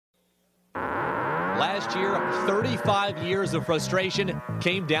Last year, 35 years of frustration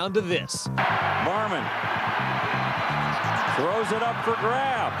came down to this. Barman throws it up for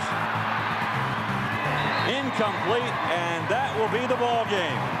grabs. Incomplete, and that will be the ball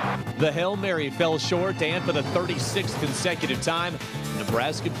game. The Hail Mary fell short, and for the 36th consecutive time,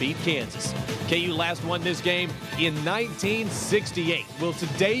 Nebraska beat Kansas. KU last won this game in 1968. Will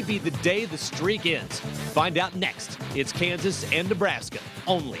today be the day the streak ends? Find out next. It's Kansas and Nebraska,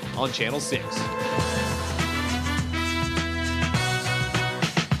 only on Channel 6.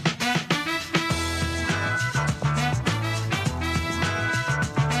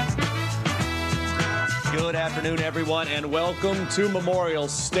 Good afternoon, everyone, and welcome to Memorial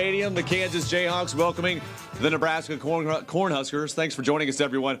Stadium. The Kansas Jayhawks welcoming the Nebraska Cornhuskers. Thanks for joining us,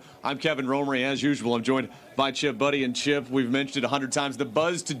 everyone. I'm Kevin Romery. As usual, I'm joined by Chip Buddy. And Chip, we've mentioned it 100 times. The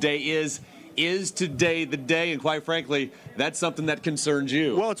buzz today is today the day? And quite frankly, that's something that concerns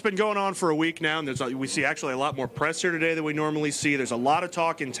you. Well, it's been going on for a week now, and we see actually a lot more press here today than we normally see. There's a lot of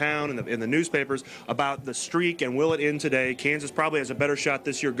talk in town and in the newspapers about the streak and will it end today. Kansas probably has a better shot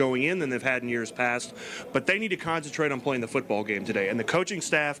this year going in than they've had in years past, but they need to concentrate on playing the football game today, and the coaching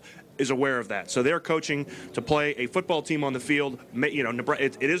staff is aware of that. So they're coaching to play a football team on the field. You know,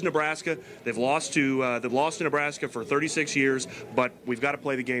 it is Nebraska. They've lost to Nebraska for 36 years, but we've got to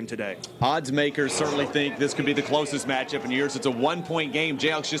play the game today. Odds makers certainly think this could be the closest matchup in years. It's a one-point game.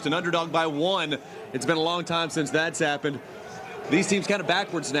 Jayhawks just an underdog by 1. It's been a long time since that's happened. These teams kind of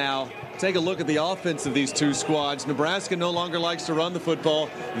backwards now. Take a look at the offense of these two squads. Nebraska no longer likes to run the football.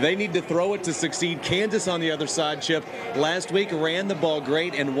 They need to throw it to succeed. Kansas on the other side, Chip, last week ran the ball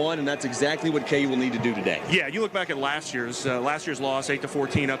great and won, and that's exactly what KU will need to do today. Yeah, you look back at last year's loss,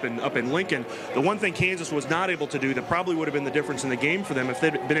 8-14 up in Lincoln. The one thing Kansas was not able to do that probably would have been the difference in the game for them if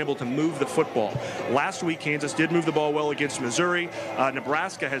they'd been able to move the football. Last week, Kansas did move the ball well against Missouri.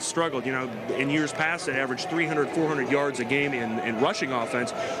 Nebraska has struggled. You know, in years past, they averaged 300, 400 yards a game in rushing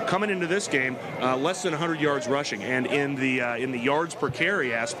offense. Coming into this game, less than 100 yards rushing, and in the yards per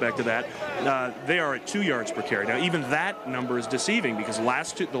carry aspect of that, they are at 2 yards per carry. Now, even that number is deceiving because the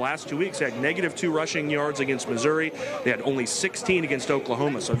last 2 weeks they had -2 rushing yards against Missouri. They had only 16 against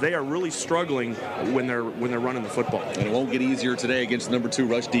Oklahoma, so they are really struggling when they're running the football. And it won't get easier today against the number 2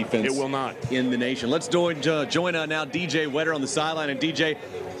 rush defense. It will not in the nation. Let's join now DJ Wetter on the sideline. And DJ,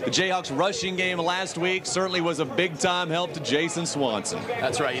 the Jayhawks rushing game last week certainly was a big-time help to Jason Swanson.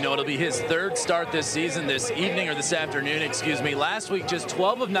 That's right. You know, it'll be his 3rd start this season, this evening or this afternoon, excuse me. Last week, just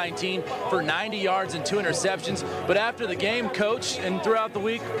 12 of 19 for 90 yards and 2 interceptions. But after the game, coach, and throughout the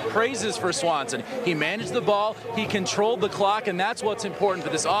week, praises for Swanson. He managed the ball, he controlled the clock, and that's what's important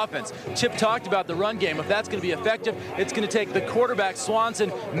for this offense. Chip talked about the run game. If that's going to be effective, it's going to take the quarterback,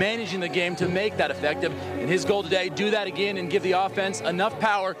 Swanson, managing the game to make that effective. And his goal today, do that again and give the offense enough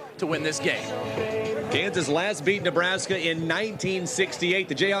power to win this game. Kansas last beat Nebraska in 1968.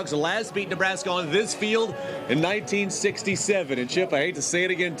 The Jayhawks last beat Nebraska on this field in 1967. And Chip, I hate to say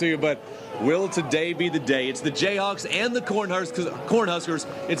it again to you, but will today be the day? It's the Jayhawks and the Cornhuskers.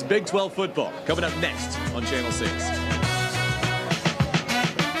 It's Big 12 football. Coming up next on Channel 6.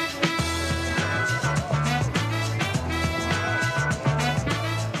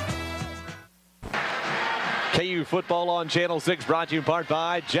 KU football on Channel 6, brought to you in part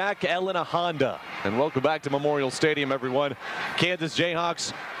by Jack Ellena Honda. And welcome back to Memorial Stadium, everyone. Kansas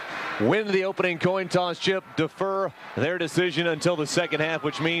Jayhawks win the opening coin toss, Chip, defer their decision until the second half,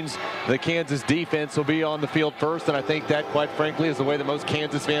 which means the Kansas defense will be on the field first. And I think that, quite frankly, is the way that most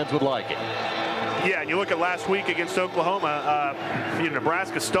Kansas fans would like it. Yeah, and you look at last week against Oklahoma,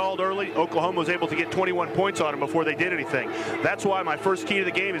 Nebraska stalled early. Oklahoma was able to get 21 points on them before they did anything. That's why my first key to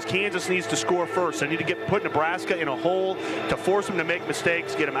the game is Kansas needs to score first. They need to put Nebraska in a hole to force them to make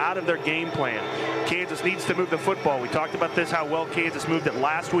mistakes, get them out of their game plan. Kansas needs to move the football. We talked about this, how well Kansas moved it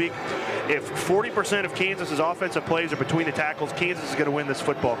last week. If 40% of Kansas's offensive plays are between the tackles, Kansas is going to win this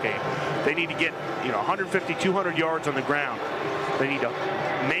football game. They need to get 150, 200 yards on the ground. They need to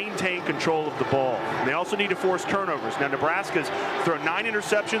maintain control of the ball. And they also need to force turnovers. Now, Nebraska's thrown 9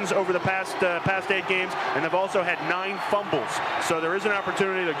 interceptions over the past 8 games, and they've also had 9 fumbles. So there is an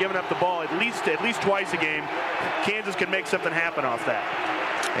opportunity. They're giving up the ball at least twice a game. Kansas can make something happen off that.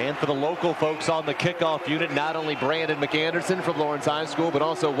 And for the local folks on the kickoff unit, not only Brandon McAnderson from Lawrence High School, but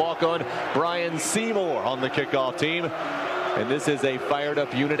also walk-on Brian Seymour on the kickoff team. And this is a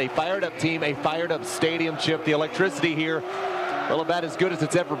fired-up unit, a fired-up team, a fired-up stadium, Chip. The electricity here, well, about as good as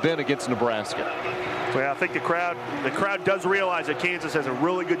it's ever been against Nebraska. Well, I think the crowd does realize that Kansas has a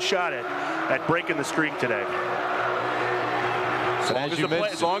really good shot at breaking the streak today.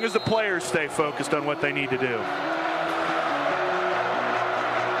 As long as the players stay focused on what they need to do.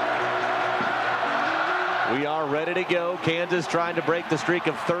 We are ready to go. Kansas trying to break the streak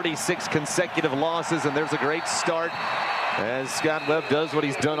of 36 consecutive losses, and there's a great start as Scott Webb does what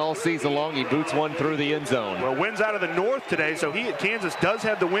he's done all season long. He boots one through the end zone. Well, wind's out of the north today, so Kansas does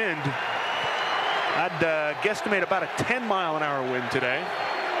have the wind. I'd guesstimate about a 10-mile-an-hour wind today.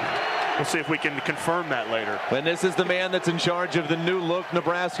 We'll see if we can confirm that later. And this is the man that's in charge of the new-look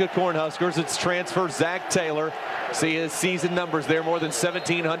Nebraska Cornhuskers. It's transfer Zach Taylor. See his season numbers there, more than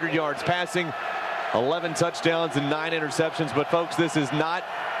 1,700 yards passing, 11 touchdowns and 9 interceptions. But folks, this is not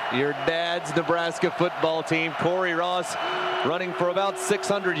your dad's Nebraska football team. Corey Ross running for about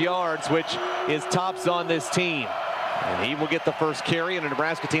 600 yards, which is tops on this team. And he will get the first carry in a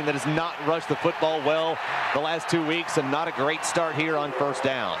Nebraska team that has not rushed the football well the last 2 weeks, and not a great start here on first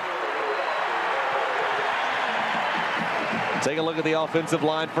down. Take a look at the offensive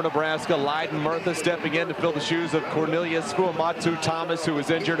line for Nebraska. Lyden Murtha stepping in to fill the shoes of Cornelius Fuamatu Thomas, who is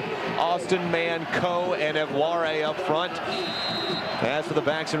injured. Austin Manco and Evware up front. As for the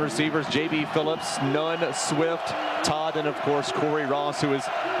backs and receivers, J.B. Phillips, Nunn, Swift, Todd, and of course Corey Ross, who is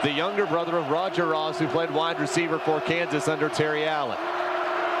the younger brother of Roger Ross, who played wide receiver for Kansas under Terry Allen.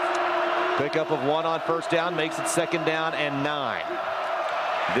 Pickup of 1 on first down makes it 2nd down and 9.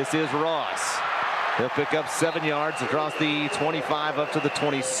 This is Ross. He'll pick up 7 yards across the 25 up to the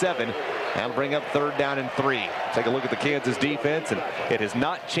 27. That'll bring up 3rd down and 3. Take a look at the Kansas defense, and it has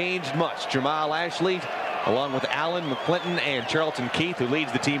not changed much. Jamal Ashley, along with Allen McClinton and Charlton Keith, who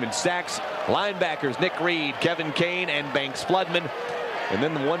leads the team in sacks. Linebackers Nick Reed, Kevin Kane, and Banks Floodman. And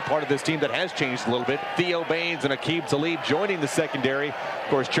then the one part of this team that has changed a little bit, Theo Baines and Aqib Talib joining the secondary. Of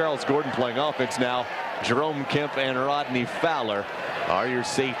course, Charles Gordon playing offense now. Jerome Kemp and Rodney Fowler are your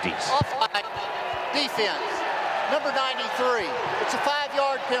safeties. Offline defense, number 93. It's a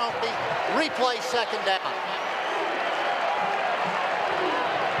 5-yard penalty. Replay 2nd down.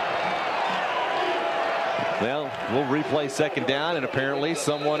 Well, we'll replay 2nd down, and apparently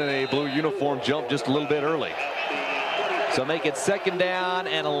someone in a blue uniform jumped just a little bit early. So make it 2nd down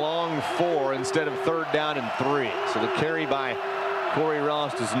and a long 4 instead of 3rd down and 3. So the carry by Corey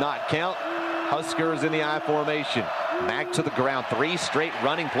Ross does not count. Huskers in the I formation. Back to the ground. 3 straight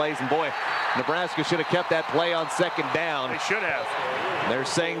running plays, and boy, Nebraska should have kept that play on 2nd down. They should have. They're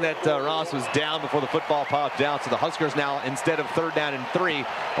saying that Ross was down before the football popped out, so the Huskers now, instead of 3rd down and 3,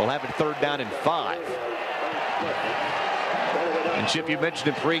 will have it 3rd down and 5. And Chip, you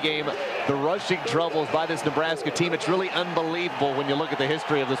mentioned in pregame the rushing troubles by this Nebraska team. It's really unbelievable when you look at the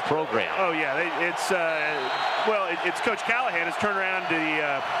history of this program. Oh yeah, it's Coach Callahan has turned around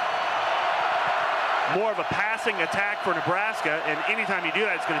the more of a passing attack for Nebraska, and anytime you do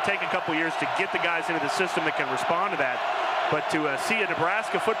that, it's going to take a couple years to get the guys into the system that can respond to that. But to see a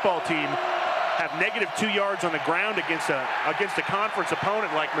Nebraska football team have -2 yards on the ground against a conference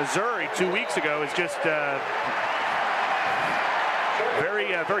opponent like Missouri 2 weeks ago is just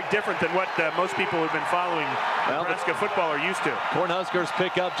very different than what most people who've been following Nebraska football are used to. Cornhuskers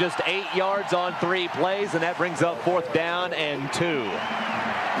pick up just 8 yards on 3 plays, and that brings up 4th down and 2.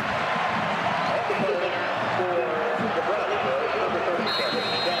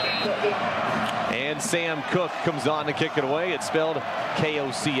 And Sam Cook comes on to kick it away. It's spelled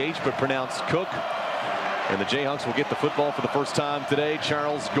K-O-C-H, but pronounced Cook. And the Jayhawks will get the football for the first time today.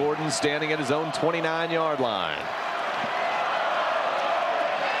 Charles Gordon standing at his own 29-yard line.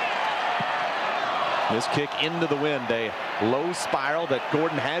 This kick into the wind, a low spiral that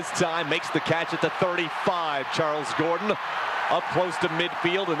Gordon has time, makes the catch at the 35. Charles Gordon up close to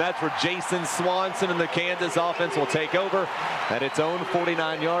midfield, and that's where Jason Swanson and the Kansas offense will take over at its own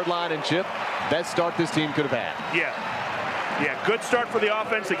 49-yard line. And Chip, best start this team could have had. Yeah, good start for the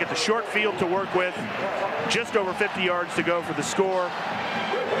offense. They get the short field to work with. Just over 50 yards to go for the score.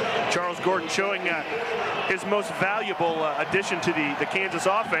 Charles Gordon showing his most valuable addition to the Kansas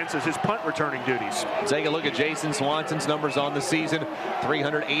offense is his punt returning duties. Take a look at Jason Swanson's numbers on the season.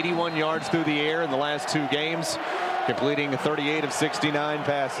 381 yards through the air in the last 2 games, completing 38 of 69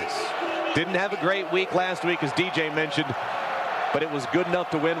 passes. Didn't have a great week last week, as DJ mentioned, but it was good enough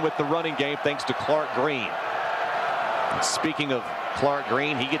to win with the running game thanks to Clark Green. And speaking of Clark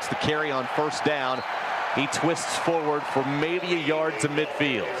Green, he gets the carry on first down. He twists forward for maybe a yard to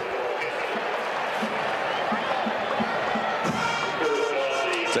midfield.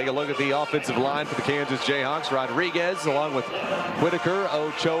 Take a look at the offensive line for the Kansas Jayhawks. Rodriguez, along with Whitaker,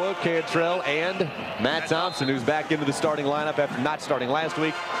 Ochoa, Cantrell, and Matt Thompson, who's back into the starting lineup after not starting last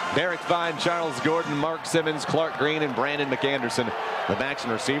week. Derek Fine, Charles Gordon, Mark Simmons, Clark Green, and Brandon McAnderson, the backs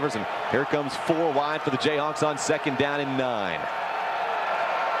and receivers. And here comes 4 wide for the Jayhawks on 2nd down and 9.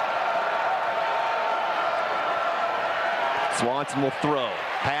 Swanson will throw.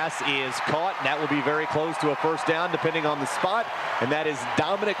 Pass is caught, and that will be very close to a first down, depending on the spot. And that is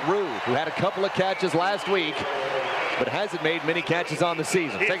Dominic Rude, who had a couple of catches last week, but hasn't made many catches on the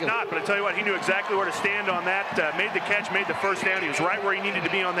season. He's not, but I tell you what, he knew exactly where to stand on that. Made the catch, made the first down. He was right where he needed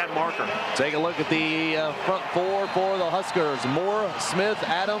to be on that marker. Take a look at the front four for the Huskers. Moore, Smith,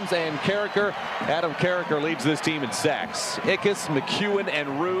 Adams, and Carricker. Adam Carricker leads this team in sacks. Ickes, McEwen,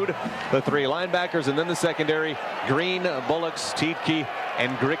 and Rude, the three linebackers, and then the secondary, Green, Bullocks, Tiedtke,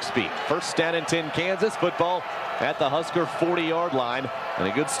 and Grigsby. First down and 10, Kansas. Football at the Husker 40-yard line, and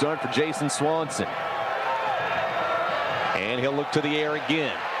a good start for Jason Swanson. And he'll look to the air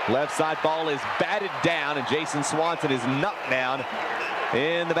again. Left side ball is batted down, and Jason Swanson is knocked down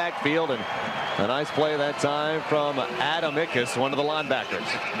in the backfield. And a nice play that time from Adam Ickes, one of the linebackers.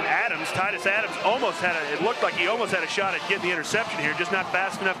 Titus Adams it looked like he almost had a shot at getting the interception here, just not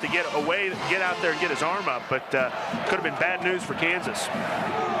fast enough to get out there and get his arm up, but could have been bad news for Kansas.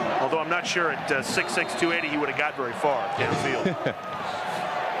 Although I'm not sure at 6'6", 280 he would have got very far downfield.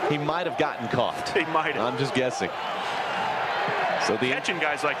 He might have gotten caught. He might have. I'm just guessing. So catching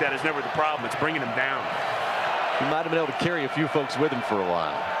guys like that is never the problem. It's bringing them down. He might have been able to carry a few folks with him for a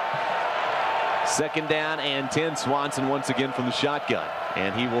while. Second down and 10. Swanson once again from the shotgun.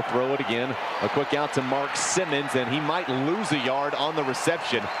 And he will throw it again. A quick out to Mark Simmons, and he might lose a yard on the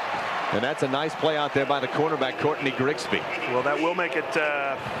reception. And that's a nice play out there by the cornerback, Courtney Grigsby. Well, that will make it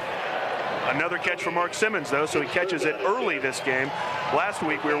another catch for Mark Simmons, though, so he catches it early this game. Last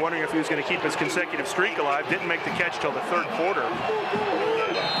week, we were wondering if he was going to keep his consecutive streak alive. Didn't make the catch till the third quarter.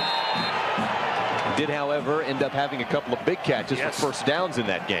 Did, however, end up having a couple of big catches for first downs in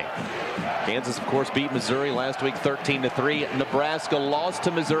that game. Kansas, of course, beat Missouri last week 13-3. Nebraska lost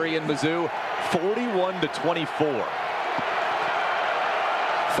to Missouri in Mizzou 41-24.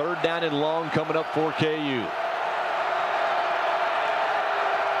 Third down and long coming up for KU.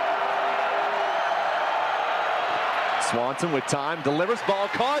 Swanson with time, delivers, ball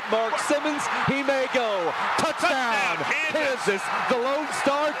caught. Mark Simmons, he may go. Touchdown, Kansas, the Lone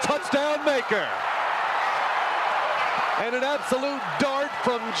Star touchdown maker. And an absolute dart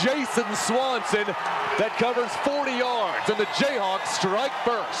from Jason Swanson that covers 40 yards, and the Jayhawks strike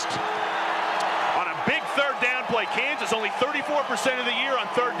first. On a big third down play, Kansas only 34% of the year on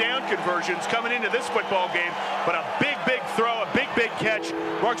third down conversions coming into this football game, but a big throw, a big catch.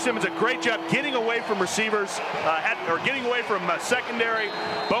 Mark Simmons, a great job getting away from receivers, getting away from secondary.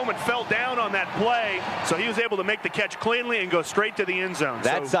 Bowman fell down on that play, so he was able to make the catch cleanly and go straight to the end zone.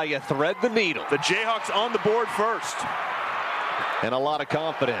 That's how you thread the needle. The Jayhawks on the board first. And a lot of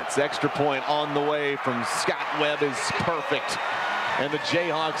confidence. Extra point on the way from Scott Webb is perfect. And the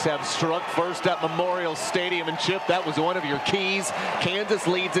Jayhawks have struck first at Memorial Stadium. And Chip, that was one of your keys. Kansas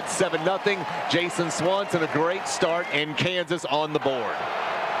leads at 7-0. Jason Swanson, a great start, and Kansas on the board.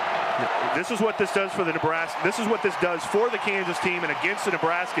 This is what this does for the Nebraska. This is what this does for the Kansas team and against the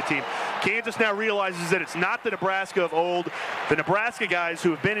Nebraska team. Kansas now realizes that it's not the Nebraska of old. The Nebraska guys who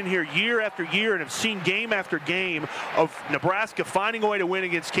have been in here year after year and have seen game after game of Nebraska finding a way to win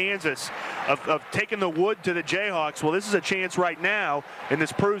against Kansas, of taking the wood to the Jayhawks. Well, this is a chance right now, and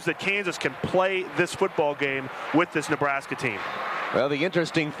this proves that Kansas can play this football game with this Nebraska team. Well, the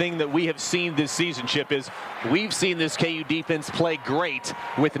interesting thing that we have seen this season, Chip, is we've seen this KU defense play great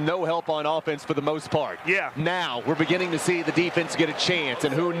with no help on offense for the most part. Yeah. Now we're beginning to see the defense get a chance,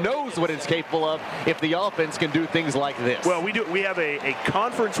 and who knows what it's capable of if the offense can do things like this. Well, we have a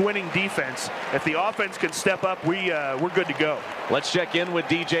conference-winning defense. If the offense can step up, we're good to go. Let's check in with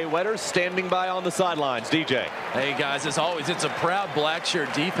DJ Wetters, standing by on the sidelines. DJ. Hey, guys, as always, it's a proud black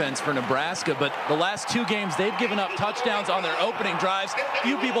shirt defense for Nebraska, but the last two games, they've given up touchdowns on their opening drives.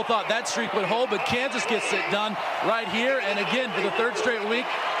 Few people thought that streak would hold, but Kansas gets it done right here. And again, for the third straight week,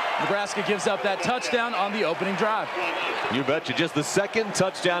 Nebraska gives up that touchdown on the opening drive. You betcha. Just the second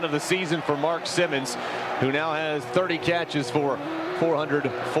touchdown of the season for Mark Simmons, who now has 30 catches for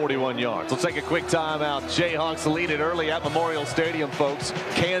 441 yards. Let's take a quick timeout. Jayhawks lead it early at Memorial Stadium, folks.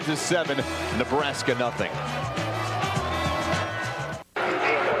 Kansas 7, Nebraska nothing.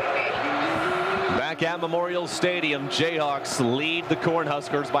 Back at Memorial Stadium, Jayhawks lead the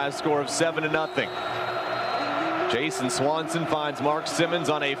Cornhuskers by a score of 7-0. Jason Swanson finds Mark Simmons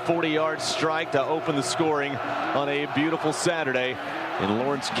on a 40-yard strike to open the scoring on a beautiful Saturday in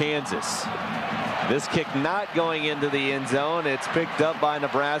Lawrence, Kansas. This kick not going into the end zone. It's picked up by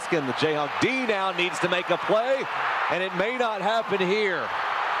Nebraska, and the Jayhawk D now needs to make a play, and it may not happen here.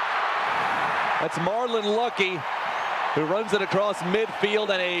 That's Marlon Lucky, who runs it across midfield,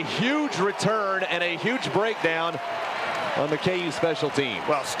 and a huge return and a huge breakdown on the KU special team.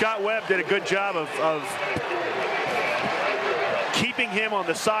 Well, Scott Webb did a good job of keeping him on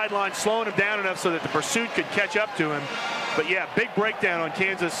the sideline, slowing him down enough so that the pursuit could catch up to him. But yeah, big breakdown on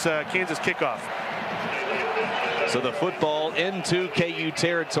Kansas kickoff. So the football into KU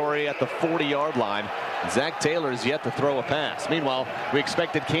territory at the 40-yard line. Zach Taylor is yet to throw a pass. Meanwhile, we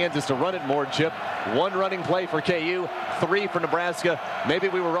expected Kansas to run it more, Chip. 1 running play for KU, 3 for Nebraska. Maybe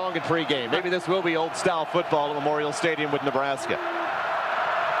we were wrong in pregame. Maybe this will be old-style football at Memorial Stadium with Nebraska.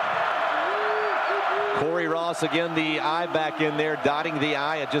 Corey Ross, again, the eye back in there, dotting the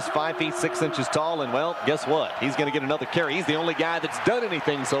eye at just 5 feet 6 inches tall. And, well, guess what? He's going to get another carry. He's the only guy that's done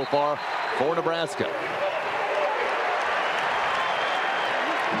anything so far for Nebraska.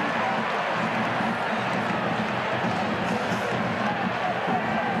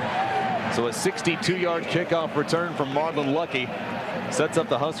 So a 62-yard kickoff return from Marlon Lucky sets up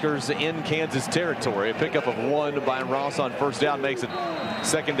the Huskers in Kansas territory. A pickup of 1 by Ross on first down makes it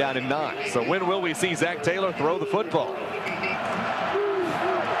 2nd down and 9. So when will we see Zach Taylor throw the football?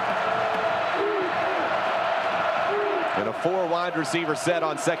 And a 4 wide receiver set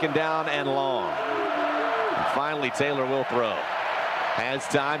on 2nd down and long. And finally Taylor will throw. Has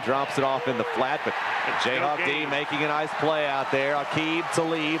time, drops it off in the flat, but Jayhawk D making a nice play out there. Aqib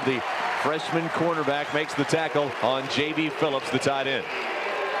Talib, the freshman cornerback, makes the tackle on J.B. Phillips, the tight end.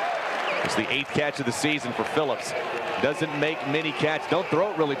 It's the 8th catch of the season for Phillips. Doesn't make many catches. Don't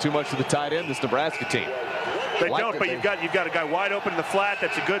throw it really too much to the tight end, this Nebraska team. They don't, but you've got a guy wide open in the flat.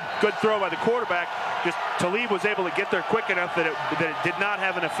 That's a good throw by the quarterback. Just Talib was able to get there quick enough that it did not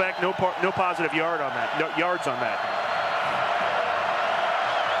have an effect. No positive yards on that.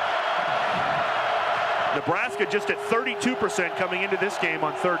 Nebraska just at 32% coming into this game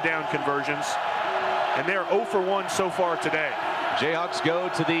on 3rd down conversions, and they're 0 for 1 so far today. Jayhawks go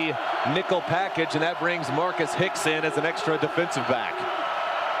to the nickel package, and that brings Marcus Hicks in as an extra defensive back.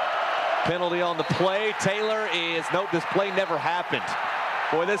 Penalty on the play. Taylor is, note this play never happened.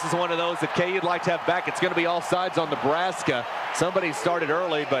 Boy, this is one of those that KU'd like to have back. It's going to be all sides on Nebraska. Somebody started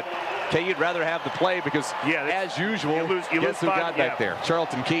early, but KU'd rather have the play because, as usual, guess who got back there?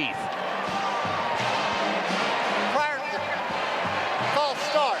 Charlton Keith.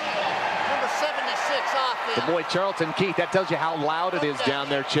 The boy Charlton Keith, that tells you how loud it is down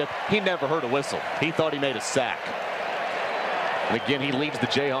there, Chip. He never heard a whistle. He thought he made a sack. And again, he leads the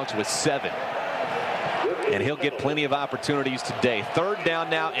Jayhawks with 7. And he'll get plenty of opportunities today. 3rd down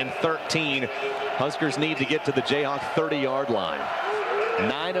now and 13. Huskers need to get to the Jayhawk 30-yard line.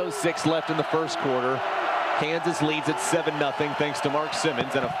 9:06 left in the first quarter. Kansas leads at 7-0 thanks to Mark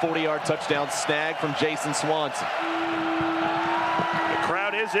Simmons and a 40-yard touchdown snag from Jason Swanson.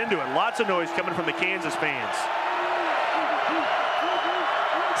 Crowd is into it. Lots of noise coming from the Kansas fans.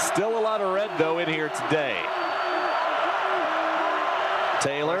 Still a lot of red, though, in here today.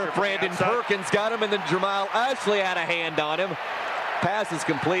 Taylor, Brandon Perkins got him, and then Jamal Ashley had a hand on him. Pass is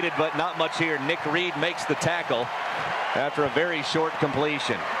completed, but not much here. Nick Reed makes the tackle after a very short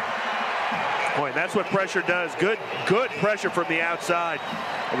completion. Boy, that's what pressure does. Good pressure from the outside.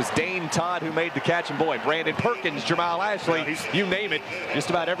 It was Dane Todd who made the catch, and boy, Brandon Perkins, Jamal Ashley, you name it, just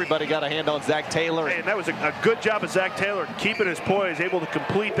about everybody got a hand on Zach Taylor. And that was a good job of Zach Taylor keeping his poise, able to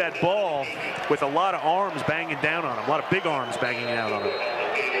complete that ball with a lot of arms banging down on him, a lot of big arms banging down on him.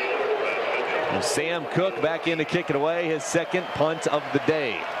 And Sam Cook back in to kick it away, his 2nd punt of the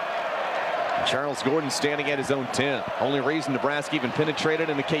day. Charles Gordon standing at his own 10. Only reason Nebraska even penetrated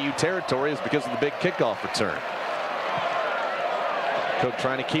into KU territory is because of the big kickoff return. Cook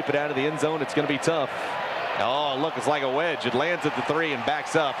trying to keep it out of the end zone. It's going to be tough. Oh, look, it's like a wedge. It lands at the 3 and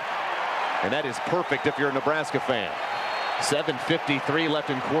backs up. And that is perfect if you're a Nebraska fan. 7:53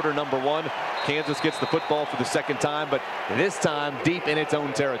 left in quarter number 1. Kansas gets the football for the 2nd time, but this time deep in its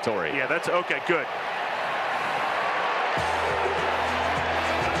own territory. Yeah, that's okay, good.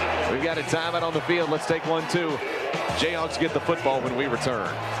 We've got a timeout on the field. Let's take one, too. Jayhawks get the football when we return.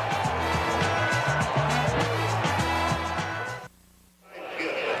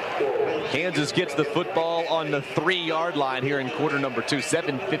 Kansas gets the football on the 3-yard line here in quarter number 2.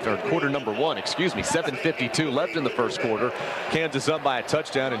 Quarter number 1, excuse me. 7:52 left in the first quarter. Kansas up by a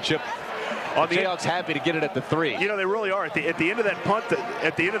touchdown, and Chip, the Jayhawks happy to get it at the 3. You know, they really are. At the end of that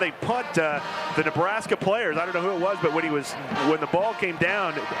punt, the Nebraska players, I don't know who it was, but when the ball came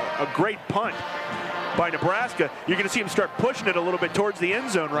down, a great punt. by Nebraska. You're going to see him start pushing it a little bit towards the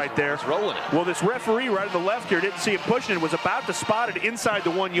end zone right there. He's rolling it. Well, this referee right on the left here didn't see him pushing it, was about to spot it inside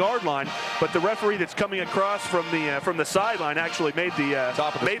the 1 yard line, but the referee that's coming across from the sideline actually made the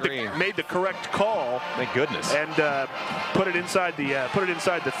top of the screen. made the correct call. Thank goodness. And put it inside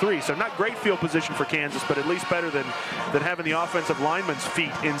the 3. So not great field position for Kansas, but at least better than having the offensive lineman's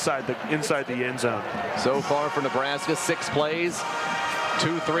feet inside the end zone. So far for Nebraska, 6 plays,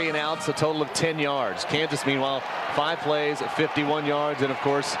 2 3 and outs, a total of 10 yards. Kansas, meanwhile, 5 plays, 51 yards, and of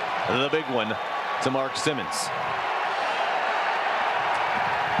course, the big one to Mark Simmons.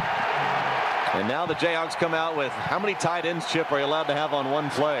 And now the Jayhawks come out with, how many tight ends, Chip, are you allowed to have on one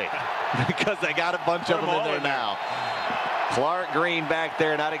play? Because they got a bunch of them in there now. Clark Green back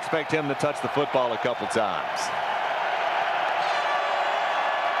there, and I'd expect him to touch the football a couple times.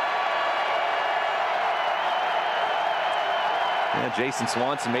 Yeah, Jason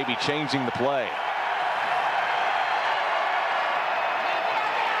Swanson may be changing the play.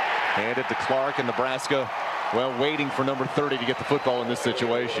 Hand it to Clark, and Nebraska, well, waiting for number 30 to get the football in this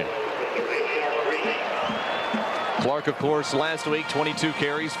situation. Clark, of course, last week, 22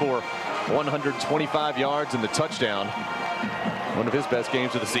 carries for 125 yards and the touchdown. One of his best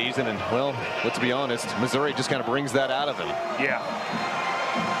games of the season, and, well, let's be honest, Missouri just kind of brings that out of him. Yeah.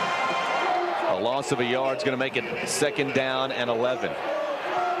 A loss of a yard is going to make it 2nd down and 11.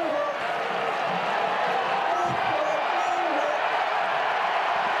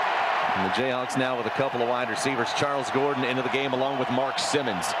 And the Jayhawks now with a couple of wide receivers. Charles Gordon into the game along with Mark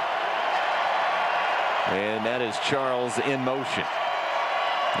Simmons. And that is Charles in motion.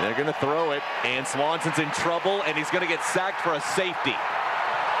 They're going to throw it, and Swanson's in trouble, and he's going to get sacked for a safety.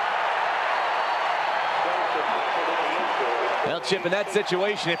 Well, Chip, in that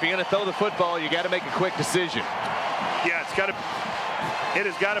situation, if you're going to throw the football, you got to make a quick decision. Yeah, it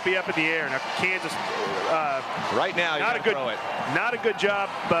has got to be up in the air. Now, Kansas, right now, you got to throw it. Not a good job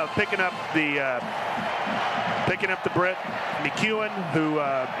picking up the Brett McEwen, who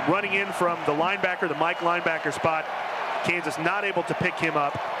running in from the linebacker, the Mike linebacker spot. Kansas not able to pick him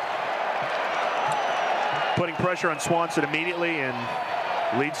up. Putting pressure on Swanson immediately, and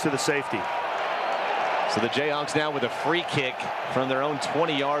leads to the safety. So the Jayhawks now with a free kick from their own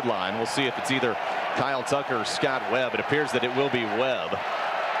 20-yard line. We'll see if it's either Kyle Tucker or Scott Webb. It appears that it will be Webb.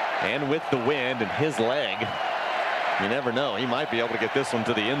 And with the wind and his leg, you never know. He might be able to get this one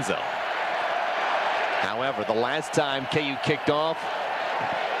to the end zone. However, the last time KU kicked off,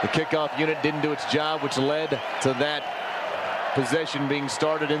 the kickoff unit didn't do its job, which led to that possession being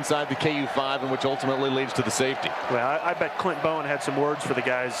started inside the KU 5, and which ultimately leads to the safety. Well, I bet Clint Bowen had some words for the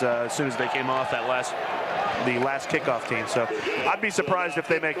guys as soon as they came off that last kickoff team. So I'd be surprised if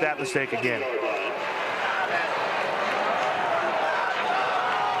they make that mistake again.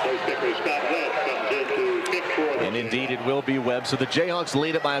 And indeed, it will be Webb. So the Jayhawks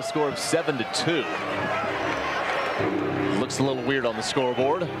lead it by a score of 7-2. Looks a little weird on the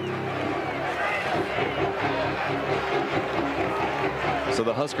scoreboard. So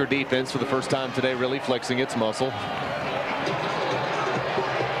the Husker defense for the first time today really flexing its muscle.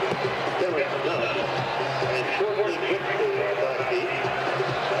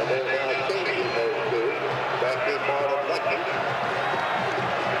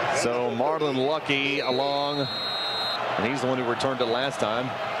 So Marlon Lucky along, and he's the one who returned it last time,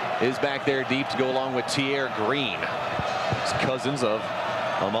 is back there deep to go along with Tierre Green. It's cousins of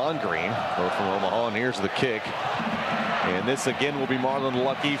Amon Green, both from Omaha, and here's the kick. And this again will be Marlon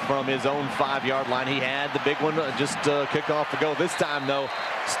Lucky from his own 5-yard line. He had the big one just kicked off to go. This time, though,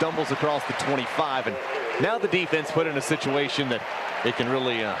 stumbles across the 25. And now the defense put in a situation that it can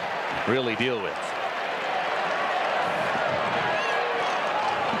really deal with.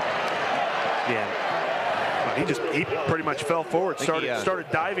 Yeah. He pretty much fell forward, started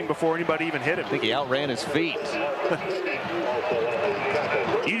diving before anybody even hit him. I think he outran his feet.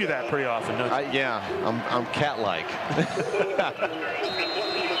 You do that pretty often, don't you? Yeah, I'm cat-like.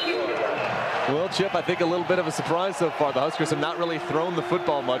 Well, Chip, I think a little bit of a surprise so far. The Huskers have not really thrown the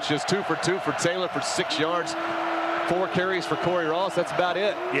football much. Just 2 for 2 for Taylor for 6 yards. 4 carries for Corey Ross. That's about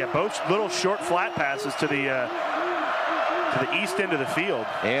it. Yeah, both little short flat passes to the east end of the field.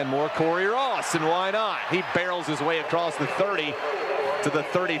 And more Corey Ross, and why not? He barrels his way across the 30 to the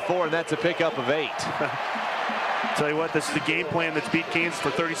 34, and that's a pickup of 8. Tell you what, this is the game plan that's beat Kansas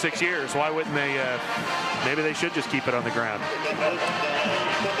for 36 years. Why wouldn't they? Maybe they should just keep it on the ground.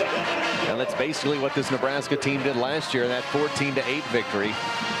 And that's basically what this Nebraska team did last year in that 14-8 victory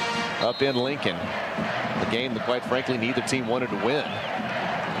up in Lincoln. A game that, quite frankly, neither team wanted to win.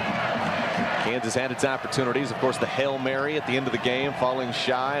 Kansas had its opportunities. Of course, the Hail Mary at the end of the game, falling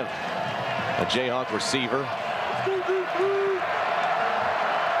shy of A Jayhawk receiver.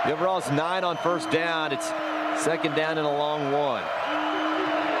 The overall is 9 on first down. It's second down and a long one.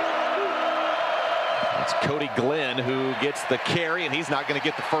 It's Cody Glenn who gets the carry, and he's not going to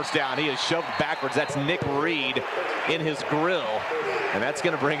get the first down. He is shoved backwards. That's Nick Reed in his grill. And that's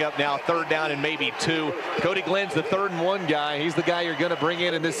going to bring up now third down and maybe 2. Cody Glenn's the 3rd and 1 guy. He's the guy you're going to bring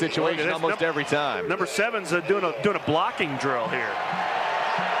in this situation almost every time. Number 7's doing a blocking drill here.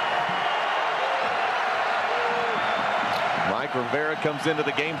 Mike Rivera comes into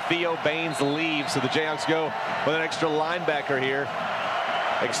the game. Theo Baines leaves, so the Jayhawks go with an extra linebacker here,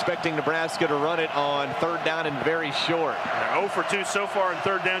 expecting Nebraska to run it on third down and very short. They're 0 for 2 so far in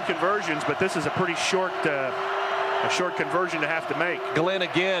third down conversions, but this is a pretty short conversion to have to make. Glenn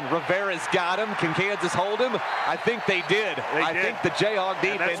again. Rivera's got him. Can Kansas hold him? I think they did. I think the Jayhawk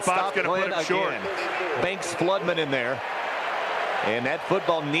defense stopped Glenn again. Banks Floodman in there. And that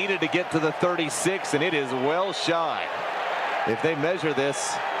football needed to get to the 36, and it is well shy. If they measure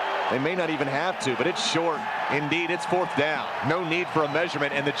this, they may not even have to, but it's short. Indeed, it's 4th down. No need for a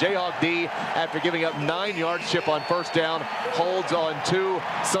measurement. And the Jayhawk D, after giving up 9 yards chip on first down, holds on 2,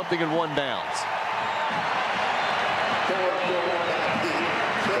 something and 1 downs.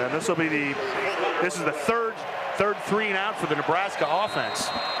 And this is the third 3 and out for the Nebraska offense.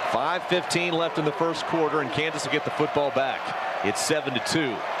 5:15 left in the first quarter, and Kansas will get the football back. It's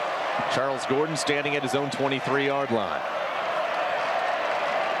 7-2. Charles Gordon standing at his own 23-yard line.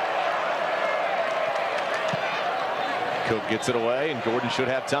 Cook gets it away, and Gordon should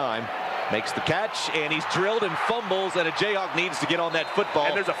have time. Makes the catch, and he's drilled and fumbles, and a Jayhawk needs to get on that football.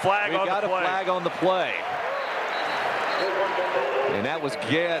 And there's a flag on the play. We've got a flag on the play. And that was,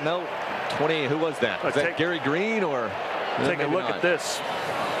 20, who was that? Was that Gary Green or? Take a look at this.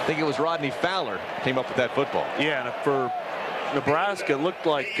 I think it was Rodney Fowler came up with that football. Yeah, and for Nebraska, it looked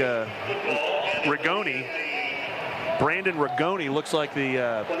like Rigoni. Brandon Rigoni looks like the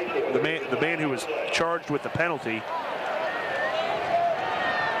man who was charged with the penalty.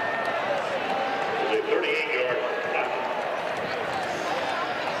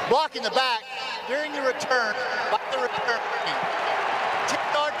 Blocking the back during the return by the return team.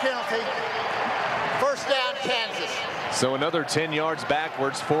 10-yard penalty. First down, Kansas. So another 10 yards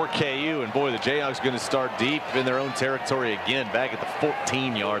backwards for KU, and boy, the Jayhawks going to start deep in their own territory again, back at the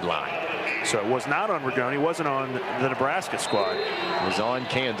 14-yard line. So it was not on Rigoni, it wasn't on the Nebraska squad. It was on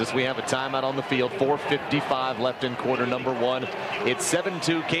Kansas. We have a timeout on the field. 4:55 left in quarter number 1. It's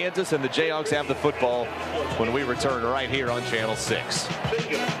 7-2 Kansas, and the Jayhawks have the football when we return right here on Channel 6.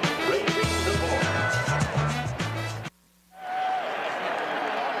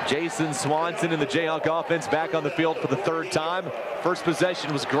 Jason Swanson and the Jayhawk offense back on the field for the 3rd time. First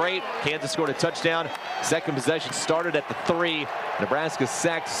possession was great. Kansas scored a touchdown. Second possession started at the 3. Nebraska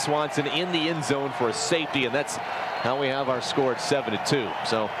sacked Swanson in the end zone for a safety, and that's how we have our score at 7-2.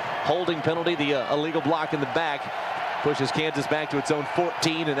 So holding penalty, the illegal block in the back, pushes Kansas back to its own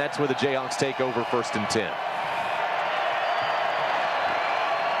 14, and that's where the Jayhawks take over 1st and 10.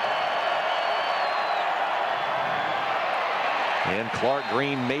 And Clark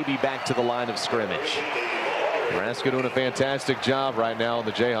Green may be back to the line of scrimmage. Nebraska doing a fantastic job right now on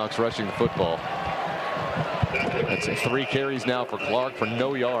the Jayhawks rushing the football. That's 3 carries now for Clark for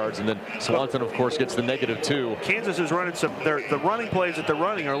no yards, and then Swanson, of course, gets the -2. Kansas is running the running plays that they're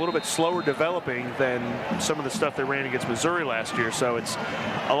running are a little bit slower developing than some of the stuff they ran against Missouri last year. So it's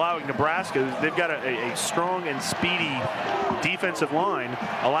allowing Nebraska, they've got a strong and speedy defensive line,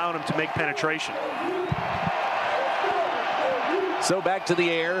 allowing them to make penetration. So back to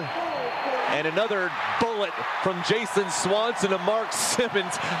the air, and another bullet from Jason Swanson to Mark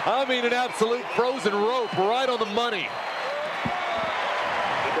Simmons. I mean, an absolute frozen rope right on the money.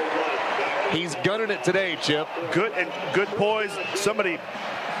 He's gunning it today, Chip. Good poise. Somebody,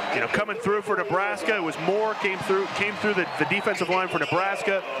 coming through for Nebraska. It was Moore came through the defensive line for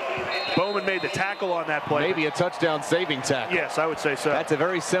Nebraska. Bowman made the tackle on that play. Maybe a touchdown saving tackle. Yes, I would say so. That's a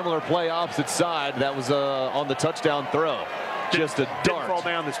very similar play opposite side. That was on the touchdown throw. Just a dart. Didn't fall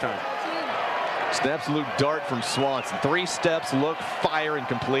down this time. Just an absolute dart from Swanson. 3 steps, look, fire, and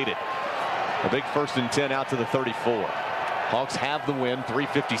completed. A big 1st and 10 out to the 34. Hawks have the win,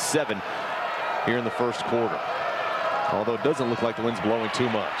 3:57 here in the first quarter. Although it doesn't look like the wind's blowing too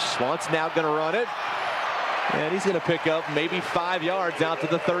much. Swanson now going to run it, and he's going to pick up maybe 5 yards out to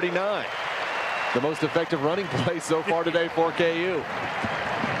the 39. The most effective running play so far today for KU.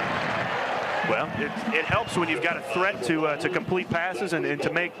 Well, it helps when you've got a threat to complete passes and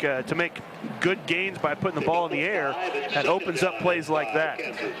to make good gains by putting the ball in the air. That opens up plays like that.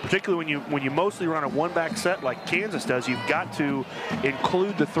 Particularly when you mostly run a one-back set like Kansas does, you've got to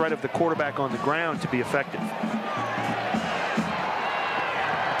include the threat of the quarterback on the ground to be effective.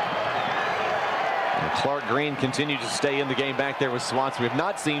 And Clark Green continues to stay in the game back there with Swanson. We have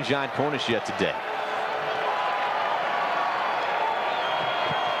not seen John Cornish yet today.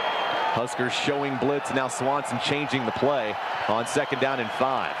 Huskers showing blitz. Now Swanson changing the play on 2nd down and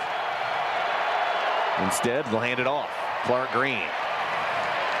 5. Instead, they'll hand it off. Clark Green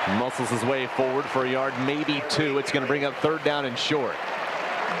muscles his way forward for a yard, maybe 2. It's going to bring up 3rd down and short.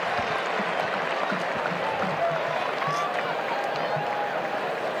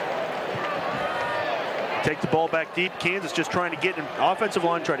 Take the ball back deep. Kansas just trying to get in offensive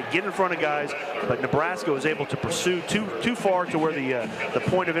line, trying to get in front of guys, but Nebraska was able to pursue too far to where the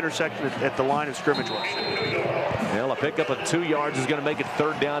point of intersection at the line of scrimmage was. Well, a pickup of 2 yards is going to make it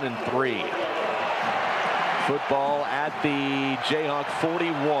 3rd down and 3. Football at the Jayhawk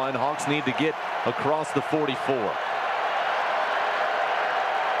 41. Hawks need to get across the 44.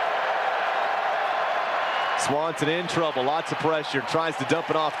 Swanson in trouble, lots of pressure, tries to dump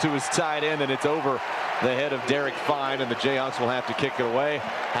it off to his tight end, and it's over the head of Derek Fine, and the Jayhawks will have to kick it away.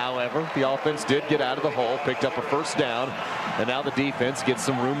 However, the offense did get out of the hole, picked up a 1st down, and now the defense gets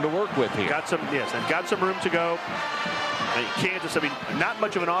some room to work with here. Got some room to go. Kansas, I mean, not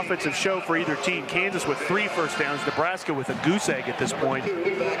much of an offensive show for either team. Kansas with 3 first downs, Nebraska with a goose egg at this point.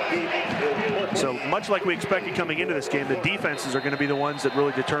 So much like we expected coming into this game, the defenses are going to be the ones that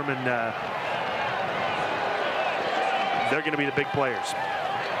really determine they're going to be the big players.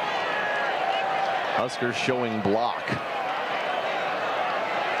 Huskers showing block.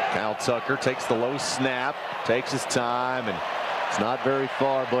 Kyle Tucker takes the low snap, takes his time, and it's not very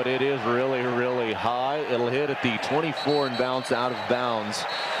far, but it is really, really high. It'll hit at the 24 and bounce out of bounds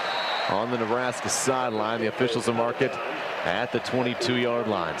on the Nebraska sideline. The officials will mark it at the 22-yard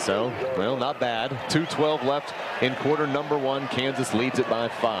line. So, well, not bad. 2:12 left in quarter number 1. Kansas leads it by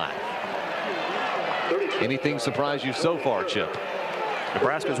 5. Anything surprise you so far, Chip?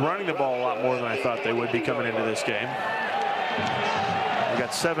 Nebraska's running the ball a lot more than I thought they would be coming into this game. We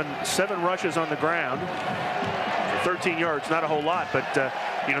got seven rushes on the ground, 13 yards, not a whole lot, but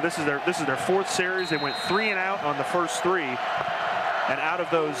you know, this is their 4th series. They went 3 and out on the first 3, and out of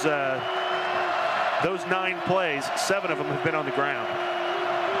those 9 plays, 7 of them have been on the ground.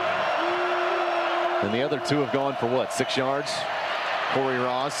 And the other 2 have gone for what, 6 yards? Corey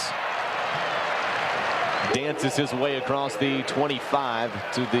Ross dances his way across the 25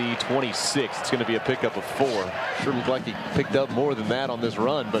 to the 26. It's going to be a pickup of 4. Sure looked like he picked up more than that on this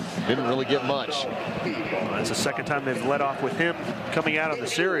run, but didn't really get much. Well, that's the 2nd time they've led off with him coming out of the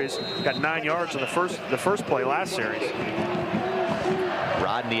series. Got 9 yards on the first play last series.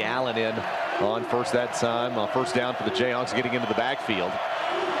 Rodney Allen in on first that time. First down for the Jayhawks, getting into the backfield.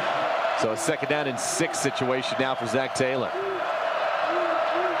 So a 2nd down and 6 situation now for Zach Taylor.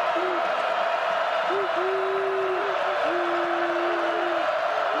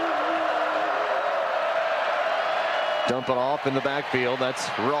 Dump it off in the backfield. That's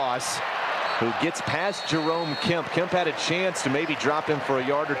Ross, who gets past Jerome Kemp. Kemp had a chance to maybe drop him for a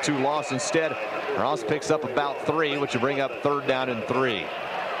yard or 2 loss. Instead, Ross picks up about 3, which will bring up 3rd down and 3.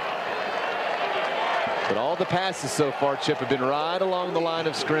 But all the passes so far, Chip, have been right along the line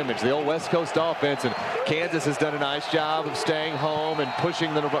of scrimmage. The old West Coast offense, and Kansas has done a nice job of staying home and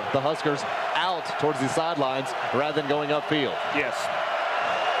pushing the Huskers out towards the sidelines rather than going upfield. Yes.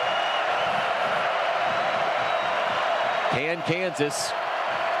 Can Kansas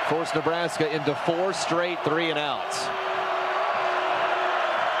force Nebraska into 4 straight 3 and outs?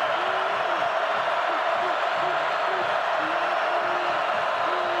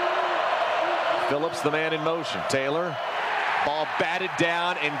 Phillips, the man in motion. Taylor, ball batted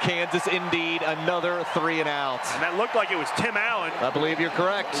down, and Kansas indeed another 3 and outs. And that looked like it was Tim Allen. I believe you're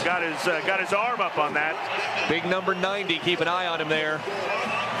correct. Who got his arm up on that. Big number 90. Keep an eye on him there.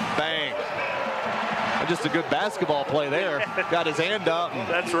 Bang. Just a good basketball play there. Got his hand up.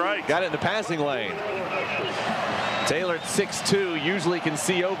 That's right. Got it in the passing lane. Taylor at 6'2", usually can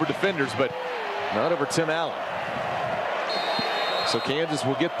see over defenders, but not over Tim Allen. So Kansas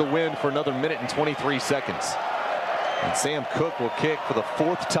will get the win for another minute and 23 seconds. And Sam Cook will kick for the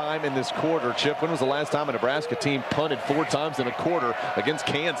 4th time in this quarter. Chip, when was the last time a Nebraska team punted 4 times in a quarter against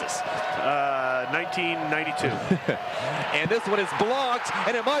Kansas? 1992. And this one is blocked,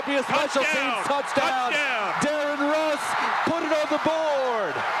 and it might be a special teams touchdown. Touchdown. Darren Russ put it on the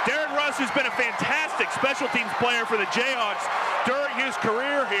board. Darren Russ has been a fantastic special teams player for the Jayhawks during his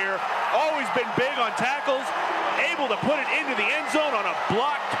career here. Always been big on tackles, able to put it into the end zone on a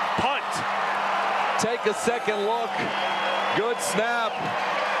blocked punt. Take a second look. Good snap.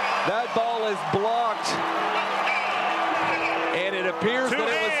 That ball is blocked. And it appears that it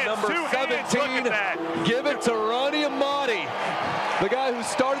was number 17. Give it to Ronnie Amati, the guy who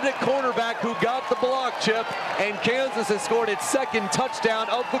started at cornerback, who got the block, Chip. And Kansas has scored its second touchdown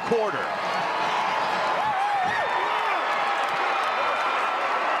of the quarter.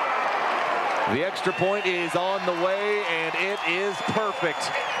 The extra point is on the way, and it is perfect.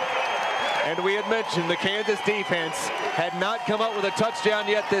 And we had mentioned the Kansas defense had not come up with a touchdown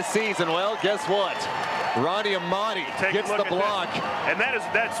yet this season. Well, guess what? Ronnie Amati gets the block. And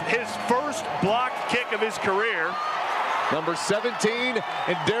that's his first blocked kick of his career. Number 17,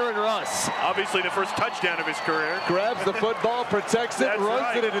 and Darren Russ. Obviously the first touchdown of his career. Grabs the football, protects it,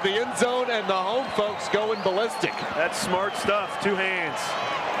 runs it into the end zone, and the home folks going ballistic. That's smart stuff, 2 hands.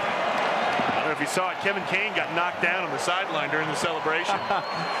 I don't know if you saw it, Kevin Kane got knocked down on the sideline during the celebration.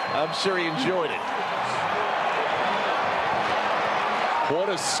 I'm sure he enjoyed it. What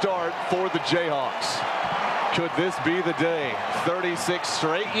a start for the Jayhawks. Could this be the day? 36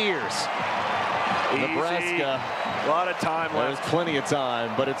 straight years. Easy. Nebraska. A lot of time left. There's plenty of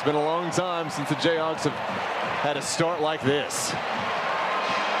time, but it's been a long time since the Jayhawks have had a start like this.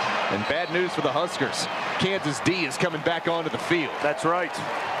 And bad news for the Huskers. Kansas D is coming back onto the field. That's right.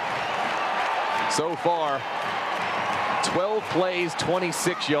 So far, 12 plays,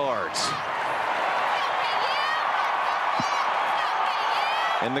 26 yards.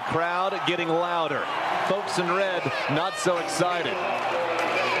 And the crowd getting louder. Folks in red not so excited.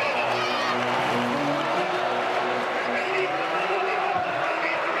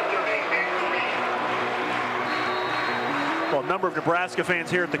 Well, a number of Nebraska fans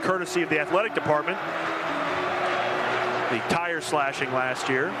here at the courtesy of the athletic department. The tire slashing last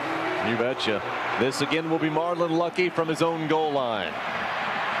year. You betcha. This again will be Marlon Lucky from his own goal line.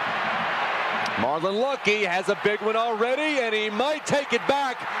 Marlon Lucky has a big one already, and he might take it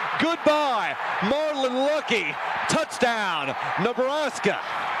back. Goodbye, Marlon Lucky. Touchdown, Nebraska.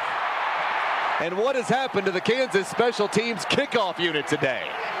 And what has happened to the Kansas special teams kickoff unit today?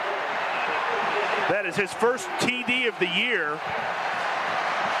 That is his first TD of the year.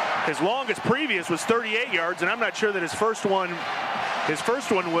 His longest previous was 38 yards, and I'm not sure that his first one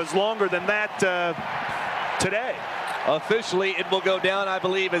was longer than that today. Officially, it will go down, I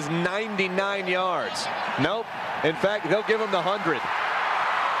believe, as 99 yards. Nope. In fact, they'll give him the 100.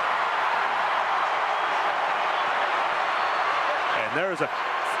 And there's a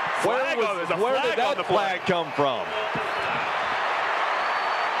flag. Where did that flag come from?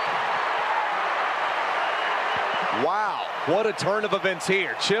 Wow, what a turn of events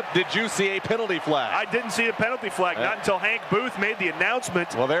here. Chip, did you see a penalty flag? I didn't see a penalty flag, not until Hank Booth made the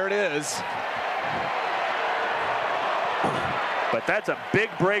announcement. Well, there it is. But that's a big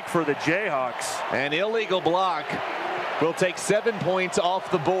break for the Jayhawks. An illegal block will take 7 points off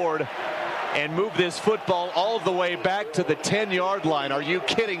the board and move this football all the way back to the 10-yard line. Are you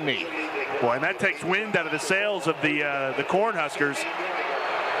kidding me? Boy, and that takes wind out of the sails of the Cornhuskers.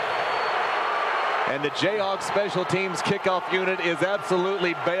 And the Jayhawks special teams kickoff unit is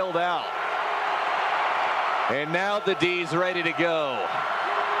absolutely bailed out. And now the D's ready to go.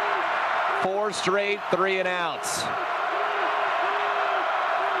 4 straight 3-and-outs.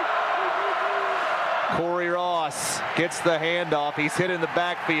 Corey Ross gets the handoff. He's hit in the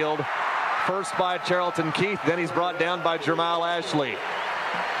backfield. First by Charlton Keith, then he's brought down by Jamal Ashley.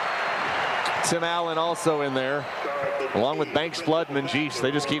 Tim Allen also in there, along with Banks, Floodman. Geez, they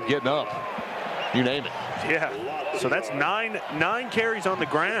just keep getting up. You name it. Yeah, so that's nine carries on the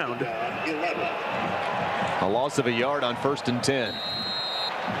ground. A loss of a yard on 1st and 10.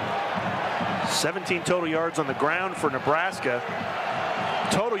 17 total yards on the ground for Nebraska.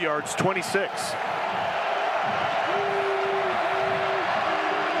 Total yards, 26.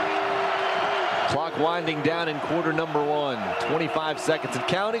 Clock winding down in quarter number 1. 25 seconds and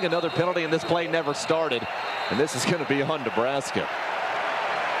counting. Another penalty, and this play never started. And this is going to be on Nebraska.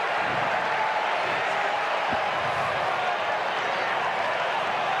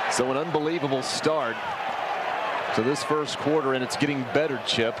 So an unbelievable start to this first quarter, and it's getting better,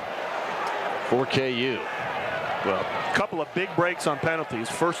 Chip, for KU. Well, a couple of big breaks on penalties.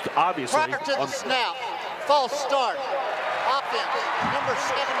 First, obviously, prior to the snap, false start, offense, number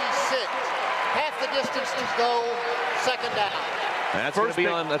 76, half the distance to go, 2nd down. That's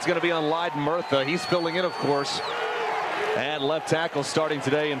going to be on Lyden Murtha. He's filling in, of course, And left tackle starting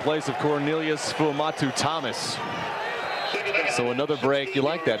today in place of Cornelius Fuamatu Thomas. So another break. You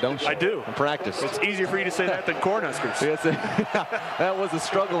like that, don't you? I do. In practice. It's easier for you to say that than Cornhuskers. Yes, that was a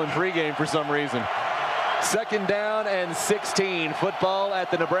struggle in pregame for some reason. 2nd down and 16. Football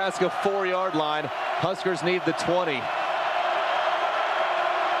at the Nebraska 4-yard line. Huskers need the 20.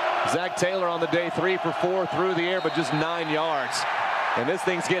 Zach Taylor on the day 3 for 4 through the air, but just 9 yards. And this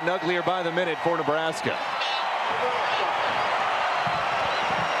thing's getting uglier by the minute for Nebraska.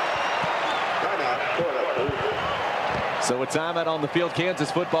 So a timeout on the field.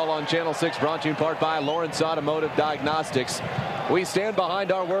 Kansas football on Channel 6, brought to you in part by Lawrence Automotive Diagnostics. We stand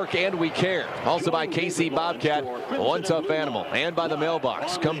behind our work and we care. Also by KC Bobcat, one tough animal. And by the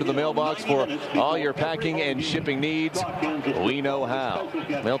mailbox. Come to the mailbox for all your packing and shipping needs. We know how.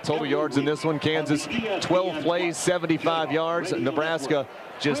 Well, total yards in this one. Kansas 12 plays, 75 yards. Nebraska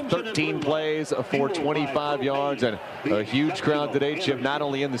just 13 plays for 25 yards. And a huge crowd today, Chip, not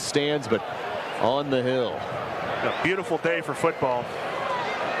only in the stands but on the hill. A beautiful day for football.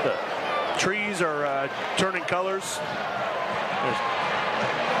 The trees are turning colors. There's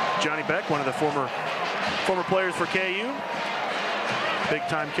Johnny Beck, one of the former players for KU. Big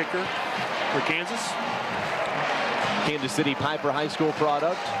time kicker for Kansas. Kansas City Piper High School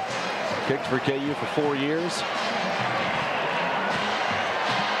product. Kicked for KU for 4 years.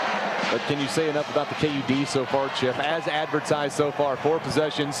 But can you say enough about the KU so far, Chip? As advertised so far, 4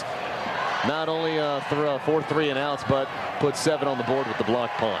 possessions. Not only 4 3 and outs, but put 7 on the board with the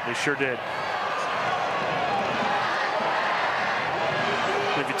block punt. They sure did.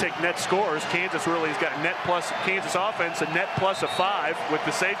 If you take net scores, Kansas really has got net plus Kansas offense, a net plus of 5 with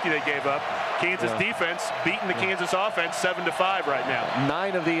the safety they gave up. Kansas defense beating the Kansas offense 7-5 right now.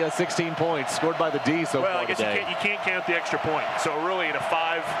 9 of the 16 points scored by the D so far I guess today. you can't count the extra point. So really at a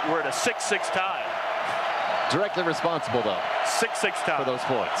 5, we're at a 6-6 tie. Directly responsible though. 6-6 tie for those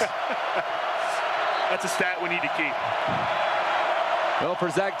points. That's a stat we need to keep. Well, for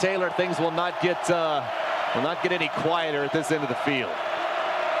Zach Taylor, things will not get any quieter at this end of the field.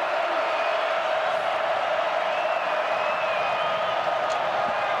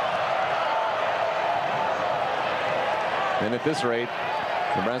 And at this rate,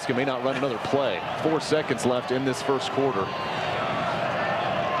 Nebraska may not run another play. 4 seconds left in this first quarter.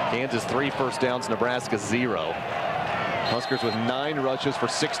 Kansas 3 first downs, Nebraska 0. Huskers with 9 rushes for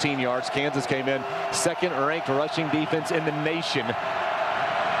 16 yards. Kansas came in 2nd ranked rushing defense in the nation,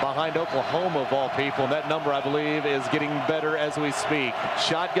 behind Oklahoma of all people. And that number, I believe, is getting better as we speak.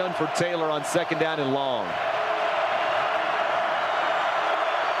 Shotgun for Taylor on 2nd down and long.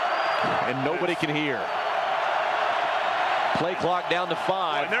 And nobody can hear. Play clock down to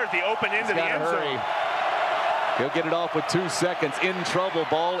 5. And there's the open end of the end zone. He'll get it off with 2 seconds. In trouble.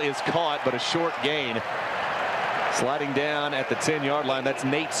 Ball is caught, but a short gain. Sliding down at the 10-yard line. That's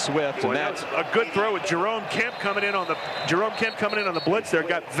Nate Swift. Boy, that's a good throw with Jerome Kemp coming in on the blitz there.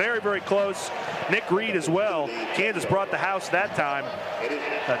 Got very, very close. Nick Reed as well. Kansas brought the house that time.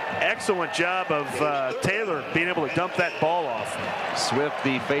 An excellent job of Taylor being able to dump that ball off. Swift,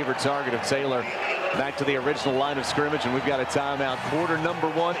 the favorite target of Taylor. Back to the original line of scrimmage, and we've got a timeout. Quarter number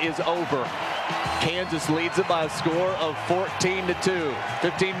 1 is over. Kansas leads it by a score of 14-2.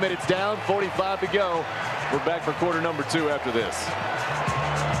 15 minutes down, 45 to go. We're back for quarter number 2 after this.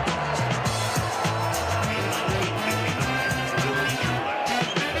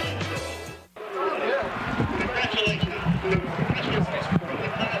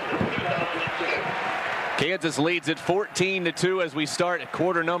 Kansas leads it 14-2 as we start at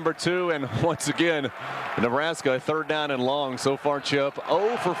quarter number 2. And once again, Nebraska 3rd down and long so far, Chip.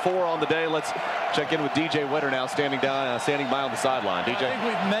 0 for 4 on the day. Let's check in with DJ Wetter now, standing by on the sideline. DJ.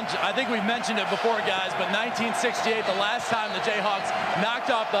 I think we've mentioned it before, guys, but 1968, the last time the Jayhawks knocked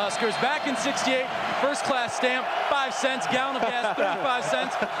off the Huskers. Back in 68, first class stamp, 5 cents, gallon of gas, 35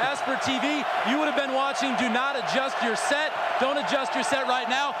 cents. As per TV, you would have been watching Do Not Adjust Your Set. Don't adjust your set right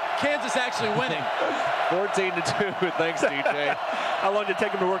now. Kansas actually winning. 14-2, thanks, DJ. How long did it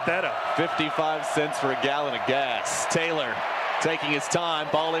take him to work that up? 55 cents for a gallon of gas. Taylor taking his time,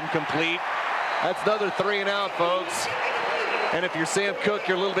 ball incomplete. That's another 3 and out, folks. And if you're Sam Cook,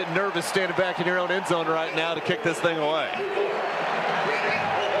 you're a little bit nervous standing back in your own end zone right now to kick this thing away.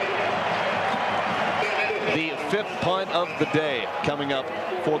 The 5th punt of the day coming up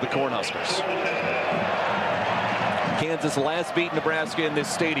for the Cornhuskers. Kansas last beat Nebraska in this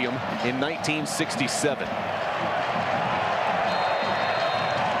stadium in 1967.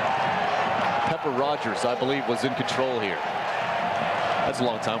 Pepper Rogers, I believe, was in control here. That's a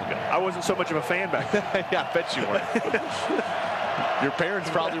long time ago. I wasn't so much of a fan back then. Yeah, I bet you weren't. Your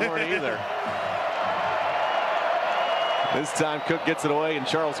parents probably weren't either. This time Cook gets it away, and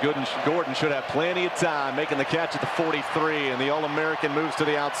Charles Gordon should have plenty of time, making the catch at the 43, and the All-American moves to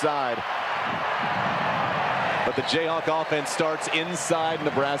the outside. But the Jayhawk offense starts inside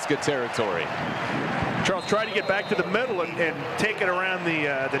Nebraska territory. Charles tried to get back to the middle and take it around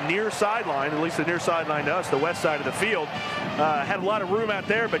the near sideline, at least the near sideline to us, the west side of the field. Had a lot of room out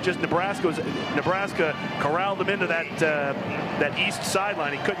there, but just Nebraska corralled him into that east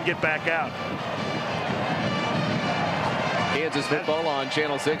sideline. He couldn't get back out. Kansas football on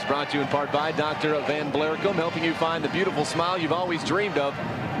Channel 6, brought to you in part by Dr. Van Blericum, helping you find the beautiful smile you've always dreamed of.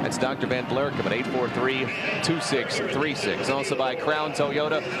 That's Dr. Van Blericum at 843-2636. Also by Crown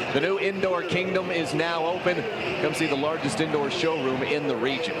Toyota. The new Indoor Kingdom is now open. Come see the largest indoor showroom in the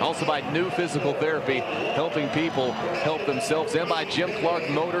region. Also by New Physical Therapy, helping people help themselves. And by Jim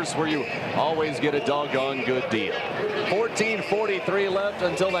Clark Motors, where you always get a doggone good deal. 14:43 left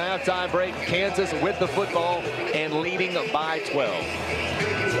until the halftime break. Kansas with the football and leading by 12.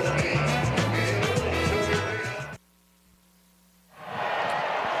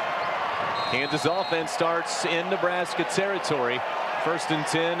 Kansas offense starts in Nebraska territory. 1st and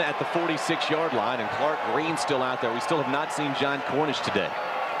 10 at the 46-yard line, and Clark Green still out there. We still have not seen John Cornish today.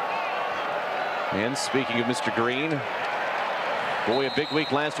 And speaking of Mr. Green, boy, a big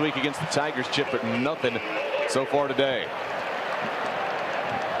week last week against the Tigers, Chip, but nothing so far today.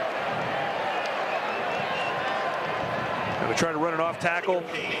 They're trying to run an off tackle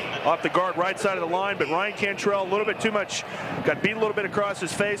off the guard right side of the line, but Ryan Cantrell a little bit too much, got beat a little bit across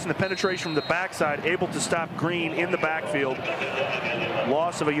his face, and the penetration from the backside able to stop Green in the backfield.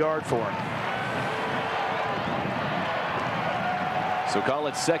 Loss of a yard for him. So call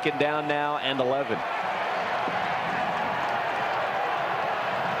it 2nd down now and 11.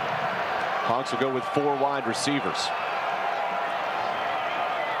 Hawks will go with 4 wide receivers.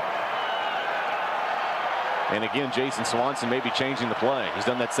 And again, Jason Swanson may be changing the play. He's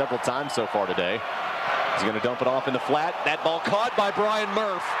done that several times so far today. He's going to dump it off in the flat. That ball caught by Brian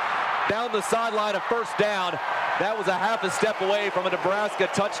Murph down the sideline, a 1st down. That was a half a step away from a Nebraska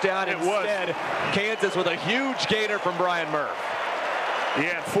touchdown. Instead, Kansas with a huge gainer from Brian Murph.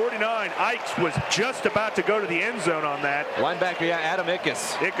 Yeah, 49. Ikes was just about to go to the end zone on that. Linebacker, yeah, Adam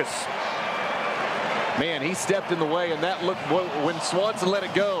Ickes. Man, he stepped in the way, and that looked, when Swanson let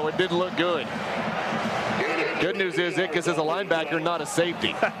it go, it didn't look good. Good news is Ickes is a linebacker, not a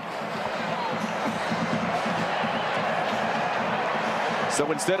safety.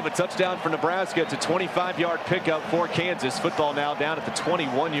 So instead of a touchdown for Nebraska, it's a 25-yard pickup for Kansas. Football now down at the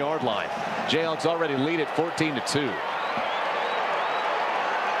 21-yard line. Jayhawks already lead at 14-2.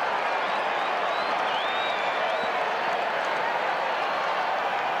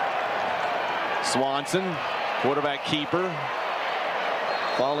 Swanson, quarterback keeper,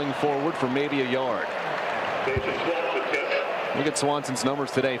 falling forward for maybe a yard. Look at Swanson's numbers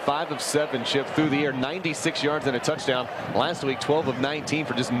today. 5 of 7, Chip, through the air, 96 yards and a touchdown. Last week, 12 of 19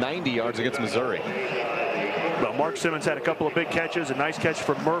 for just 90 yards against Missouri. Well, Mark Simmons had a couple of big catches. A nice catch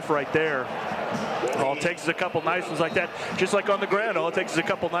from Murph right there. All it takes is a couple nice ones like that. Just like on the ground, all it takes is a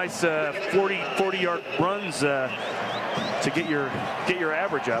couple nice 40-yard runs to get your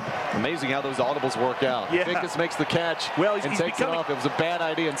average up. Amazing how those audibles work out. Yeah. Ickes makes the catch and takes it off. It was a bad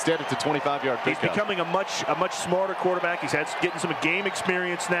idea. Instead, it's a 25-yard pickup. He's becoming a much smarter quarterback. He's getting some game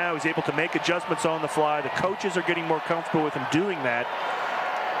experience now. He's able to make adjustments on the fly. The coaches are getting more comfortable with him doing that.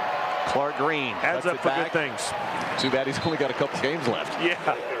 Clark Green adds up for good things. Too bad he's only got a couple games left.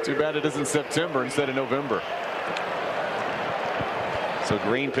 Yeah. Too bad it isn't September instead of November. So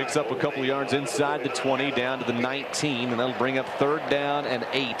Green picks up a couple yards inside the 20 down to the 19, and that'll bring up 3rd down and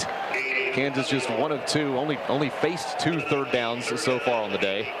 8. Kansas just 1 of 2, only faced 2 3rd downs so far on the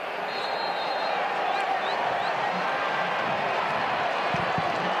day.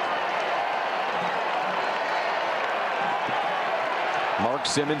 Mark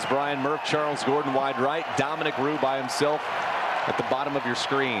Simmons, Brian Murph, Charles Gordon wide right, Dominic Rue by himself at the bottom of your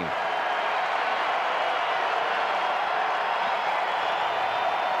screen.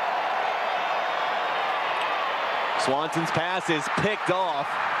 Swanson's pass is picked off.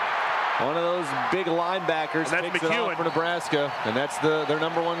 One of those big linebackers picks it off for Nebraska, and that's their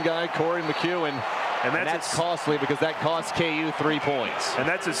 #1 guy, Corey McEwen. And that's costly because that cost KU 3 points. And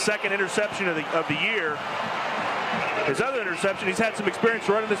that's his 2nd interception of the year. His other interception, he's had some experience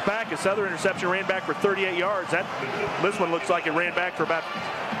running this back. His other interception ran back for 38 yards. This one looks like it ran back for about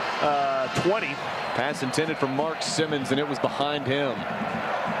 20. Pass intended for Mark Simmons, and it was behind him.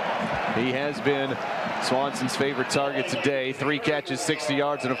 He has been Swanson's favorite target today. 3 catches, 60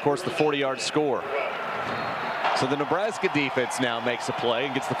 yards, and of course the 40-yard score. So the Nebraska defense now makes a play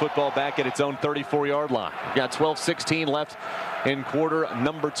and gets the football back at its own 34-yard line. We've got 12-16 left in quarter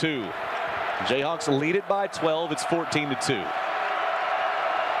number 2. Jayhawks lead it by 12. It's 14-2.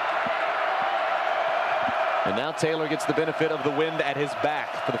 And now Taylor gets the benefit of the wind at his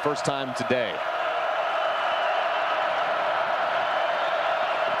back for the first time today.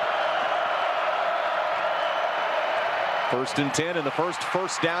 First and 10, and the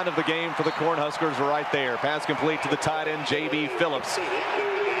first down of the game for the Cornhuskers right there. Pass complete to the tight end, J.B. Phillips,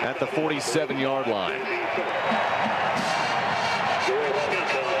 at the 47-yard line.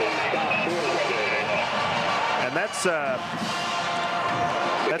 And that's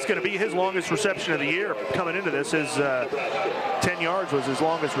going to be his longest reception of the year coming into this. His 10 yards was his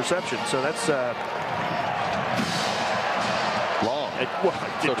longest reception. So that's long.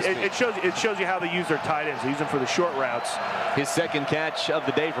 It shows you how they use their tight ends. They use them for the short routes. His second catch of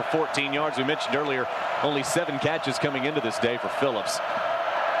the day for 14 yards. We mentioned earlier, only 7 catches coming into this day for Phillips.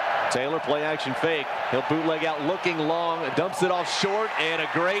 Taylor, play action fake. He'll bootleg out looking long, dumps it off short, and a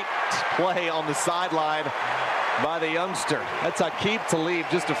great play on the sideline by the youngster. That's Aqib Talib,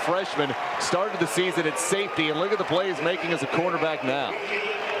 just a freshman. Started the season at safety, and look at the play he's making as a cornerback now.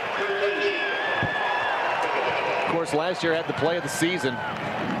 Of course, last year had the play of the season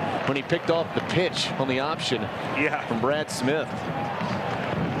when he picked off the pitch on the option from Brad Smith.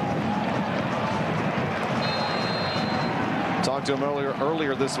 Talked to him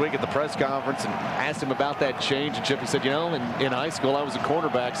earlier this week at the press conference and asked him about that change. And Chip, he said, you know, in high school I was a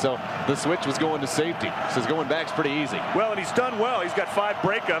cornerback, so the switch was going to safety. He says going back's pretty easy. Well, and he's done well. He's got 5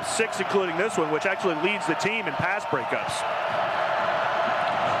 breakups, 6 including this one, which actually leads the team in pass breakups.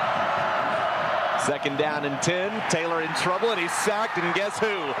 Second down and 10. Taylor in trouble, and he's sacked, and guess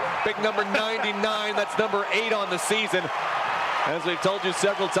who? Big number 99. That's number 8 on the season. As we've told you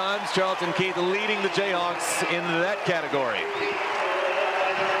several times, Charlton Keith leading the Jayhawks in that category.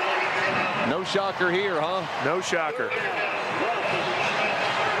 No shocker here, huh? No shocker.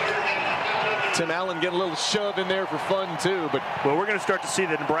 Tim Allen getting a little shove in there for fun too, but well, we're going to start to see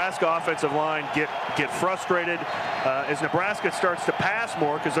the Nebraska offensive line get frustrated as Nebraska starts to pass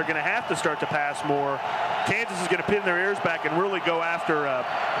more, because they're going to have to start to pass more. Kansas is going to pin their ears back and really go after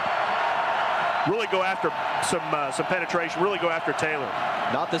some penetration, really go after Taylor.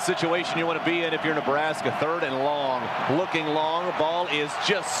 Not the situation you want to be in if you're Nebraska. Third and long, looking long. Ball is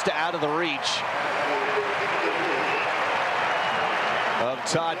just out of the reach of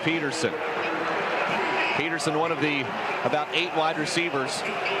Todd Peterson. Peterson, one of the about 8 wide receivers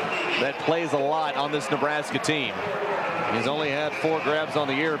that plays a lot on this Nebraska team. He's only had 4 grabs on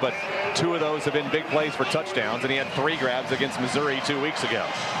the year, but 2 of those have been big plays for touchdowns, and he had 3 grabs against Missouri 2 weeks ago.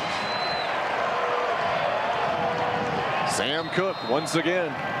 Sam Cook once again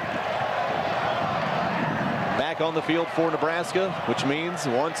back on the field for Nebraska, which means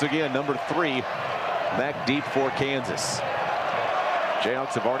once again number 3 back deep for Kansas.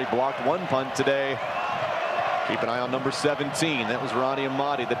 Jayhawks have already blocked 1 punt today. Keep an eye on number 17. That was Ronnie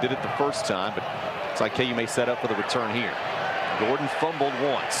Amati that did it the first time, but it's like KU may set up for the return here. Gordon fumbled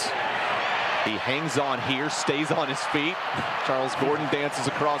once. He hangs on here, stays on his feet. Charles Gordon dances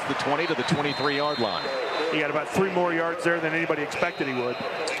across the 20 to the 23-yard line. He got about 3 more yards there than anybody expected he would.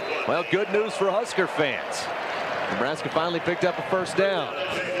 Well, good news for Husker fans. Nebraska finally picked up a first down.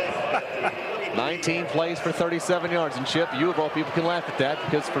 19 plays for 37 yards. And Chip, you of all people can laugh at that,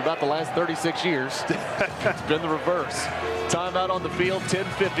 because for about the last 36 years, it's been the reverse. Timeout on the field,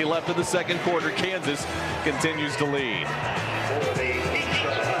 10:50 left in the second quarter. Kansas continues to lead.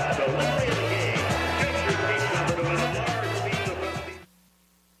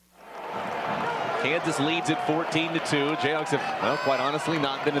 Kansas leads at 14-2. Jayhawks have, well, quite honestly,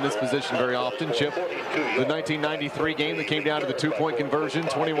 not been in this position very often. Chip, the 1993 game that came down to the 2-point conversion,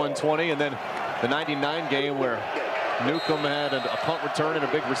 21-20, and then the 99 game where Newcomb had a punt return and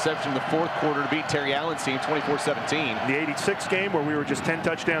a big reception in the 4th quarter to beat Terry Allen's team 24-17. The 86 game where we were just 10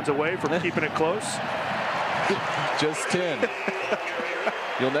 touchdowns away from keeping it close. Just 10.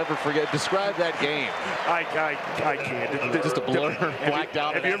 You'll never forget. Describe that game. I can't. Just a blur. Blacked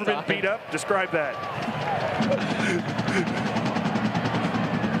out. Have you ever been beat up? Describe that.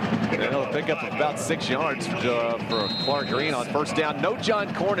 They'll pick up about 6 yards for Clark Green on first down. No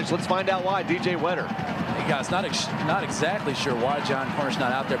John Cornish. Let's find out why. DJ Wetter. Hey guys, not exactly sure why John Cornish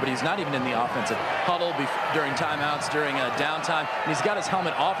not out there, but he's not even in the offensive huddle during timeouts, during a downtime. And he's got his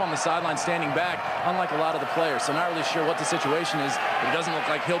helmet off on the sideline, standing back, unlike a lot of the players. So not really sure what the situation is, but it doesn't look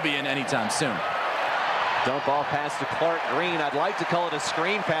like he'll be in anytime soon. Dump off pass to Clark Green. I'd like to call it a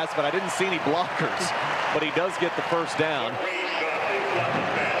screen pass, but I didn't see any blockers. But he does get the first down.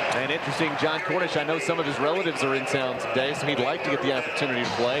 And And interesting, John Cornish, I know some of his relatives are in town today, so he'd like to get the opportunity to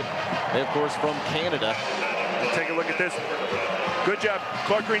play. They, of course, from Canada. Take a look at this. Good job.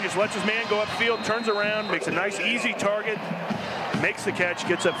 Clark Green just lets his man go upfield, turns around, makes a nice, easy target, makes the catch,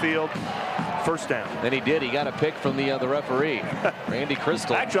 gets upfield. First down. And he did. He got a pick from the referee, Randy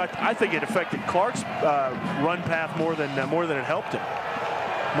Crystal. Actually, I think it affected Clark's run path more than it helped him.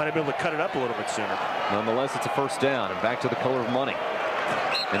 Might have been able to cut it up a little bit sooner. Nonetheless, it's a first down, and back to the color of money.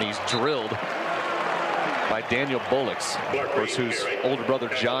 And he's drilled by Daniel Bullocks, of course, whose older brother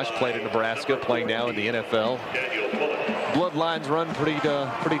Josh played at Nebraska, playing now in the NFL. Bloodlines run pretty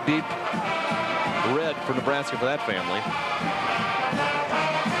deep red for Nebraska for that family.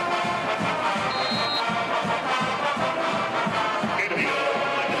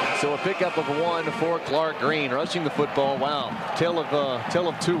 So a pickup of 1 for Clark Green, rushing the football. Wow, tale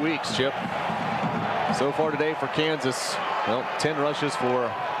of 2 weeks, Chip. So far today for Kansas, well, 10 rushes for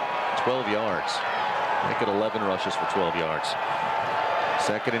 12 yards. Make it 11 rushes for 12 yards.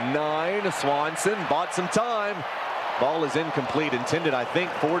 2nd and 9. Swanson bought some time. Ball is incomplete, intended, I think,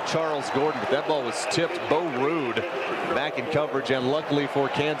 for Charles Gordon, but that ball was tipped. Bo Rude back in coverage, and luckily for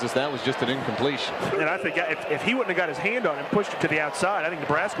Kansas, that was just an incompletion. And I think if he wouldn't have got his hand on it and pushed it to the outside, I think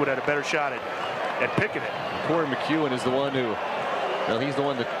Nebraska would have had a better shot at picking it. Corey McEwen is the one who, well, he's the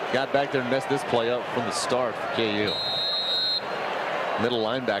one that got back there and messed this play up from the start for KU. Middle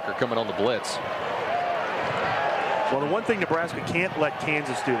linebacker coming on the blitz. Well, the one thing Nebraska can't let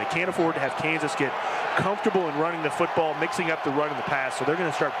Kansas do, they can't afford to have Kansas get comfortable in running the football, mixing up the run and the pass. So they're going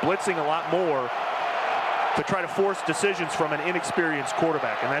to start blitzing a lot more to try to force decisions from an inexperienced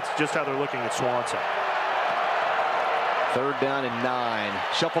quarterback. And that's just how they're looking at Swanson. 3rd down and 9.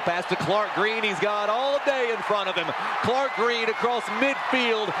 Shuffle pass to Clark Green. He's got all day in front of him. Clark Green across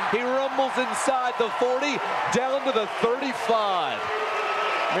midfield. He rumbles inside the 40, down to the 35.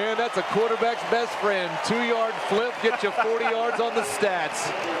 Man, that's a quarterback's best friend. 2-yard flip, get you 40 yards on the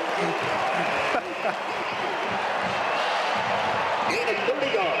stats.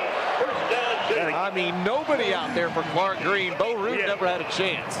 I mean, nobody out there for Clark Green. Bo Rude never had a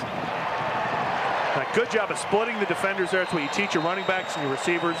chance. Good job of splitting the defenders there. That's what you teach your running backs and your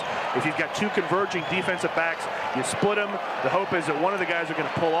receivers. If you've got 2 converging defensive backs, you split them. The hope is that one of the guys are going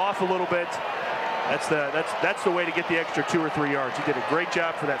to pull off a little bit. That's the way to get the extra 2 or 3 yards. He did a great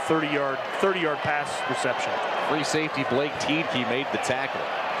job for that 30-yard pass reception. Free safety Blake Tiedke made the tackle.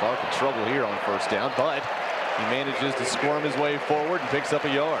 Clark in trouble here on 1st down, but he manages to squirm his way forward and picks up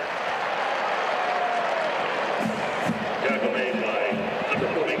a yard.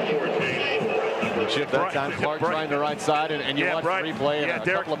 Chip, that time Clark trying the right side, and you watch the replay and a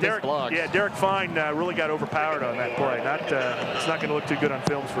couple of missed blocks. Yeah, Derek Fine really got overpowered on that play. It's not going to look too good on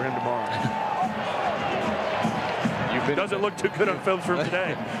films for him tomorrow. Doesn't look too good on films for him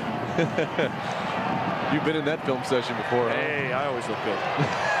today. You've been in that film session before, huh? Hey, I always look good.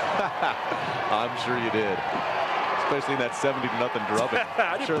 I'm sure you did. Especially in that 70-0 drubbing.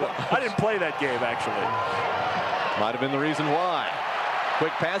 I didn't play that game, actually. Might have been the reason why.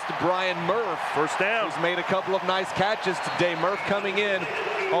 Quick pass to Brian Murph. First down. He's made a couple of nice catches today. Murph coming in.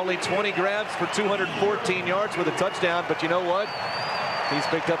 Only 20 grabs for 214 yards with a touchdown. But you know what? He's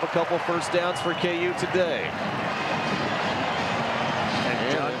picked up a couple first downs for KU today.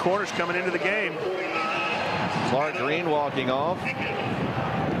 And John Cornish coming into the game. Clark Green walking off.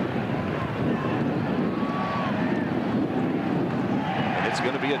 And it's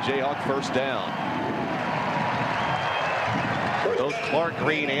going to be a Jayhawk first down. Both Clark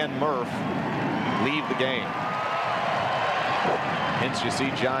Green and Murph leave the game. Hence you see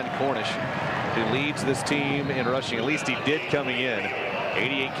John Cornish, who leads this team in rushing. At least he did coming in.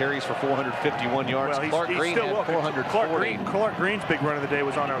 88 carries for 451 yards. Well, Clark Green had 440. Clark Green's big run of the day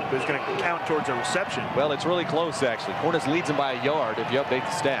was going to count towards a reception. Well, it's really close, actually. Cornish leads him by a yard if you update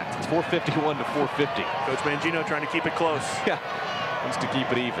the stats. It's 451 to 450. Coach Mangino trying to keep it close. Yeah, wants to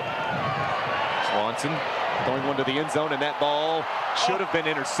keep it even. Swanson throwing one to the end zone, and that ball should have been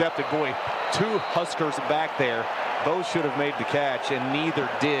intercepted. Boy, 2 Huskers back there. Both should have made the catch, and neither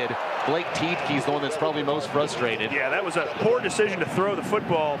did. Blake Tiedke's the one that's probably most frustrated. Yeah, that was a poor decision to throw the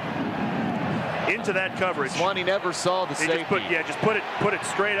football into that coverage. Swanee never saw the safety. Just put it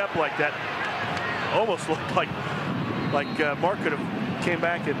straight up like that. Almost looked like Mark could have came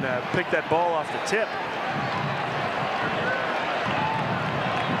back and picked that ball off the tip.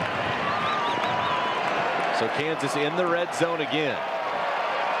 So Kansas in the red zone again.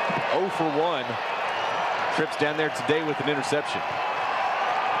 0 for 1. Trips down there today with an interception.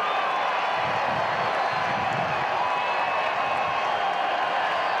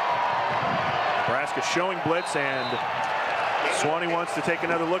 Nebraska showing blitz, and Swanee wants to take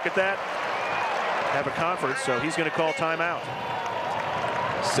another look at that, have a conference, so he's going to call timeout.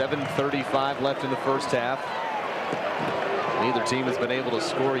 7:35 left in the first half. Neither team has been able to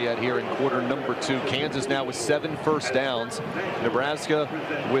score yet here in quarter number 2. Kansas now with 7 first downs. Nebraska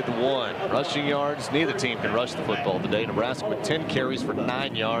with 1. Rushing yards, neither team can rush the football today. Nebraska with 10 carries for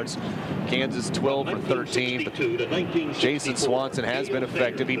 9 yards. Kansas 12 for 13. But Jason Swanson has been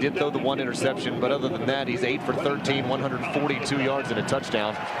effective. He did throw the 1 interception, but other than that, he's 8 for 13, 142 yards and a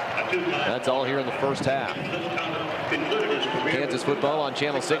touchdown. That's all here in the first half. Kansas football on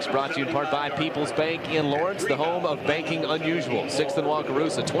Channel 6, brought to you in part by People's Bank in Lawrence, the home of banking unusual. 6th in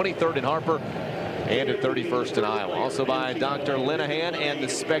Wakarusa, 23rd in Harper, and at 31st in Iowa. Also by Dr. Linehan and the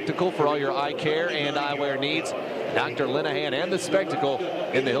Spectacle for all your eye care and eyewear needs. Dr. Linehan and the Spectacle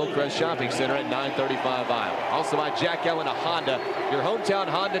in the Hillcrest Shopping Center at 935 Iowa. Also by Jack Allen Honda, your hometown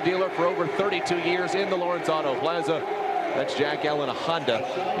Honda dealer for over 32 years in the Lawrence Auto Plaza. That's Jack Allen Honda.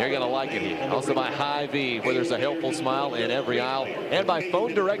 You're going to like it here. Also by Hy-Vee, where there's a helpful smile in every aisle. And by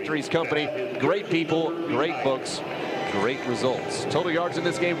Phone Directories Company. Great people, great books, great results. Total yards in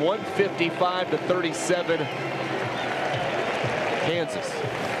this game, 155 to 37. Kansas.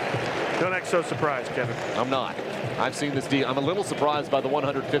 Don't act so surprised, Kevin. I'm not. I've seen this deal. I'm a little surprised by the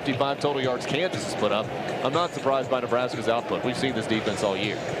 155 total yards Kansas has put up. I'm not surprised by Nebraska's output. We've seen this defense all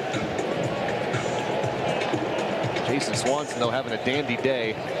year. Jason Swanson, though, having a dandy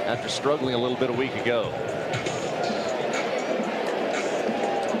day after struggling a little bit a week ago.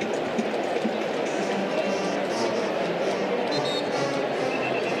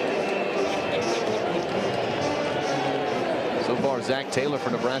 So far, Zach Taylor for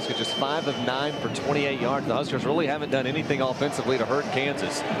Nebraska just 5 of 9 for 28 yards. The Huskers really haven't done anything offensively to hurt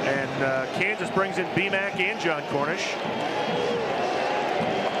Kansas. And Kansas brings in B-Mac and John Cornish.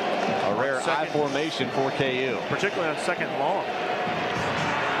 Rare I formation for KU. Particularly on second and long.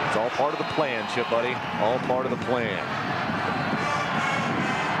 It's all part of the plan, Chip Buddy. All part of the plan.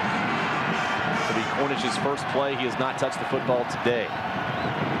 To be Cornish's first play, he has not touched the football today.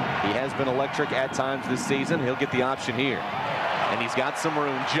 He has been electric at times this season. He'll get the option here. And he's got some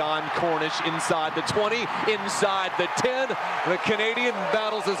room. John Cornish inside the 20, inside the 10. The Canadian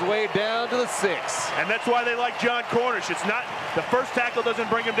battles his way down to the 6. And that's why they like John Cornish. It's not the first tackle doesn't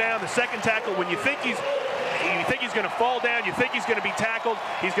bring him down. The second tackle, when you think he's going to fall down, you think he's going to be tackled,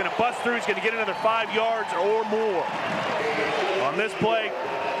 he's going to bust through, he's going to get another 5 yards or more. On this play,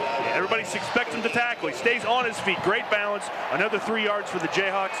 everybody expects him to tackle. He stays on his feet. Great balance. Another 3 yards for the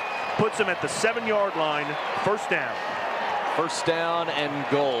Jayhawks. Puts him at the 7-yard line. First down. First down and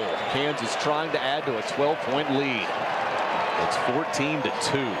goal. Kansas trying to add to a 12-point lead. It's 14-2.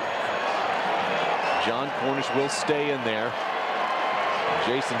 John Cornish will stay in there.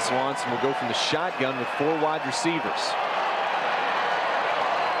 Jason Swanson will go from the shotgun with 4 wide receivers.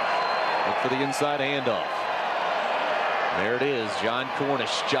 Look for the inside handoff. There it is, John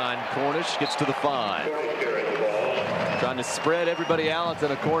Cornish. John Cornish gets to the 5. Trying to spread everybody out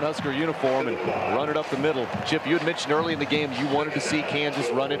in a Cornhusker uniform and run it up the middle. Chip, you had mentioned early in the game you wanted to see Kansas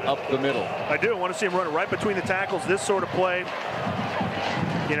run it up the middle. I do. I want to see him run it right between the tackles. This sort of play.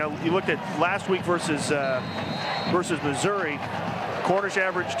 You know, you looked at last week versus Missouri. Cornish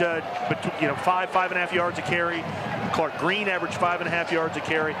averaged 5.5 yards a carry. Clark Green averaged 5.5 yards a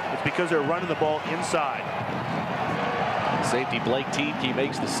carry. It's because they're running the ball inside. Safety Blake Teague, he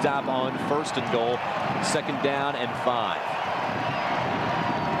makes the stop on 1st and goal. 2nd down and 5.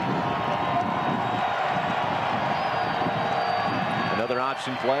 Another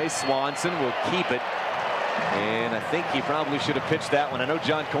option play. Swanson will keep it. And I think he probably should have pitched that one. I know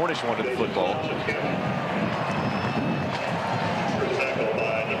John Cornish wanted the football.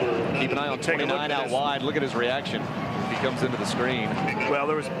 Keep an eye on 29 out wide. Look at his reaction. He comes into the screen. Well,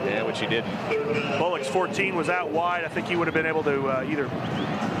 there was, yeah, which he didn't. Bullock's 14 was out wide. I think he would have been able to either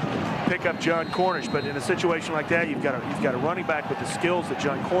pick up John Cornish, but in a situation like that, you've got a running back with the skills that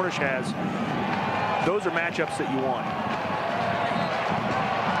John Cornish has. Those are matchups that you want.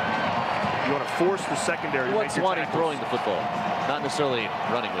 You want to force the secondary. You want Swanee throwing the football, not necessarily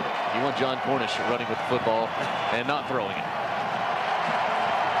running with it. You want John Cornish running with the football and not throwing it.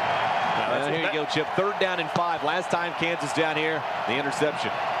 Here you go, Chip. 3rd down and 5. Last time Kansas down here, the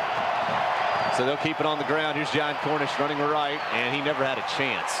interception. So they'll keep it on the ground. Here's John Cornish running right, and he never had a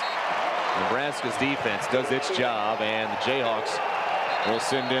chance. Nebraska's defense does its job, and the Jayhawks will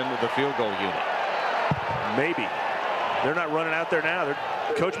send in the field goal unit. Maybe. They're not running out there now.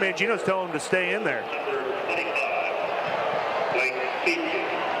 Coach Mangino's telling them to stay in there.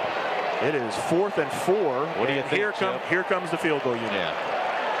 It is 4th and 4. What do you think, Here comes the field goal unit. Yeah.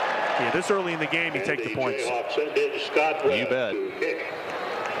 Yeah, this early in the game, you take the points. You bet.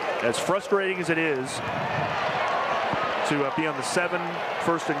 As frustrating as it is to be on the 7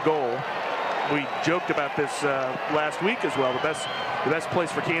 first and goal, we joked about this last week as well. The best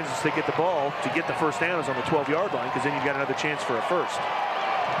place for Kansas to get the ball to get the first down is on the 12-yard line, because then you've got another chance for a first.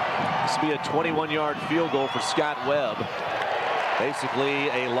 This will be a 21-yard field goal for Scott Webb. Basically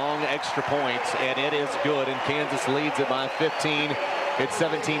a long extra point, and it is good, and Kansas leads it by 15. It's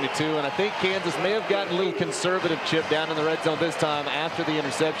 17-2, and I think Kansas may have gotten a little conservative, Chip, down in the red zone this time after the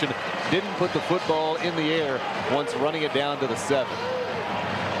interception. Didn't put the football in the air once running it down to the 7.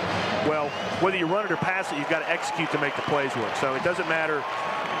 Well, whether you run it or pass it, you've got to execute to make the plays work. So it doesn't matter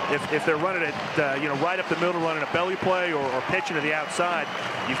if they're running it, right up the middle, running a belly play or pitching to the outside.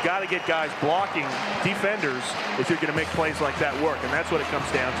 You've got to get guys blocking defenders if you're going to make plays like that work, and that's what it comes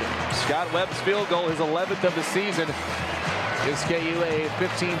down to. Scott Webb's field goal, his 11th of the season, gives KU a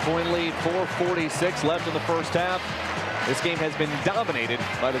 15-point lead, 4:46 left in the first half. This game has been dominated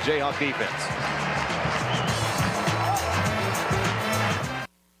by the Jayhawk defense.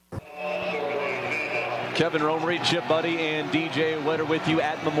 Kevin Romery, Chip Buddy, and DJ Wetter with you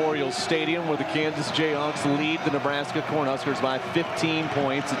at Memorial Stadium, where the Kansas Jayhawks lead the Nebraska Cornhuskers by 15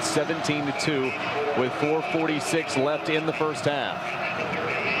 points. It's 17-2 with 4:46 left in the first half.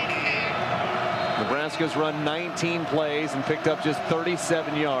 Nebraska's run 19 plays and picked up just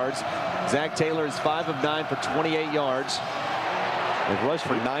 37 yards. Zach Taylor is 5 of 9 for 28 yards. They've rushed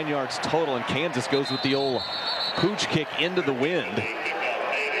for 9 yards total, and Kansas goes with the old pooch kick into the wind.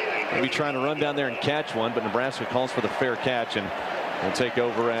 They'll be trying to run down there and catch one, but Nebraska calls for the fair catch, and will take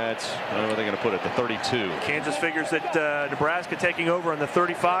over at, where are they going to put it, the 32. Kansas figures that Nebraska taking over on the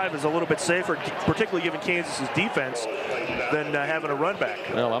 35 is a little bit safer, particularly given Kansas's defense, than having a run back.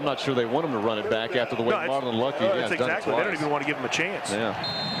 Well, I'm not sure they want him to run it back after the way Marlon Lucky has done it exactly. They don't even want to give him a chance. Yeah.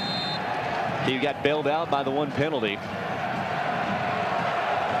 He got bailed out by the one penalty.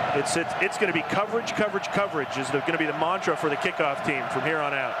 It's going to be coverage, coverage, coverage is going to be the mantra for the kickoff team from here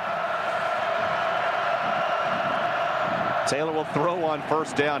on out. Taylor will throw on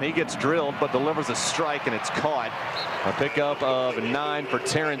first down. He gets drilled, but delivers a strike, and it's caught. A pickup of 9 for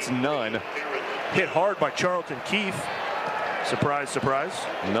Terrence Nunn. Hit hard by Charlton Keefe. Surprise, surprise.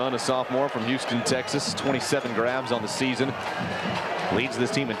 Nunn, a sophomore from Houston, Texas. 27 grabs on the season. Leads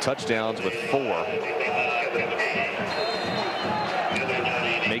this team in touchdowns with 4.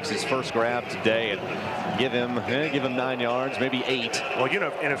 Makes his first grab today, and give him 9 yards, maybe 8. Well,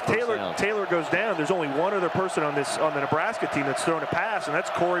 and if Taylor goes down, there's only one other person on the Nebraska team that's thrown a pass, and that's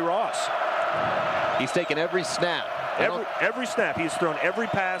Corey Ross. He's taken every snap. Every snap. He's thrown every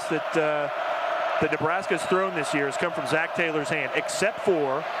pass that Nebraska's thrown this year has come from Zach Taylor's hand, except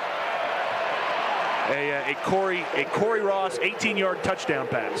for a Corey Ross 18-yard touchdown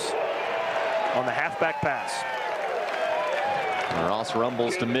pass on the halfback pass. Ross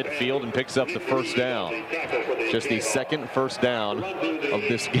rumbles to midfield and picks up the first down. Just the second first down of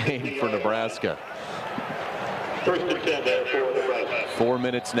this game for Nebraska. 4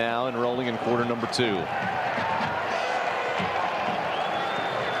 minutes now and rolling in quarter number 2.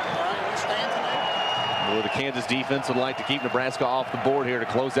 Well, the Kansas defense would like to keep Nebraska off the board here to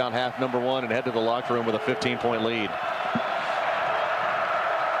close out half number 1 and head to the locker room with a 15-point lead.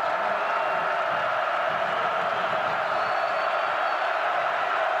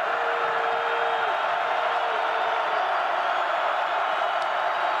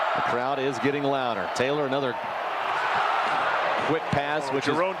 Crowd is getting louder. Taylor, another quick pass, which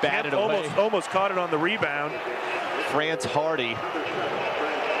is batted away. Almost caught it on the rebound. France Hardy,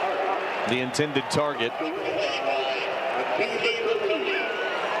 the intended target.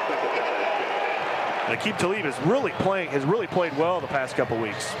 Aqib Talib has really played well the past couple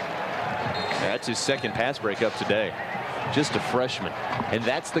weeks. That's his second pass breakup today. Just a freshman, and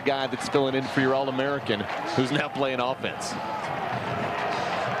that's the guy that's filling in for your All-American, who's now playing offense.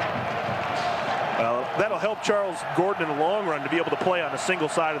 Well, that'll help Charles Gordon in the long run to be able to play on a single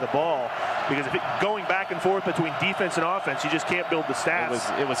side of the ball, because if going back and forth between defense and offense, you just can't build the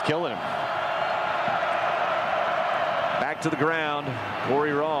stats. It was killing him. Back to the ground,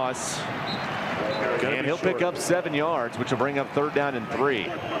 Corey Ross, and he'll pick up 7 yards, which will bring up 3rd down and 3.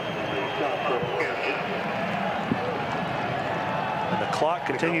 And the clock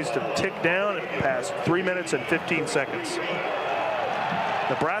continues to tick down past 3 minutes and 15 seconds.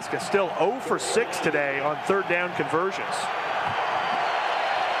 Nebraska still 0 for 6 today on 3rd down conversions.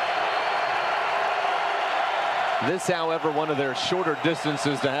 This, however, one of their shorter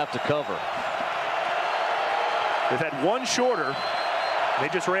distances to have to cover. They've had one shorter. They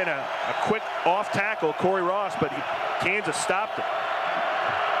just ran a quick off tackle, Corey Ross, but Kansas stopped it.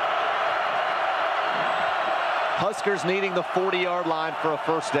 Huskers needing the 40-yard line for a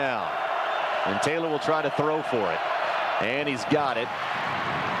first down. And Taylor will try to throw for it. And he's got it.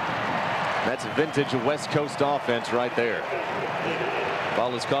 That's vintage West Coast offense right there.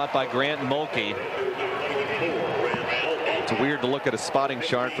 Ball is caught by Grant Mulkey. It's weird to look at a spotting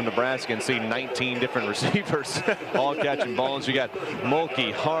chart from Nebraska and see 19 different receivers all catching balls. You got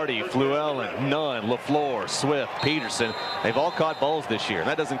Mulkey, Hardy, Fluellen, Nunn, LaFleur, Swift, Peterson. They've all caught balls this year, and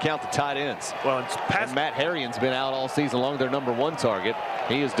that doesn't count the tight ends. Well, it's and Matt Harrian's been out all season long, their #1 target.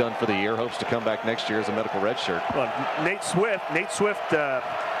 He is done for the year, hopes to come back next year as a medical redshirt. Well, Nate Swift,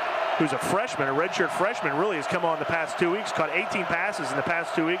 who's a freshman, a redshirt freshman, really has come on the past 2 weeks, caught 18 passes in the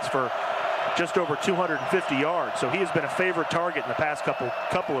past 2 weeks for just over 250 yards. So he has been a favorite target in the past couple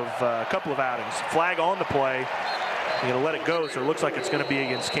of outings. Flag on the play. You're going to let it go, so it looks like it's going to be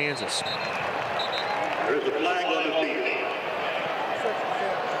against Kansas. There's a flag on the field.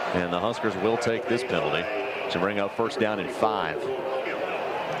 And the Huskers will take this penalty to bring up first down and 5.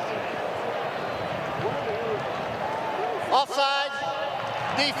 Offside,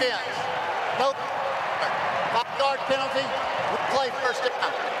 defense. No 5-yard penalty. We play first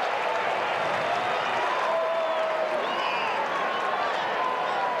down.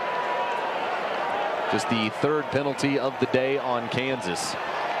 Just the 3rd penalty of the day on Kansas.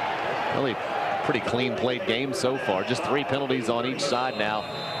 Really pretty clean played game so far. Just 3 penalties on each side now.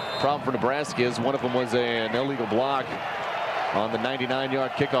 Problem for Nebraska is one of them was an illegal block on the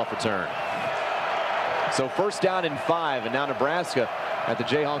 99-yard kickoff return. So first down and 5, and now Nebraska at the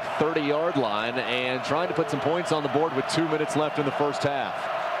Jayhawk 30-yard line and trying to put some points on the board with 2 minutes left in the first half.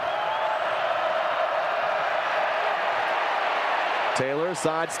 Taylor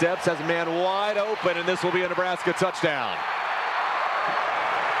sidesteps, has a man wide open, and this will be a Nebraska touchdown.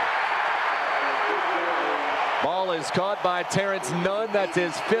 Ball is caught by Terrence Nunn. That's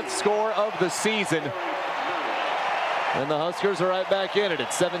his 5th score of the season. And the Huskers are right back in it at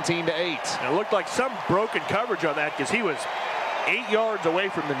 17-8. It looked like some broken coverage on that because he was 8 yards away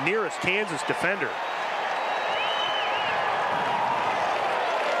from the nearest Kansas defender.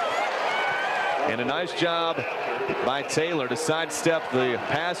 And a nice job by Taylor to sidestep the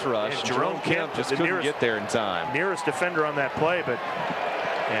pass rush. And Jerome Kemp just couldn't get there in time. Nearest defender on that play, but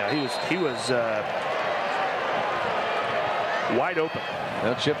yeah, he was wide open.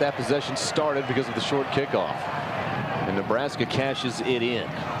 Now Chip, that possession started because of the short kickoff. And Nebraska cashes it in.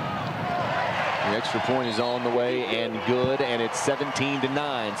 The extra point is on the way and good, and it's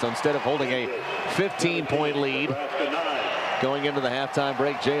 17-9. So instead of holding a 15-point lead going into the halftime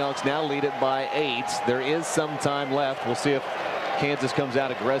break, Jayhawks now lead it by 8. There is some time left. We'll see if Kansas comes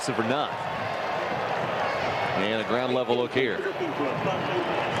out aggressive or not. And a ground level look here.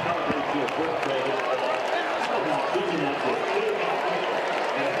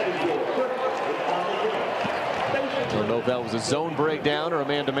 I don't know if that was a zone breakdown or a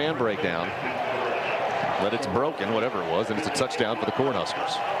man-to-man breakdown, but it's broken, whatever it was, and it's a touchdown for the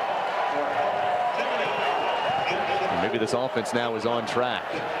Cornhuskers. And maybe this offense now is on track.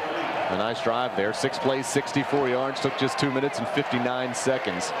 A nice drive there. 6 plays, 64 yards. Took just 2 minutes and 59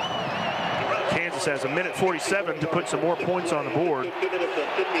 seconds. Kansas has 1:47 to put some more points on the board.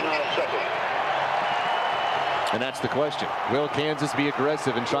 And that's the question. Will Kansas be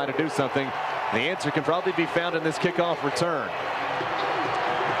aggressive and try to do something? The answer can probably be found in this kickoff return.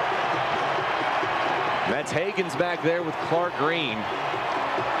 That's Hagen's back there with Clark Green.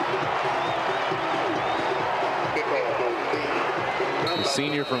 The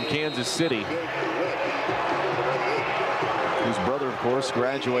senior from Kansas City, whose brother, of course,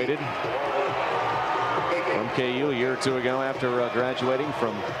 graduated from KU a year or 2 ago after graduating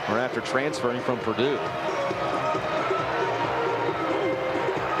from, or after transferring from Purdue.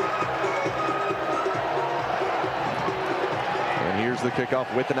 The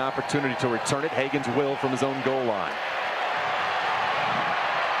kickoff with an opportunity to return it. Hagen's will from his own goal line.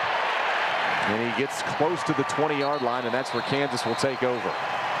 And he gets close to the 20-yard line, and that's where Kansas will take over.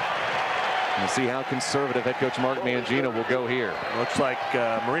 We'll see how conservative head coach Mark Mangino will go here. Looks like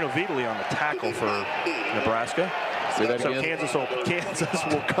Marino Vitali on the tackle for Nebraska. See that so again? Kansas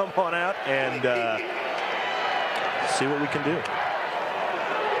will come on out and see what we can do.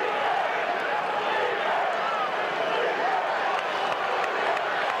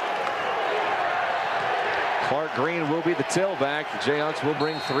 Clark Green will be the tailback. The Jayhawks will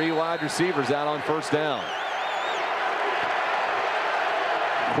bring 3 wide receivers out on first down.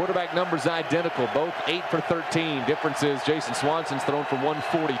 Quarterback numbers identical, both 8 for 13. Difference is Jason Swanson's thrown for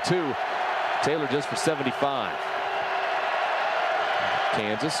 142. Taylor just for 75.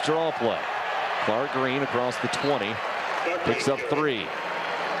 Kansas draw play. Clark Green across the 20. Picks up 3.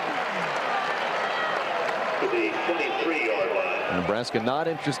 to the 23-yard line. Nebraska not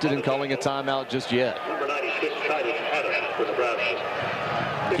interested in calling a timeout just yet. Number 96, Titus Adams for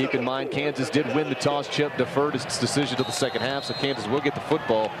Nebraska. Keep in mind, Kansas did win the toss. Chip deferred its decision to the second half, so Kansas will get the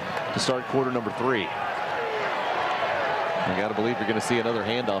football to start quarter number 3. I got to believe you're going to see another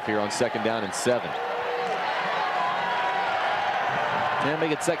handoff here on 2nd down and 7. And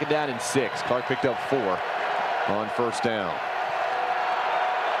make it 2nd down and 6. Clark picked up 4 on 1st down.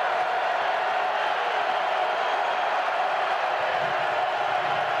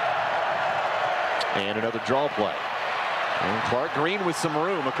 And another draw play. And Clark Green with some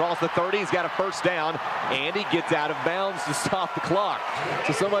room across the 30. He's got a 1st down, and he gets out of bounds to stop the clock.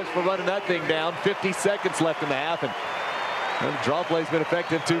 So much for running that thing down. 50 seconds left in the half, and the draw play's been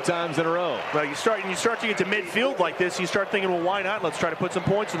effective 2 times in a row. Well, you start to get to midfield like this, you start thinking, well, why not? Let's try to put some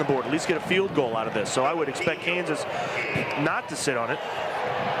points on the board, at least get a field goal out of this. So I would expect Kansas not to sit on it.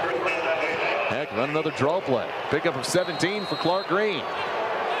 Heck, run another draw play. Pickup of 17 for Clark Green.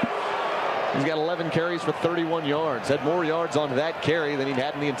 He's got 11 carries for 31 yards. Had more yards on that carry than he'd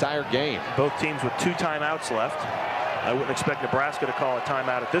had in the entire game. Both teams with 2 timeouts left. I wouldn't expect Nebraska to call a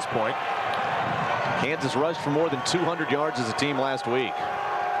timeout at this point. Kansas rushed for more than 200 yards as a team last week.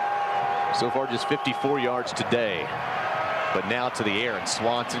 So far, just 54 yards today. But now to the air, and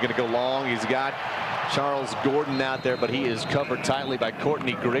Swanson's going to go long. He's got Charles Gordon out there, but he is covered tightly by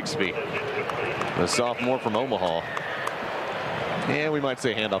Courtney Grigsby, the sophomore from Omaha. And we might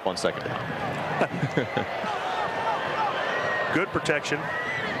say handoff on 2nd down. Good protection.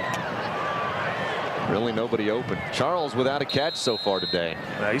 Really nobody open. Charles without a catch so far today.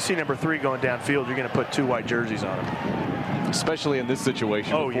 Now you see number 3 going downfield, you're going to put 2 white jerseys on him. Especially in this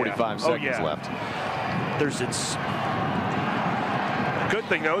situation with 45 seconds left. It's good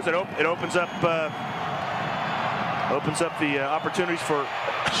thing though is it opens up the opportunities for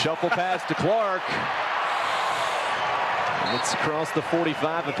shuffle pass to Clark. It's across the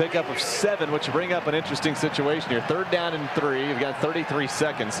 45, a pickup of 7, which will bring up an interesting situation here. 3rd down and 3. You've got 33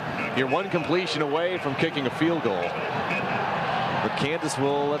 seconds. You're 1 completion away from kicking a field goal. But Kansas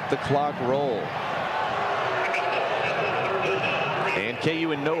will let the clock roll. And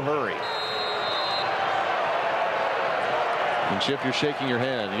KU in no hurry. And Chip, you're shaking your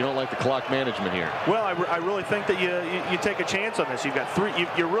head. You don't like the clock management here. Well, I really think that you take a chance on this. You've got 3.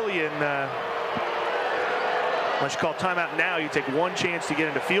 You're really in. Unless you call timeout now, you take 1 chance to get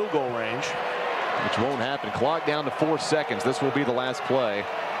into field goal range. Which won't happen. Clock down to 4 seconds. This will be the last play.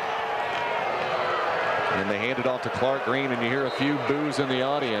 And they hand it off to Clark Green, and you hear a few boos in the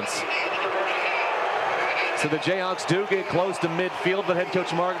audience. So the Jayhawks do get close to midfield, but head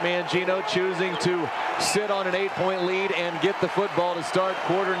coach Mark Mangino choosing to sit on an 8-point lead and get the football to start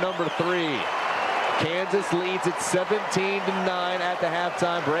quarter number 3. Kansas leads at 17-9 at the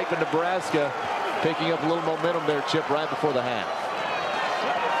halftime break, but Nebraska picking up a little momentum there, Chip, right before the half.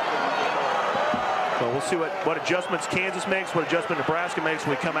 Well, we'll see what adjustments Kansas makes, what adjustment Nebraska makes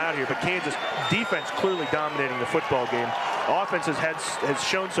when we come out here. But Kansas defense clearly dominating the football game. Offense has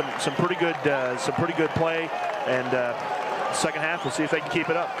shown some pretty good play, and second half we'll see if they can keep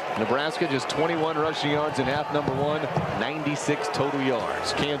it up. Nebraska just 21 rushing yards in half number 1, 96 total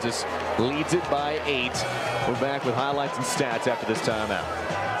yards. Kansas leads it by 8. We're back with highlights and stats after this timeout.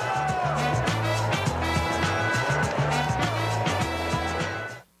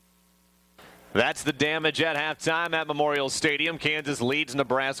 That's the damage at halftime at Memorial Stadium. Kansas leads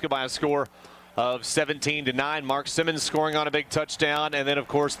Nebraska by a score of 17-9. Mark Simmons scoring on a big touchdown, and then of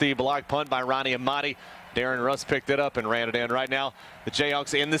course the block punt by Ronnie Amati. Darren Russ picked it up and ran it in. Right now, the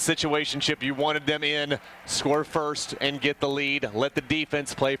Jayhawks in this situation, Chip, you wanted them in, score first and get the lead. Let the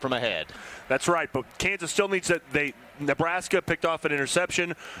defense play from ahead. That's right, but Kansas still needs that. Nebraska picked off an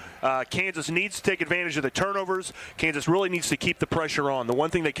interception. Kansas needs to take advantage of the turnovers. Kansas really needs to keep the pressure on. The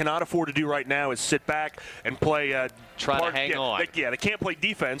one thing they cannot afford to do right now is sit back and play. Try to hang on. They can't play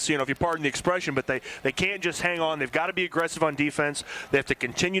defense, if you pardon the expression, but they can't just hang on. They've got to be aggressive on defense. They have to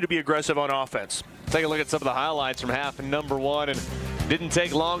continue to be aggressive on offense. Take a look at some of the highlights from half number 1, and didn't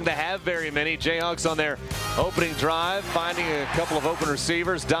take long to have very many. Jayhawks on their opening drive, finding a couple of open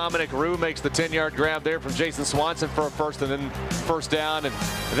receivers. Dominic Rue makes the 10-yard grab there from Jason Swanson for a first, and then 1st down, and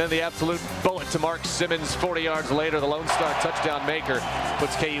then the absolute bullet to Mark Simmons 40 yards later. The Lone Star touchdown maker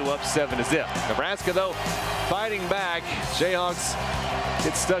puts KU up 7-0. Nebraska, though, fighting back. Jayhawks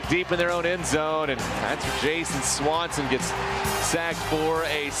get stuck deep in their own end zone, and that's where Jason Swanson gets sacked for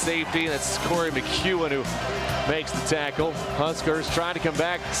a safety. That's Corey McEwen who makes the tackle. Huskers trying to come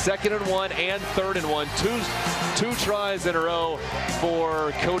back. 2nd and 1 and 3rd and 1. Two tries in a row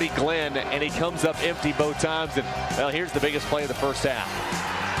for Cody Glenn, and he comes up empty both times. And well, here's the biggest play of the first half.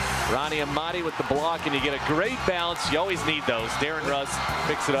 Ronnie Amati with the block, and you get a great bounce. You always need those. Darren Russ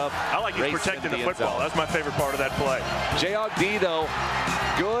picks it up. I like he's protecting the football. That's my favorite part of that play. Jayhawk D, though,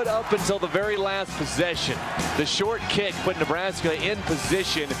 good up until the very last possession. The short kick put Nebraska in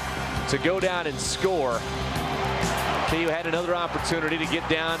position to go down and score. KU had another opportunity to get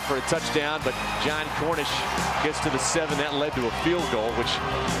down for a touchdown, but John Cornish gets to the 7. That led to a field goal, which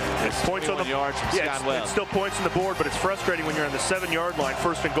is points on the yards from Scott Webb. It's still points on the board, but it's frustrating when you're on the 7-yard line,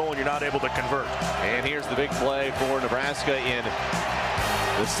 1st and goal, and you're not able to convert. And here's the big play for Nebraska in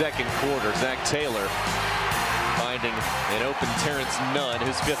the 2nd quarter. Zach Taylor finding an open Terrence Nunn,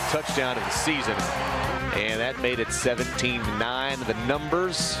 his 5th touchdown of the season. And that made it 17-9. The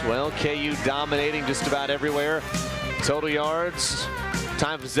numbers, well, KU dominating just about everywhere. Total yards,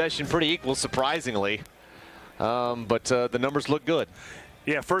 time of possession pretty equal, surprisingly. But the numbers look good.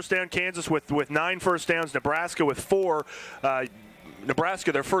 Yeah, 1st down Kansas with 9 first downs, Nebraska with 4.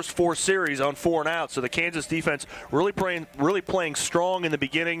 Nebraska, their first 4 series on 4 and out. So the Kansas defense really playing strong in the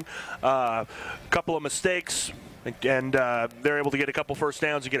beginning. Couple of mistakes, and they're able to get a couple first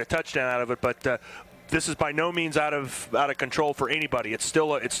downs and get a touchdown out of it. But this is by no means out of control for anybody. It's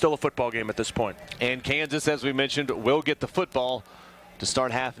still a football game at this point. And Kansas, as we mentioned, will get the football to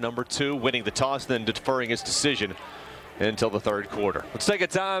start half number 2, winning the toss, then deferring his decision until the 3rd quarter. Let's take a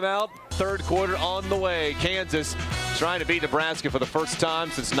timeout. 3rd quarter on the way. Kansas trying to beat Nebraska for the first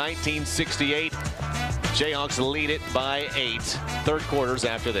time since 1968. Jayhawks lead it by 8. 3rd quarters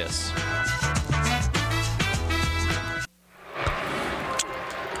after this.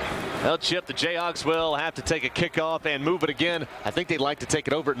 Well, Chip, the Jayhawks will have to take a kickoff and move it again. I think they'd like to take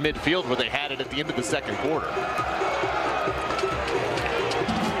it over at midfield where they had it at the end of the 2nd quarter.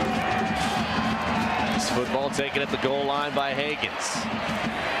 This football taken at the goal line by Hagans.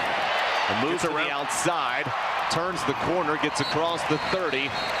 A move to the outside, turns the corner, gets across the 30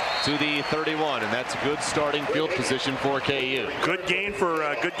 to the 31, and that's a good starting field position for KU. Good gain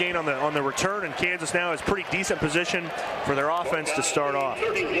on the return, and Kansas now has pretty decent position for their offense to start off.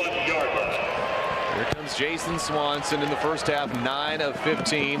 Here comes Jason Swanson in the first half, 9 of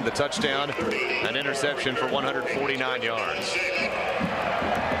 15, the touchdown, an interception for 149 yards.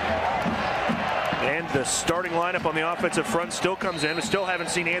 And the starting lineup on the offensive front still comes in. We still haven't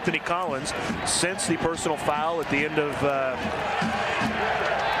seen Anthony Collins since the personal foul at the end of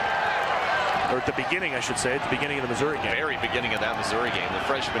or at the beginning, I should say, at the beginning of the Missouri game. Very beginning of that Missouri game. The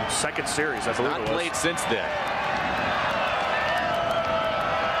freshman 2nd series, I believe it was. Not played since then.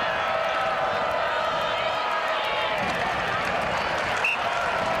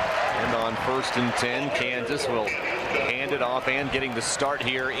 And on 1st and 10, Kansas will hand it off, and getting the start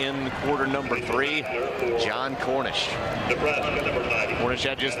here in quarter number 3, John Cornish. Cornish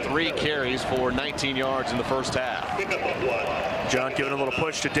had just 3 carries for 19 yards in the first half. John giving a little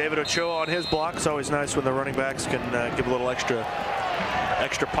push to David Ochoa on his block. It's always nice when the running backs can give a little extra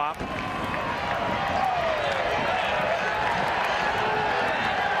pop.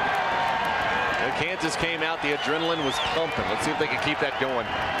 Kansas came out, the adrenaline was pumping. Let's see if they can keep that going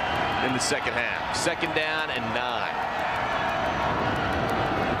in the 2nd half. 2nd down and 9.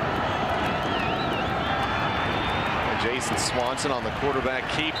 And Jason Swanson on the quarterback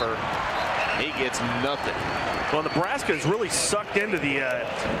keeper. He gets nothing. Well, Nebraska is really sucked into the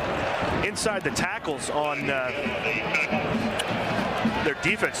inside the tackles on their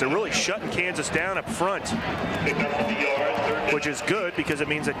defense. They're really shutting Kansas down up front, which is good because it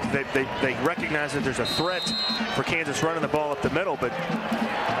means that they recognize that there's a threat for Kansas running the ball up the middle, but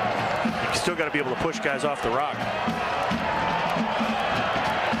you still got to be able to push guys off the rock.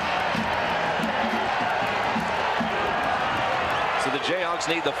 So the Jayhawks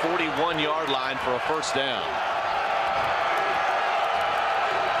need the 41-yard line for a first down.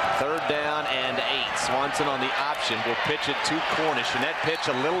 3rd down and 8. Swanson on the option will pitch it to Cornish, and that pitch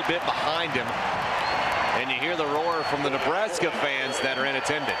a little bit behind him. And you hear the roar from the Nebraska fans that are in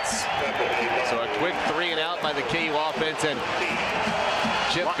attendance. So a quick 3 and out by the KU offense, and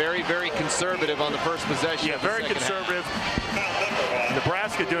Chip very, very conservative on the first possession. Yeah, very conservative.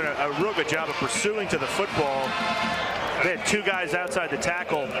 Nebraska doing a real good job of pursuing to the football. They had 2 guys outside the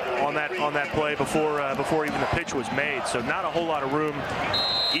tackle on that play before even the pitch was made. So not a whole lot of room,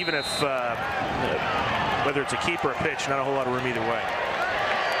 even if whether it's a keep or a pitch, not a whole lot of room either way.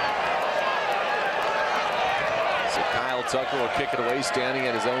 So Kyle Tucker will kick it away, standing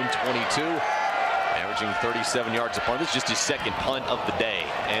at his own 22, averaging 37 yards a punt. This is just his 2nd punt of the day,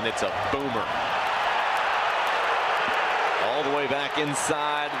 and it's a boomer. All the way back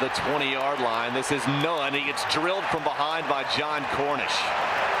inside the 20-yard line. This is Nunn. He gets drilled from behind by John Cornish.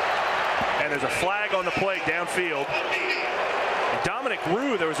 And there's a flag on the play downfield. Dominic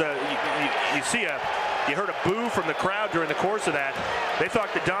Rue, there was you heard a boo from the crowd during the course of that. They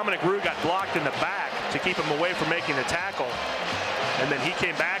thought that Dominic Rue got blocked in the back to keep him away from making the tackle. And then he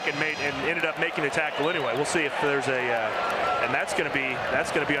came back and ended up making the tackle anyway. We'll see if there's and that's going to be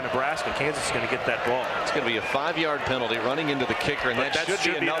on Nebraska. Kansas is going to get that ball. It's going to be a 5-yard penalty running into the kicker, and that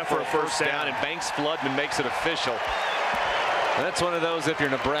should be enough for a first down. And Banks Floodman makes it official. And that's one of those, if you're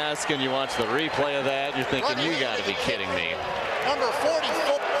Nebraska and you watch the replay of that, you're thinking, you got to be kidding me. Number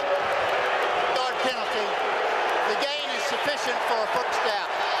 44-yard penalty. The gain is sufficient for a first down.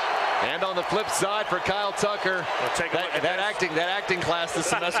 And on the flip side for Kyle Tucker, that acting class this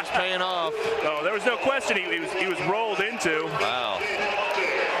semester's paying off. Oh, there was no question he was rolled into. Wow.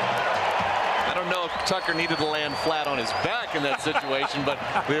 I don't know if Tucker needed to land flat on his back in that situation, but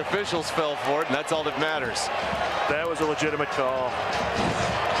the officials fell for it, and that's all that matters. That was a legitimate call.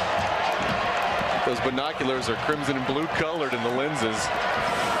 Those binoculars are crimson and blue colored in the lenses.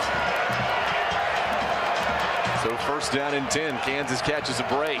 So first down and 10. Kansas catches a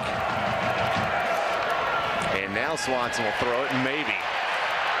break. And now Swanson will throw it, and maybe.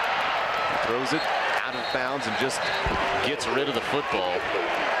 He throws it out of bounds and just gets rid of the football.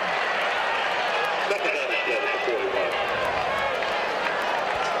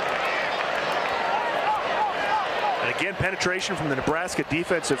 And again, penetration from the Nebraska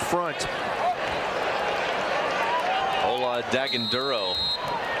defensive front. Ola Daganduro.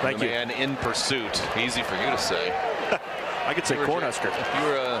 Thank you. Man in pursuit. Easy for you to say. I could say Cornhusker. If you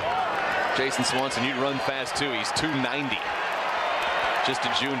were Jason Swanson, you'd run fast too. He's 290. Just a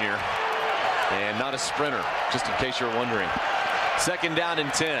junior. And not a sprinter, just in case you're wondering. Second down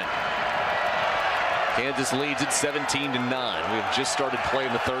and 10. Kansas leads it 17-9. We've just started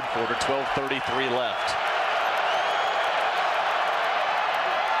playing the third quarter. 12:33 left.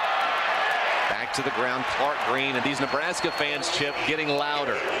 To the ground, Clark Green, and these Nebraska fans, Chip, getting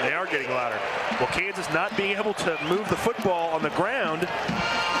louder. They are getting louder. Well, Kansas not being able to move the football on the ground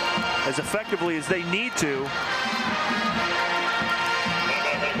as effectively as they need to.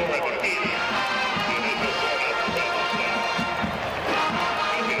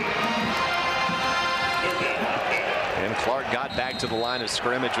 And Clark got back to the line of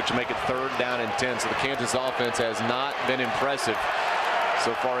scrimmage, which will make it third down and 10. So the Kansas offense has not been impressive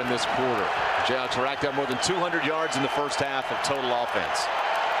so far in this quarter. Jayhawks racked up more than 200 yards in the first half of total offense.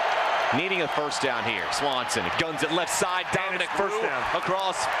 Needing a first down here. Swanson guns it left side. Dominic first down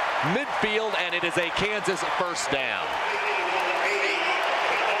across midfield, and it is a Kansas first down.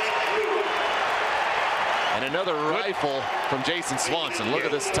 And another rifle from Jason Swanson. Look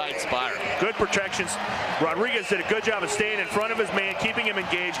at this tight spiral. Good protections. Rodriguez did a good job of staying in front of his man, keeping him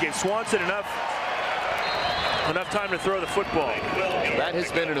engaged, gave Swanson enough time to throw the football. That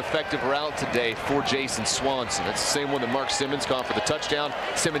has been an effective route today for Jason Swanson. That's the same one that Mark Simmons caught for the touchdown.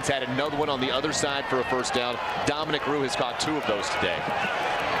 Simmons had another one on the other side for a first down. Dominic Rue has caught 2 of those today.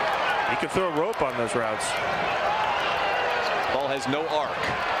 He can throw a rope on those routes. Ball has no arc.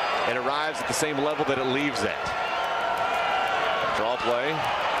 It arrives at the same level that it leaves at. Draw play.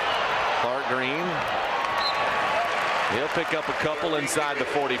 Clark Green. He'll pick up a couple inside the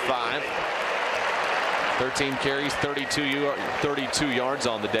 45. 13 carries, 32 yards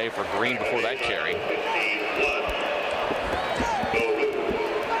on the day for Green before that carry.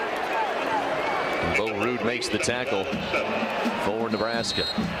 And Bo Rude makes the tackle for Nebraska.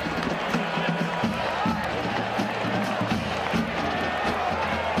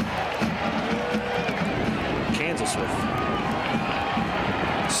 Kansas with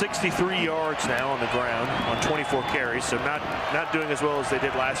 63 yards now on the ground on 24 carries, so not doing as well as they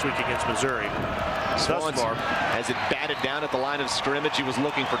did last week against Missouri. Swanson has it batted down at the line of scrimmage. He was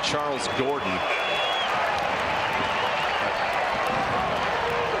looking for Charles Gordon.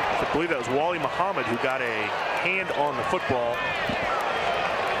 I believe that was Wally Muhammad who got a hand on the football.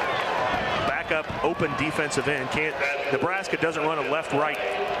 Backup open defensive end. Nebraska doesn't run a left-right.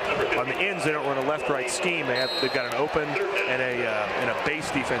 On the ends, they don't run a left-right scheme. They've got an open and a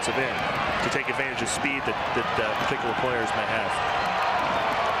base defensive end to take advantage of speed that particular players may have.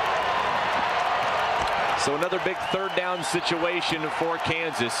 So another big third down situation for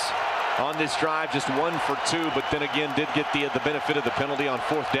Kansas on this drive. Just 1 for 2, but then again did get the benefit of the penalty on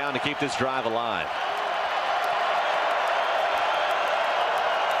fourth down to keep this drive alive.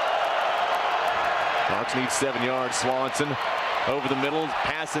 Hawks need 7 yards. Swanson over the middle.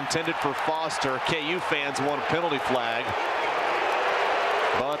 Pass intended for Foster. KU fans want a penalty flag,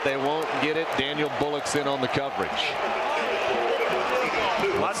 but they won't get it. Daniel Bullock's in on the coverage.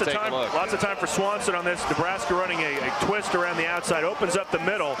 Lots of time for Swanson on this. Nebraska running a twist around the outside, opens up the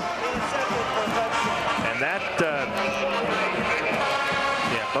middle, and that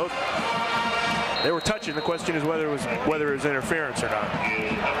They were touching. The question is whether it was interference or not.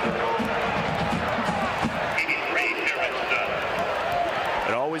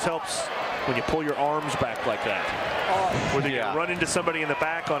 It always helps when you pull your arms back like that. Whether you run into somebody in the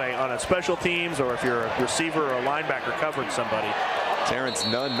back on a special teams, or if you're a receiver or a linebacker covering somebody. Terrence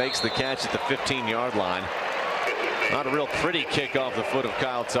Nunn makes the catch at the 15-yard line. Not a real pretty kick off the foot of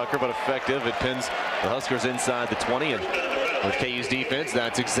Kyle Tucker, but effective. It pins the Huskers inside the 20, and with KU's defense,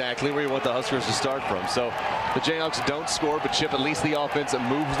 that's exactly where you want the Huskers to start from. So the Jayhawks don't score, but Chip, at least the offense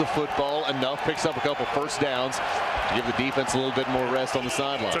moves the football enough, picks up a couple first downs to give the defense a little bit more rest on the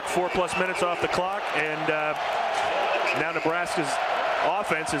sideline. Took 4+ minutes off the clock, and now Nebraska's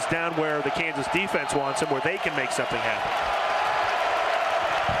offense is down where the Kansas defense wants them, where they can make something happen.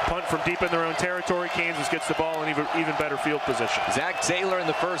 Punt from deep in their own territory. Kansas gets the ball in even better field position. Zach Taylor in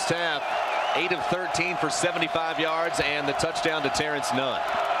the first half, 8 of 13 for 75 yards and the touchdown to Terrence Nunn.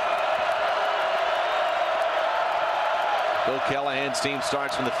 Bill Callahan's team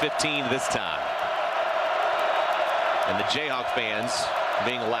starts from the 15 this time. And the Jayhawk fans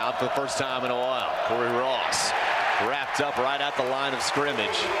being allowed for the first time in a while. Corey Ross wrapped up right at the line of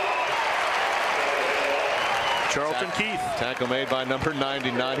scrimmage. Charlton Keith. Tackle made by number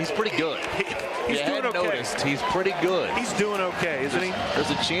 99. He's pretty good. He's doing okay. Noticed, he's pretty good. He's doing okay, isn't he? There's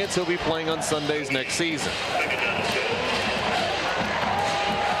a chance he'll be playing on Sundays next season.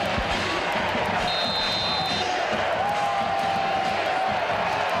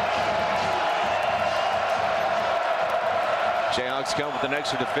 Jayhawks come with an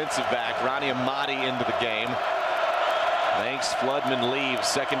extra defensive back. Ronnie Amati into the game. Banks, Floodman leaves.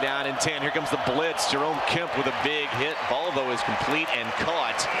 Second down and 10. Here comes the blitz. Jerome Kemp with a big hit. Ball, though, is complete and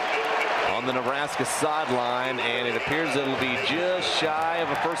caught on the Nebraska sideline, and it appears it'll be just shy of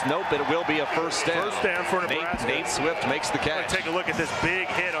a first. Nope, it will be a first down. First down for Nebraska. Nate Swift makes the catch. Take a look at this big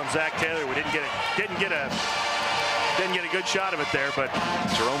hit on Zach Taylor. We didn't get a good shot of it there, but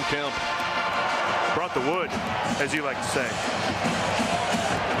Jerome Kemp brought the wood, as you like to say.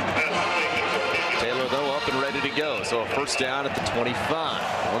 Taylor, though, up and ready to go. So a first down at the 25.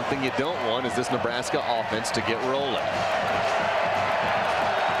 One thing you don't want is this Nebraska offense to get rolling.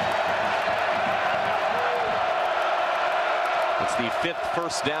 It's the 5th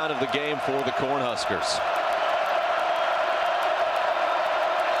first down of the game for the Cornhuskers.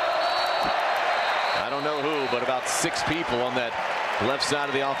 I don't know who, but about 6 people on that left side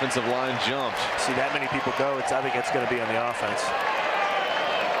of the offensive line jumped. See that many people go, I think it's going to be on the offense.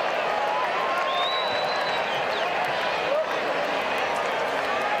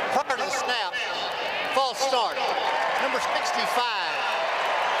 Snap, false start. Number 65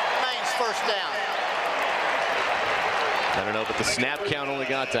 remains first down. I don't know, but the snap count only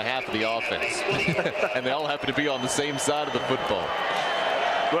got to half of the offense. And they all happen to be on the same side of the football.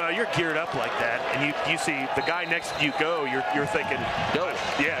 Well, you're geared up like that, and you see the guy next to you go, you're thinking, go.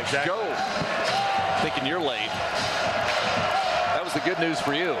 Yeah, exactly. Go. Thinking you're late. That was the good news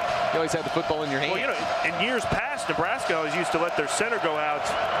for you. You always had the football in your hand. Well, you know, in years past, Nebraska always used to let their center go out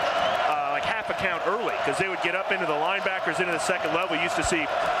like half a count early, because they would get up into the linebackers into the second level. You used to see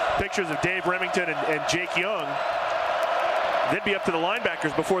pictures of Dave Remington and Jake Young. They'd be up to the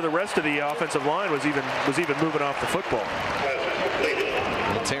linebackers before the rest of the offensive line was even moving off the football.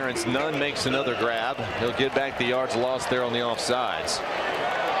 Well, Terrence Nunn makes another grab. He'll get back the yards lost there on the offsides.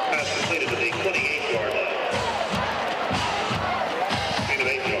 Pass completed to the 28-yard line. Gain of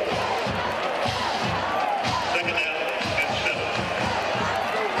 8 yards. Second down and 7.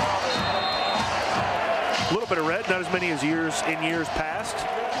 A little bit of red, not as many as in years past.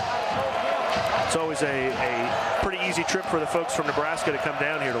 It's always a pretty easy trip for the folks from Nebraska to come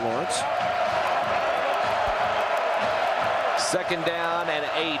down here to Lawrence. Second down and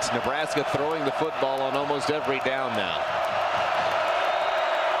 8. Nebraska throwing the football on almost every down now.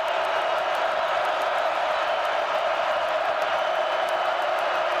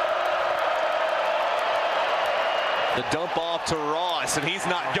 The dump off to Ross, and he's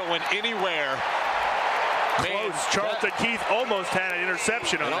not going anywhere. Man, close. Charlton Keith almost had an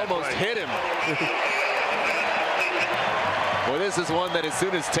interception on that almost play. Hit him. Well, this is one that as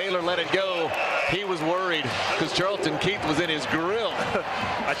soon as Taylor let it go, he was worried because Charlton Keith was in his grill.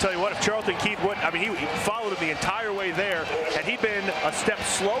 I tell you what, if Charlton Keith he followed him the entire way there. Had he been a step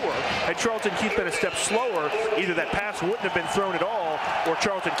slower, had Charlton Keith been a step slower, either that pass wouldn't have been thrown at all, or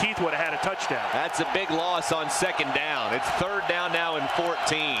Charlton Keith would have had a touchdown. That's a big loss on second down. It's third down now and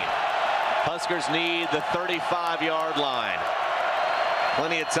 14. Huskers need the 35-yard line.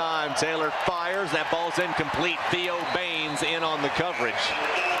 Plenty of time. Taylor fires. That ball's incomplete. Theo Baines in on the coverage.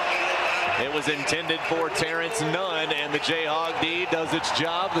 It was intended for Terrence Nunn, and the Jayhawk D does its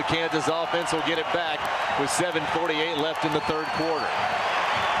job. The Kansas offense will get it back with 7:48 left in the third quarter.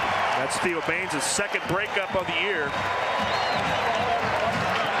 That's Theo Baines' second breakup of the year.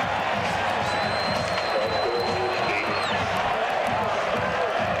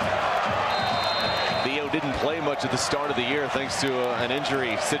 Theo didn't play much at the start of the year thanks to an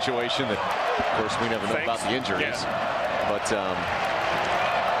injury situation that, of course, we never know about the injuries. Yeah. But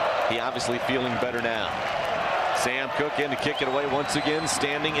he obviously feeling better now. Sam Cook in to kick it away once again,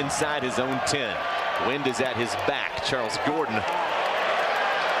 standing inside his own 10. Wind is at his back. Charles Gordon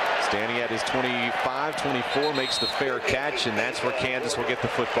standing at his 25-24 makes the fair catch, and that's where Kansas will get the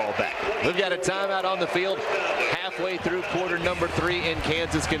football back. We've got a timeout on the field halfway through quarter number 3, and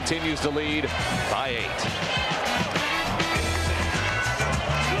Kansas continues to lead by 8.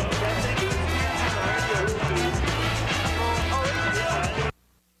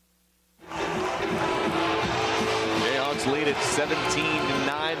 Lead at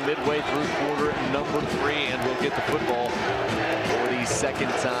 17-9 midway through quarter number 3, and we'll get the football for the second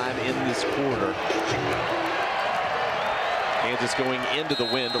time in this quarter. Kansas going into the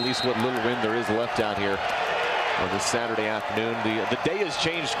wind, at least what little wind there is left out here on this Saturday afternoon. The day has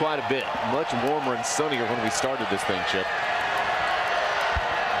changed quite a bit. Much warmer and sunnier when we started this thing, Chip.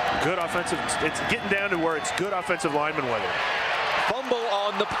 Good offensive. It's getting down to where it's good offensive lineman weather. Fumble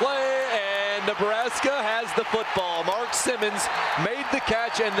on the play, and Nebraska has the football. Mark Simmons made the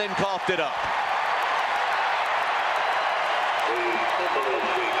catch and then coughed it up.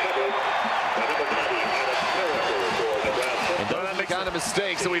 And those are the kind of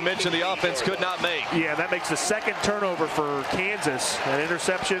mistakes that we mentioned the offense could not make. Yeah, that makes the second turnover for Kansas. An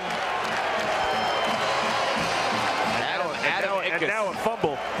interception. And now a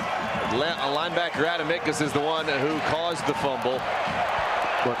fumble. A linebacker, Adam Ickes, is the one who caused the fumble.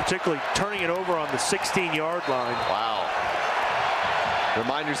 But particularly turning it over on the 16-yard line. Wow.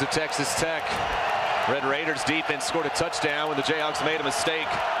 Reminders of Texas Tech. Red Raiders defense scored a touchdown when the Jayhawks made a mistake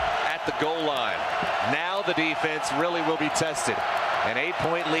at the goal line. Now the defense really will be tested. An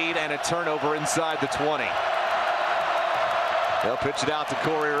 8-point lead and a turnover inside the 20. They'll pitch it out to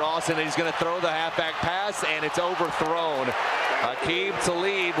Corey Ross, and he's going to throw the halfback pass, and it's overthrown. Aqib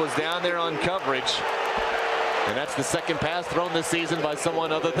Talib was down there on coverage. And that's the second pass thrown this season by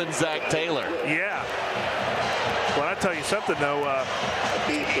someone other than Zach Taylor. Yeah. Well, I'll tell you something, though.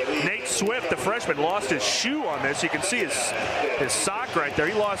 Nate Swift, the freshman, lost his shoe on this. You can see his sock right there.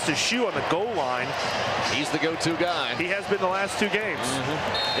 He lost his shoe on the goal line. He's the go-to guy. He has been the last 2 games.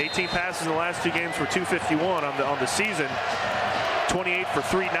 18 passes in the last 2 games for 251 on the season. 28 for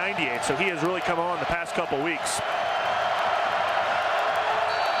 398. So he has really come on the past couple weeks.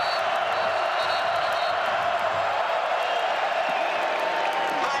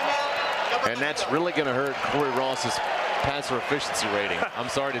 And that's really going to hurt Corey Ross's passer efficiency rating. I'm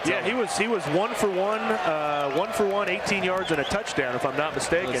sorry to tell you. Yeah, he was 1 for 1, 18 yards and a touchdown, if I'm not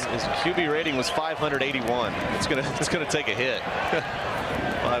mistaken. His QB rating was 581. It's gonna take a hit.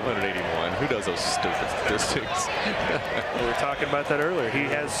 581. Who does those stupid statistics? We were talking about that earlier. He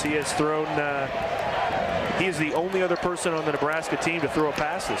has thrown. He is the only other person on the Nebraska team to throw a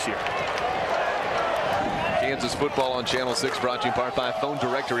pass this year. Kansas football on Channel 6, brought to you in part by Phone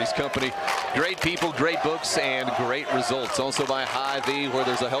Directories Company. Great people, great books, and great results. Also by Hy-Vee, where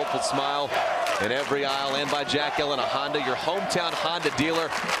there's a helpful smile in every aisle, and by Jack Ellen Honda, your hometown Honda dealer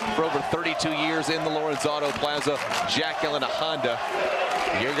for over 32 years in the Lawrence Auto Plaza. Jack Ellen Honda.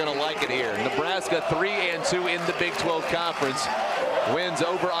 You're going to like it here. Nebraska 3-2 in the Big 12 Conference. Wins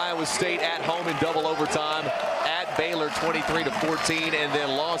over Iowa State at home in double overtime. At Baylor 23-14, and then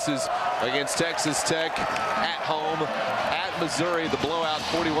losses against Texas Tech at home, at Missouri, the blowout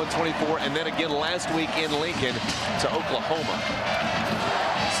 41-24, and then again last week in Lincoln to Oklahoma.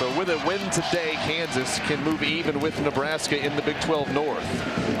 So with a win today, Kansas can move even with Nebraska in the Big 12 North.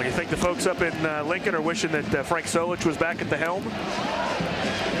 When you think the folks up in Lincoln are wishing that Frank Solich was back at the helm?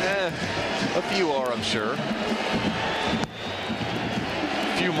 A few are, I'm sure.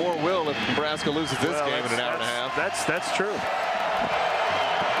 A few more will if Nebraska loses this game in an hour and a half. That's true.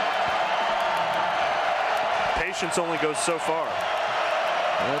 Patience only goes so far.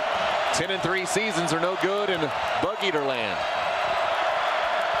 10-3 seasons are no good in Bug Eater land.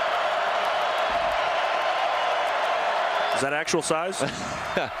 Is that actual size?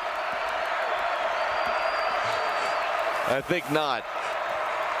 I think not.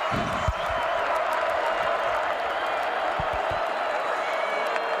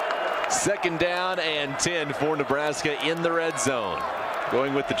 Second down and 10 for Nebraska in the red zone.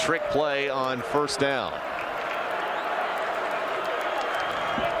 Going with the trick play on first down.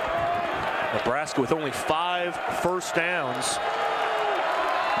 Nebraska with only 5 first downs.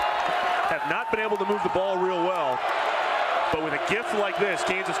 Have not been able to move the ball real well. But with a gift like this,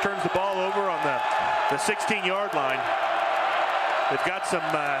 Kansas turns the ball over on the 16-yard line. They've got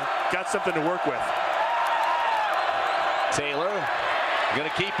something to work with. Taylor going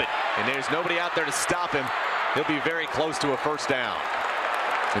to keep it, and there's nobody out there to stop him. He'll be very close to a first down.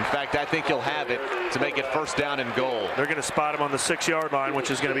 In fact, I think he'll have it to make it first down and goal. They're going to spot him on the 6-yard line,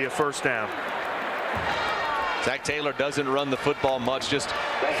 which is going to be a first down. Zach Taylor doesn't run the football much, just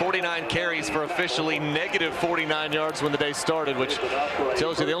 49 carries for officially negative 49 yards when the day started, which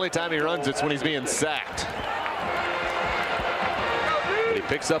tells you the only time he runs it's when he's being sacked. But he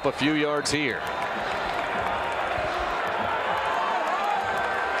picks up a few yards here.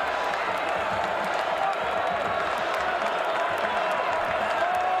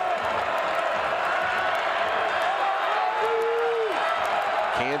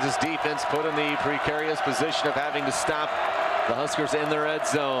 Kansas defense put in the precarious position of having to stop the Huskers in the red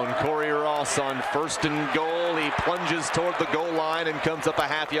zone. Corey Ross on 1st and goal. He plunges toward the goal line and comes up a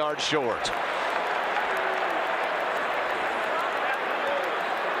half-yard short.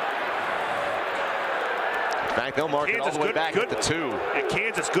 In fact, they'll mark it all the way back at the 2. And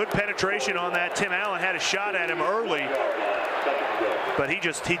Kansas, good penetration on that. Tim Allen had a shot at him early, but he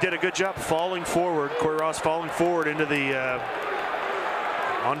did a good job falling forward. Corey Ross falling forward into the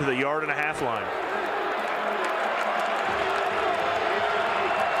onto the 1.5-yard line.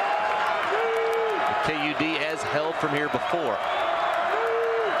 KUD has held from here before.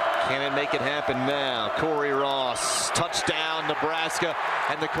 Can it make it happen now? Corey Ross, touchdown Nebraska,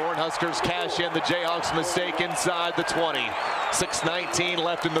 and the Cornhuskers cash in the Jayhawks mistake inside the 20. 6:19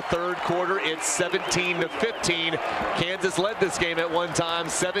 left in the 3rd quarter. It's 17-15. Kansas led this game at one time,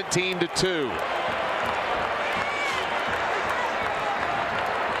 17-2.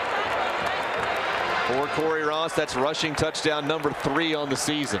 For Corey Ross, that's rushing touchdown number 3 on the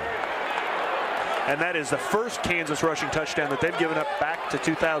season. And that is the first Kansas rushing touchdown that they've given up back to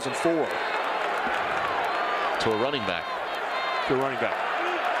 2004. To a running back. To a running back.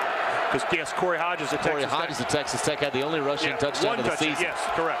 Because, yes, Corey Hodges at Texas Tech had the only rushing touchdown of the season. Yes,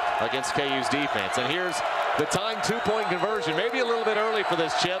 correct. Against KU's defense. And here's the tying 2-point conversion. Maybe a little bit early for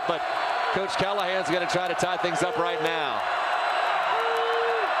this, Chip, but Coach Callahan's going to try to tie things up right now.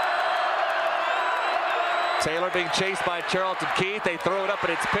 Taylor being chased by Charlton Keith. They throw it up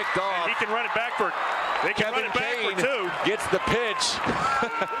and it's picked off. And he can run it back for. They can run it back for 2. Gets the pitch.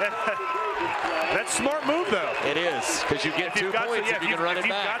 That's a smart move, though. It is, because you get 2 points if you can run it back. If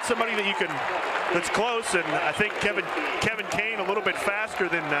you've got somebody that's close, and I think Kevin Kane a little bit faster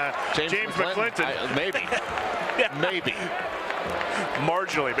than James McClinton. Maybe. Yeah. Maybe.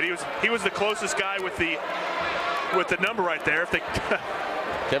 Marginally, but he was the closest guy with the number right there. If they.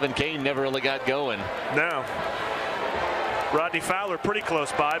 Kevin Kane never really got going. No. Rodney Fowler pretty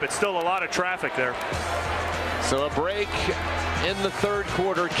close by, but still a lot of traffic there. So a break in the 3rd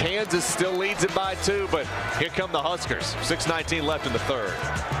quarter. Kansas still leads it by 2, but here come the Huskers. 6:19 left in the 3rd.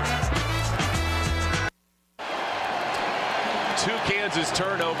 2 Kansas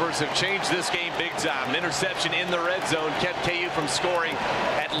turnovers have changed this game big time. An interception in the red zone kept KU from scoring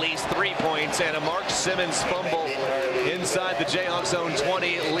at least 3 points, and a Mark Simmons fumble inside the Jayhawks own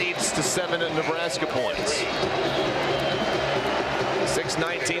 20 leads to 7 Nebraska points.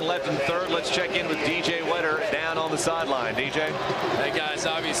 6:19 left in the 3rd. Let's check in with DJ Wetter down on the sideline. DJ? Hey guys,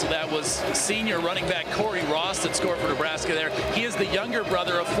 obviously that was senior running back Corey Ross that scored for Nebraska there. He is the younger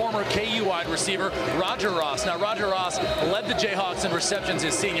brother of former KU wide receiver Roger Ross. Now Roger Ross led the Jayhawks in receptions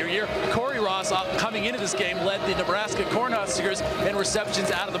his senior year. Corey Ross, coming into this game, led the Nebraska Cornhuskers in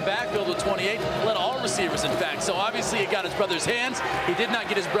receptions out of the backfield with 28. Led all receivers, in fact. So obviously he got his brother's hands. He did not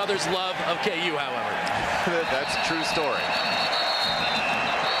get his brother's love of KU, however. That's a true story.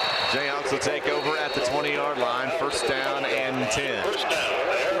 Jayhawks will take over at the 20-yard line. 1st down and 10.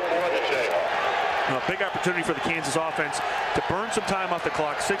 A big opportunity for the Kansas offense to burn some time off the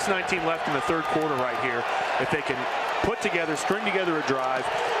clock. 6:19 left in the 3rd quarter right here. If they can string together a drive.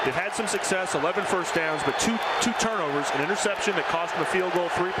 They've had some success, 11 first downs, but two turnovers, an interception that cost them a field goal,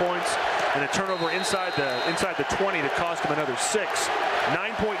 3 points, and a turnover inside the 20 that cost them another 6.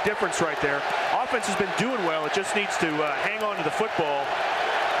 9-point difference right there. Offense has been doing well. It just needs to hang on to the football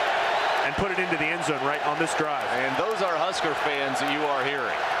and put it into the end zone right on this drive. And those are Husker fans that you are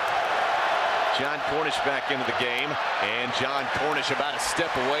hearing. John Cornish back into the game, and John Cornish about a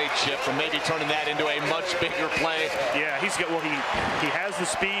step away, Chip, from maybe turning that into a much bigger play. Yeah, he has the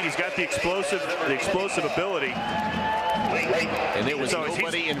speed, he's got the explosive ability. And there was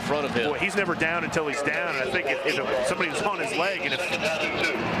nobody in front of him. Boy, he's never down until he's down. And I think if somebody was on his leg, and if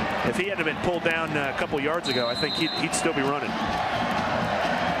If he hadn't been pulled down a couple yards ago, I think he'd still be running.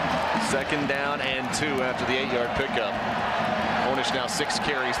 2nd down and 2 after the 8-yard pickup. Cornish now 6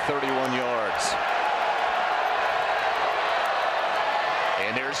 carries, 31 yards.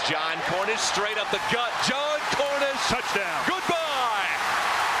 And there's John Cornish straight up the gut. John Cornish. Touchdown. Goodbye.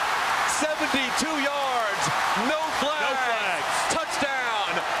 72 yards. No flags. No flags.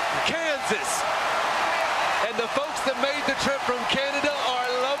 Touchdown. Kansas. And the folks that made the trip from Canada are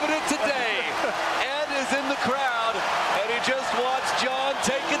loving it today. Ed is in the crowd, and he just watched John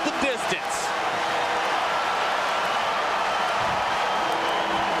take it the distance.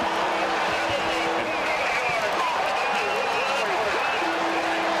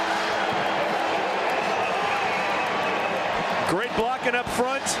 Great blocking up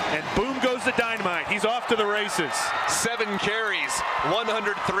front, and boom goes the dynamite. He's off to the races. 7 carries,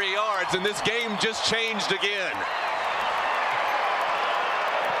 103 yards, and this game just changed again.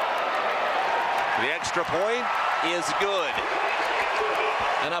 The extra point is good.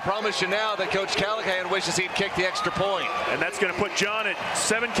 And I promise you now that Coach Callahan wishes he'd kick the extra point. And that's going to put John at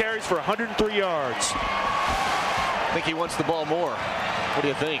 7 carries for 103 yards. I think he wants the ball more. What do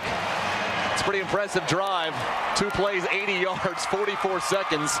you think? It's a pretty impressive drive. 2 plays, 80 yards, 44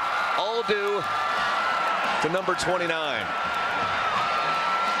 seconds, all due to number 29.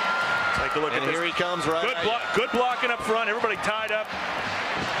 Take a look at this. Here he comes right. Good blocking up front. Everybody tied up.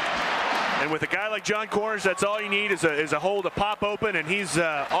 And with a guy like John Cornish, that's all you need is a hole to pop open, and he's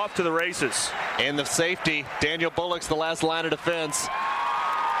off to the races. And the safety, Daniel Bullock's the last line of defense.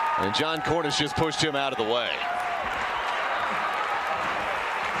 And John Cornish just pushed him out of the way.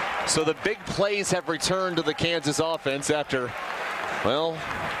 So the big plays have returned to the Kansas offense after, well,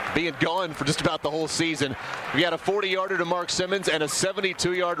 being gone for just about the whole season. We had a 40-yarder to Mark Simmons and a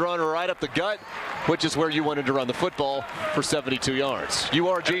 72-yard run right up the gut, which is where you wanted to run the football for 72 yards. You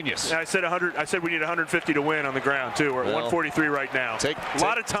are a genius. I said 100. I said we need 150 to win on the ground too. We're at 143 right now. A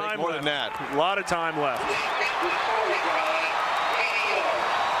lot of time more left. than that. A lot of time left.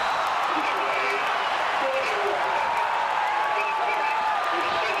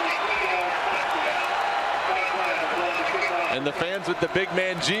 And the fans with the big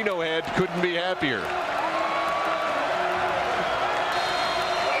man Geno head couldn't be happier.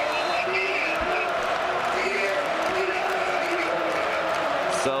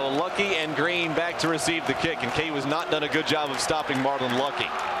 So Lucky and Green back to receive the kick, and Kay was not done a good job of stopping Marlon Lucky.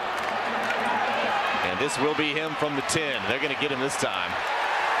 And this will be him from the 10. They're going to get him this time.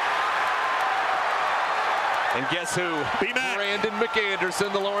 And guess who? Brandon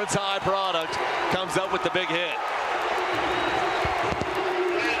McAnderson, the Lawrence High product, comes up with the big hit.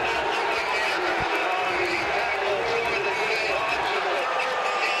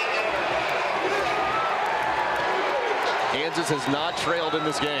 Kansas has not trailed in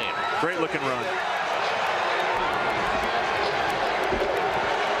this game. Great looking run.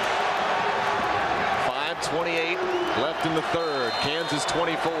 .5:28 left in the 3rd. Kansas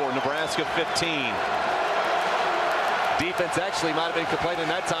 24, Nebraska 15. Defense actually might have been complaining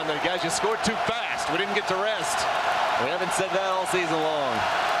that time that guys just scored too fast. We didn't get to rest. We haven't said that all season long.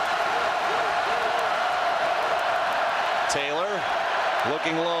 Taylor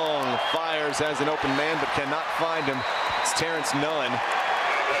looking long, fires, has an open man but cannot find him. It's Terrence Nunn.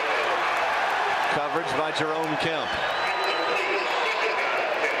 Coverage by Jerome Kemp.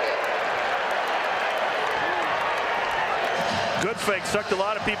 Good fake, sucked a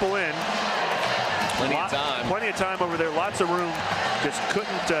lot of people in. Plenty of time. Plenty of time over there, lots of room. Just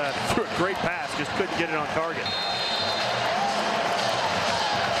couldn't, threw a great pass, just couldn't get it on target.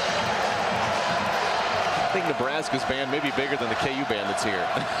 I think Nebraska's band may be bigger than the KU band that's here.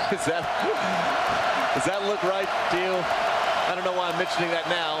 Does that look right to you? I don't know why I'm mentioning that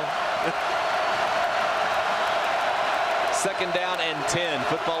now. 2nd down and 10.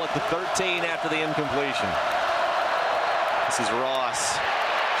 Football at the 13 after the incompletion. This is Ross.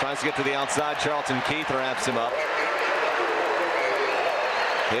 Tries to get to the outside. Charlton Keith wraps him up.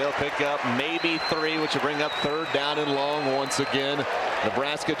 He'll pick up maybe 3, which will bring up 3rd down and long once again.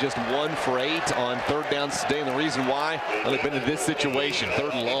 Nebraska just 1 for 8 on 3rd downs today, and the reason why, well, they've been in this situation,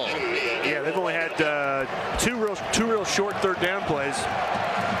 3rd and long. Yeah, they've only had two real short 3rd down plays.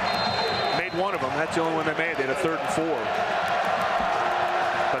 Made one of them. That's the only one they made. They had a 3rd and 4.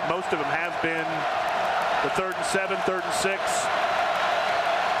 But most of them have been the 3rd and 7, 3rd and 6.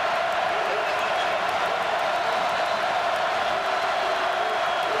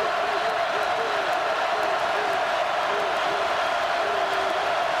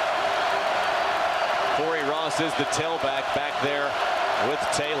 Is the tailback back there with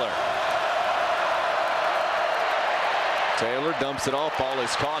Taylor. Taylor dumps it off. Ball is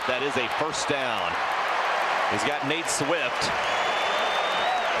caught. That is a first down. He's got Nate Swift.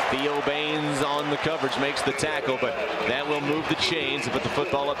 Theo Baines on the coverage makes the tackle, but that will move the chains and put the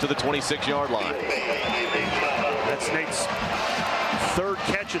football up to the 26-yard line. That's Nate's third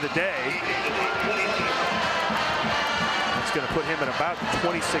catch of the day. That's going to put him at about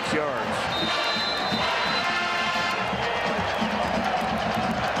 26 yards.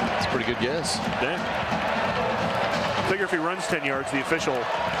 That's a pretty good guess. Yeah. I figure if he runs 10 yards, the official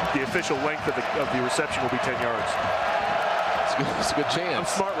length of the reception will be 10 yards. It's a good chance. I'm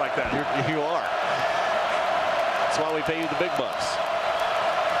smart like that. You are. That's why we pay you the big bucks.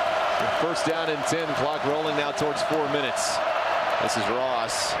 First down and 10. Clock rolling now towards 4 minutes. This is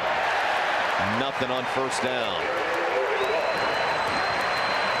Ross. Nothing on first down.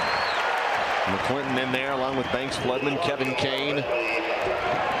 McClinton in there along with Banks, Floodman, Kevin Kane.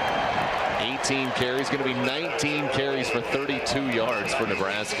 18 carries. Going to be 19 carries for 32 yards for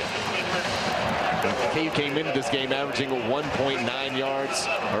Nebraska. KU came into this game averaging 1.9 yards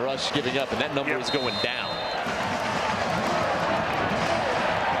a rush giving up, and that number is going down.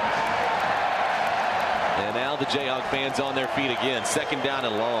 And now the Jayhawk fans on their feet again. Second down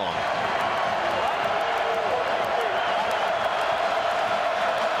and long.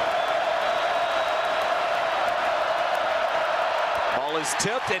 Ball is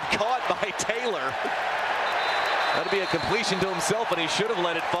tipped and caught by Taylor. That'd be a completion to himself, and he should have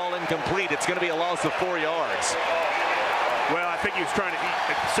let it fall incomplete. It's going to be a loss of 4 yards. Well, I think he was trying to,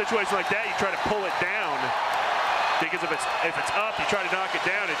 in a situation like that, you try to pull it down, because if it's up, you try to knock it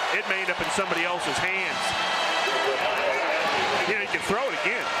down, it may end up in somebody else's hands. You know, you can throw it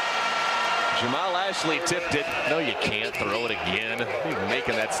again. Jamal Ashley tipped it. No, you can't throw it again. You're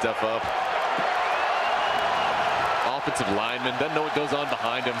making that stuff up. Offensive lineman doesn't know what goes on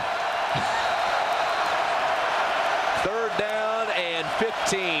behind him. Third down and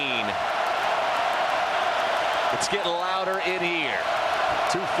 15. It's getting louder in here.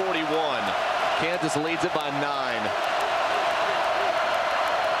 2:41. Kansas leads it by 9.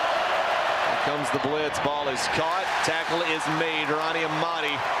 Here comes the blitz. Ball is caught. Tackle is made. Ronnie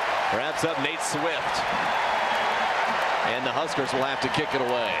Amati wraps up Nate Swift. And the Huskers will have to kick it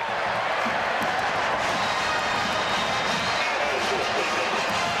away.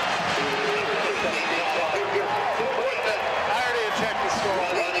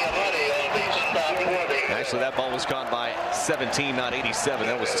 Actually, that ball was caught by 17, not 87.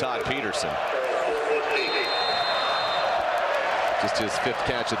 That was Todd Peterson. Just his 5th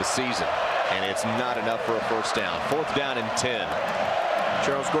catch of the season. And it's not enough for a first down. 4th down and 10.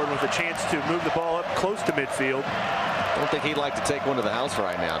 Charles Gordon with a chance to move the ball up close to midfield. Don't think he'd like to take one to the house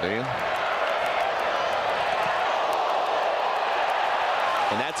right now, do you?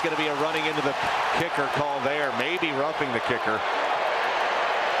 And that's going to be a running into the kicker call there. Maybe roughing the kicker.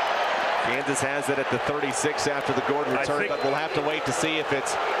 Kansas has it at the 36 after the Gordon return, but we'll have to wait to see if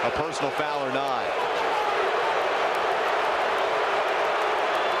it's a personal foul or not.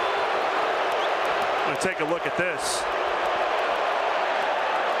 I'm going to take a look at this.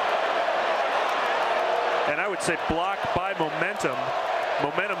 And I would say blocked by Momentum.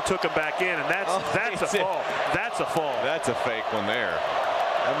 Momentum took him back in, and that's a fall. That's a fall. That's a fake one there.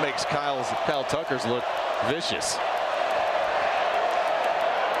 That makes Kyle Tucker's look vicious.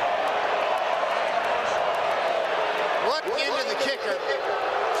 Into the kicker.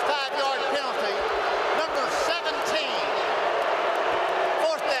 5-yard penalty. Number 17.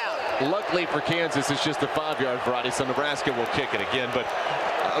 4th down. Luckily for Kansas, it's just a 5-yard variety, so Nebraska will kick it again. But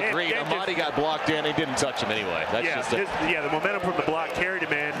agreed, Amati got blocked in. He didn't touch him anyway. That's the momentum from the block carried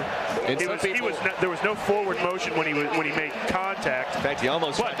him in. There was no forward motion when he made contact. In fact, he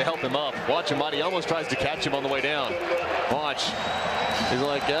almost tried to help him up. Watch Amati. He almost tries to catch him on the way down. Watch. He's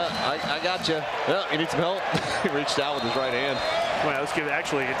like, yeah, I got you. Yeah, you need some help. He reached out with his right hand. Well, let's give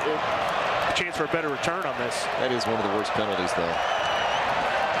actually a chance for a better return on this. That is one of the worst penalties, though.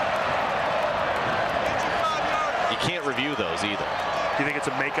 You can't review those either. Do you think it's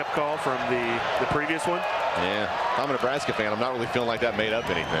a makeup call from the previous one? Yeah. If I'm a Nebraska fan, I'm not really feeling like that made up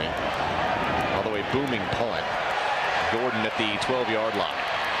anything. All the way booming punt. Gordon at the 12-yard line.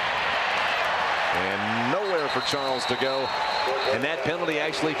 And nowhere for Charles to go. And that penalty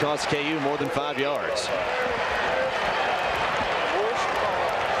actually cost KU more than 5 yards.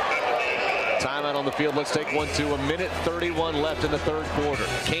 Timeout on the field. Let's take one to 1:31 left in the 3rd quarter.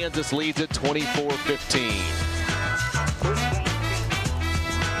 Kansas leads at 24-15.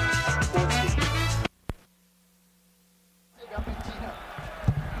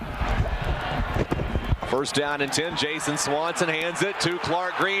 First down and 10. Jason Swanson hands it to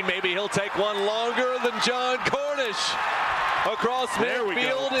Clark Green. Maybe he'll take one longer than John Cornish. across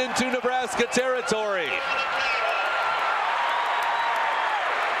midfield into Nebraska territory.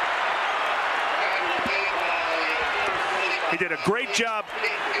 He did a great job.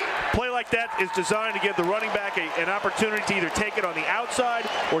 Play like that is designed to give the running back an opportunity to either take it on the outside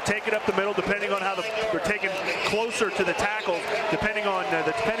or take it up the middle, depending on how they're taken closer to the tackles, depending on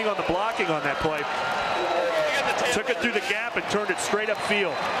the blocking on that play. Took it through the gap and turned it straight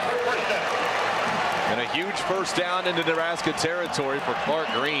upfield. And a huge first down into Nebraska territory for Clark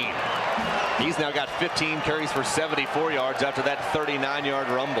Green. He's now got 15 carries for 74 yards after that 39-yard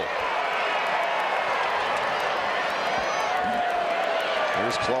rumble.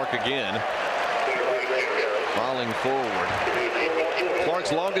 Here's Clark again, falling forward.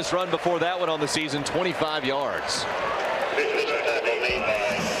 Clark's longest run before that one on the season, 25 yards.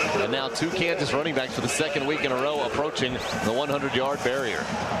 And now 2 Kansas running backs for the second week in a row approaching the 100-yard barrier.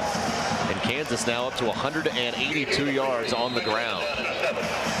 And Kansas now up to 182 yards on the ground.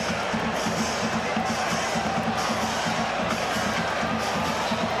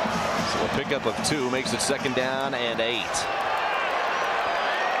 So a pickup of 2 makes it 2nd down and 8.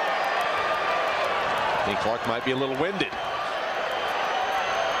 I think Clark might be a little winded.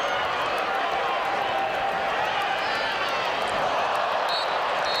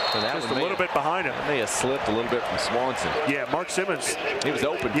 Just a little bit behind him. May have slipped a little bit from Swanson. Yeah, Mark Simmons. He was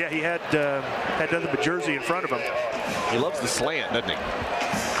open. Yeah, he had nothing but jersey in front of him. He loves the slant, doesn't he?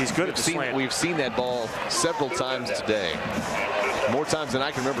 He's good at the slant. We've seen that ball several times today. More times than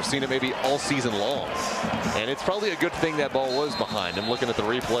I can remember seeing it maybe all season long. And it's probably a good thing that ball was behind him, looking at the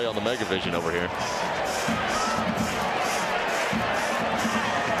replay on the Megavision over here.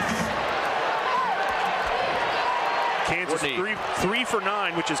 Kansas 3 for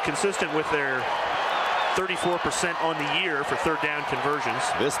 9, which is consistent with their 34% on the year for 3rd down conversions.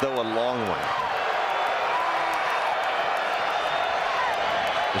 This, though, a long one.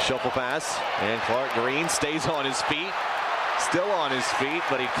 The shuffle pass, and Clark Green stays on his feet. Still on his feet,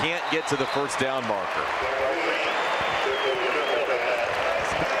 but he can't get to the 1st down marker.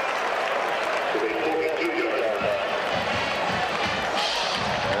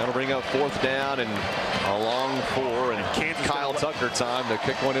 That'll bring up 4th down and a long 4, and Kyle Tucker time to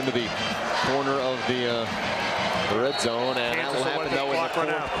kick one into the corner of the red zone, and that will happen though in the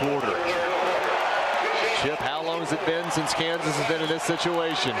 4th quarter. Chip, how long has it been since Kansas has been in this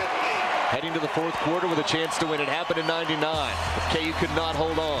situation? Heading to the 4th quarter with a chance to win. It happened in '99. But KU could not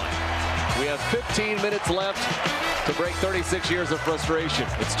hold on. We have 15 minutes left to break 36 years of frustration.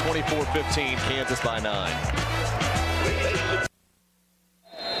 It's 24-15, Kansas by 9.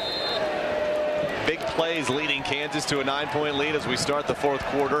 Big plays leading Kansas to a 9-point lead as we start the 4th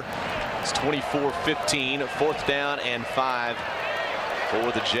quarter. It's 24-15, 4th down and 5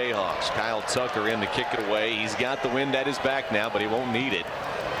 for the Jayhawks. Kyle Tucker in to kick it away. He's got the wind at his back now, but he won't need it.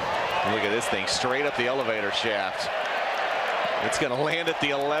 Look at this thing straight up the elevator shaft. It's going to land at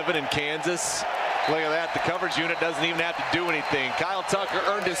the 11 in Kansas. Look at that. The coverage unit doesn't even have to do anything. Kyle Tucker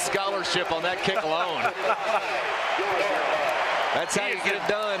earned his scholarship on that kick alone. That's how you get it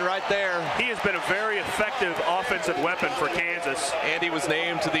done right there. He has been a very effective offensive weapon for Kansas. And he was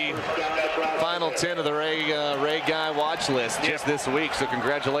named to the final 10 of the Ray Guy watch list just this week. So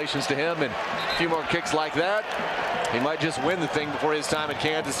congratulations to him, and a few more kicks like that. He might just win the thing before his time at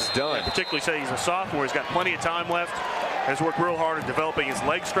Kansas is done. Yeah, particularly say he's a sophomore. He's got plenty of time left. Has worked real hard at developing his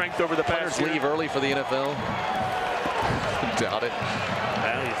leg strength over the past year. Leave early for the NFL. Doubt it.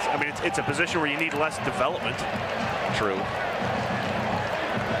 I mean, it's a position where you need less development. True.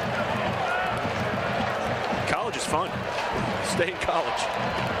 College is fun. Stay in college.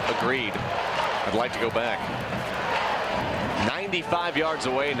 Agreed. I'd like to go back. 95 yards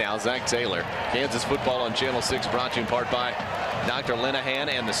away now, Zach Taylor. Kansas football on Channel 6, brought to you in part by Dr. Linehan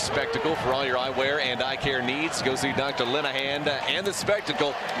and The Spectacle. For all your eyewear and eye care needs, go see Dr. Linehan and The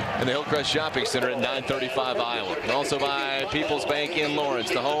Spectacle in the Hillcrest Shopping Center at 935 Iowa. And also by People's Bank in Lawrence,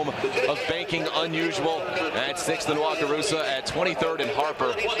 the home of banking unusual at 6th and Wakarusa, at 23rd and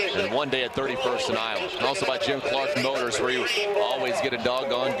Harper, and one day at 31st and Iowa. And also by Jim Clark Motors, where you always get a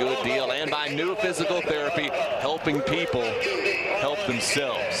doggone good deal. And by New Physical Therapy, helping people help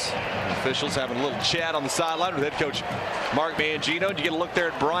themselves. Officials having a little chat on the sideline with head coach Mark Mangino. And you get a look there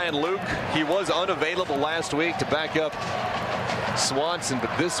at Brian Luke. He was unavailable last week to back up Swanson,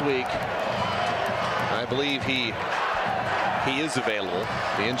 but this week I believe he is available.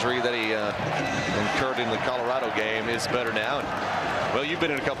 The injury that he incurred in the Colorado game is better now. Well, you've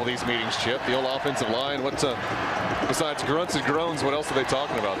been in a couple of these meetings, Chip. The old offensive line. What's besides grunts and groans? What else are they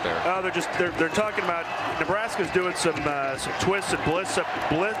talking about there? Oh, they're talking about Nebraska's doing some twists and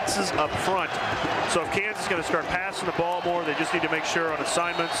blitzes up front. So if Kansas is going to start passing the ball more, they just need to make sure on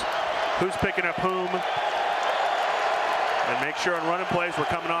assignments who's picking up whom, and make sure on running plays we're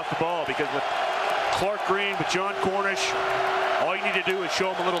coming off the ball, because with Clark Green, with John Cornish, all you need to do is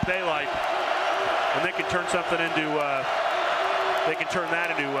show them a little daylight, and they can turn something into. They can turn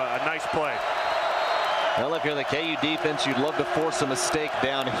that into a nice play. Well, if you're the KU defense, you'd love to force a mistake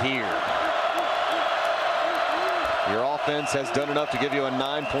down here. Your offense has done enough to give you a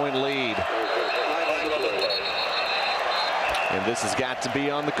 9-point lead. And this has got to be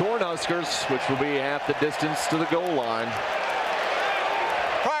on the Cornhuskers, which will be half the distance to the goal line.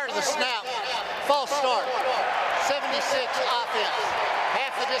 Prior to the snap, false start, 76 offense.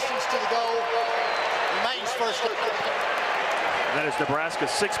 Half the distance to the goal, remains first. That is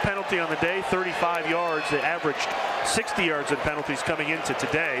Nebraska's 6th penalty on the day, 35 yards. They averaged 60 yards in penalties coming into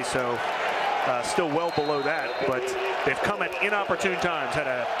today, so still well below that. But they've come at inopportune times. Had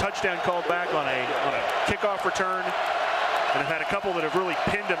a touchdown called back on a kickoff return, and have had a couple that have really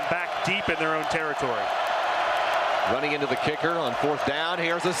pinned them back deep in their own territory. Running into the kicker on 4th down.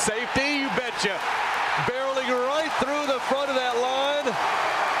 Here's a safety, you betcha. Barreling right through the front of that line.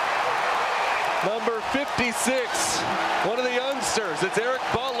 Number 56, one of the youngsters. It's Eric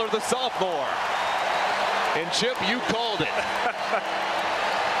Butler, the sophomore. And Chip, you called it.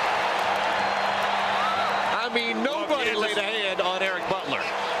 I mean, nobody laid a hand on Eric Butler.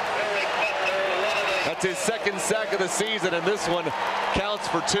 That's his 2nd sack of the season, and this one counts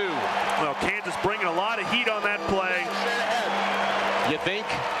for 2. Well, Kansas bringing a lot of heat on that play. You think?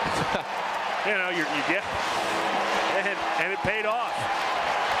 You know, yeah, and it paid off.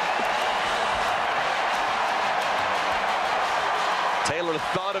 Taylor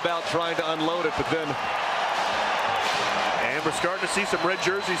thought about trying to unload it, but then. And we're starting to see some red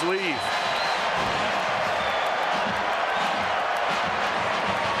jerseys leave.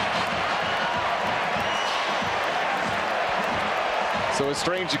 So a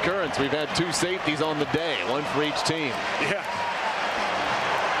strange occurrence. We've had 2 safeties on the day, one for each team. Yeah.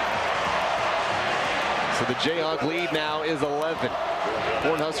 So the Jayhawk lead now is 11.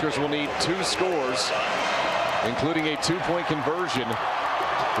 Cornhuskers will need 2 scores, including a 2-point conversion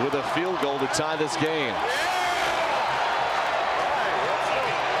with a field goal to tie this game.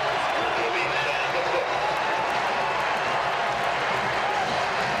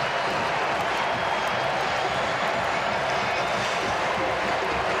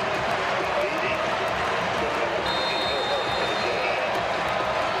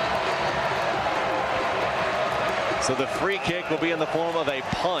 So the free kick will be in the form of a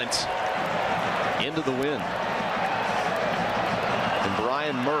punt into the wind. And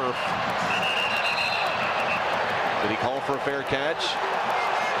Brian Murph. Did he call for a fair catch?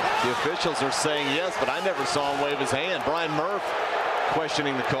 The officials are saying yes, but I never saw him wave his hand. Brian Murph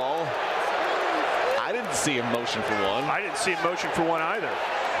questioning the call. I didn't see him motion for one. I didn't see him motion for one either.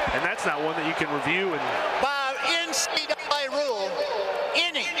 And that's not one that you can review. And by NCAA rule,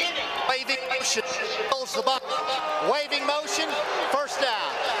 any waving motion holds the ball. Waving motion, first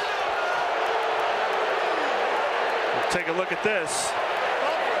down. We'll take a look at this.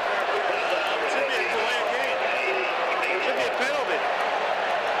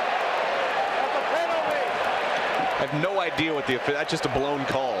 I have no idea what that's just a blown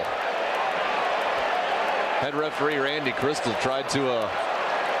call. Head referee Randy Crystal tried to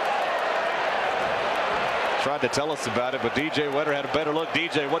tell us about it, but DJ Wetter had a better look.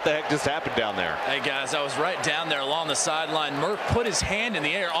 DJ, what the heck just happened down there? Hey guys, I was right down there along the sideline. Murph put his hand in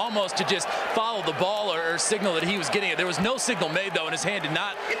the air almost to just follow the ball or signal that he was getting it. There was no signal made though, and his hand did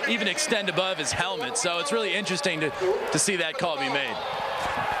not even extend above his helmet. So it's really interesting to see that call be made.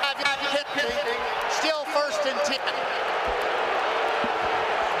 Still 1st and 10.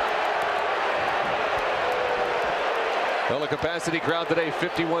 Well, a capacity crowd today,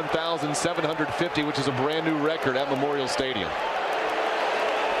 51,750, which is a brand new record at Memorial Stadium.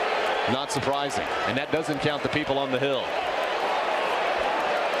 Not surprising. And that doesn't count the people on the hill.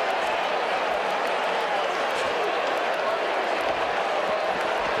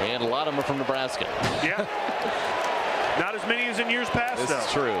 And a lot of them are from Nebraska. Yeah. Not as many as in years past, though. This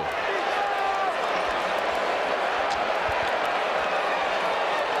is true.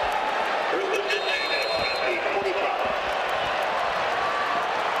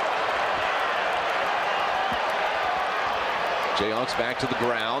 Jayhawks back to the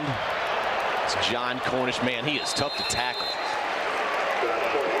ground. It's John Cornish. Man, he is tough to tackle.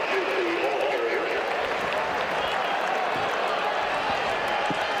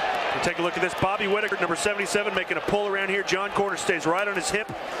 Take a look at this. Bobby Whitaker, number 77, making a pull around here. John Cornish stays right on his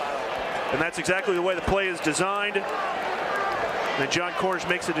hip. And that's exactly the way the play is designed. And John Cornish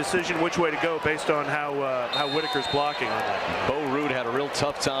makes a decision which way to go based on how Whitaker's blocking on that. Bo Ruud had a real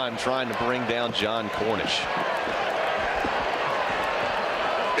tough time trying to bring down John Cornish.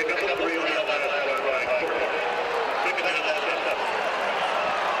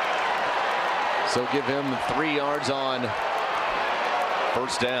 So give him 3 yards on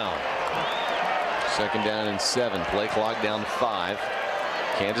first down. Second down and 7. Play clock down to 5.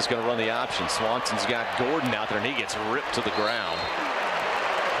 Kansas going to run the option. Swanson's got Gordon out there, and he gets ripped to the ground.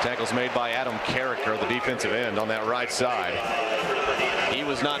 Tackle's made by Adam Carricker, the defensive end, on that right side. He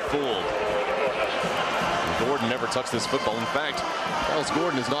was not fooled. Gordon never tucks this football. In fact, Charles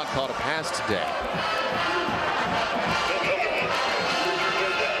Gordon has not caught a pass today.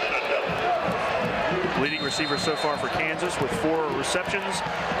 Leading receiver so far for Kansas with 4 receptions,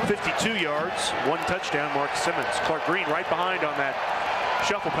 52 yards, 1 touchdown. Mark Simmons. Clark Green right behind on that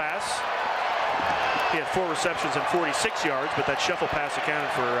shuffle pass. He had 4 receptions and 46 yards, but that shuffle pass accounted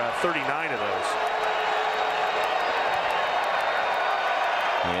for 39 of those.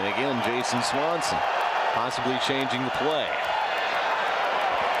 And again, Jason Swanson possibly changing the play.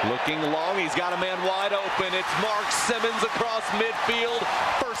 Looking long, he's got a man wide open. It's Mark Simmons across midfield.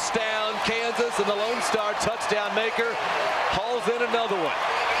 First down, Kansas, and the Lone Star touchdown maker hauls in another one.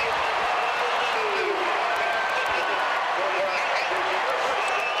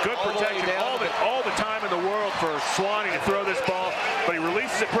 Good protection all the time in the world for Swanee to throw this ball, but he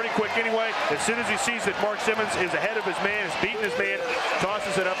releases it pretty quick anyway. As soon as he sees that Mark Simmons is ahead of his man, is beating his man,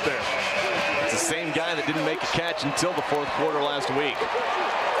 tosses it up there. It's the same guy that didn't make a catch until the 4th quarter last week.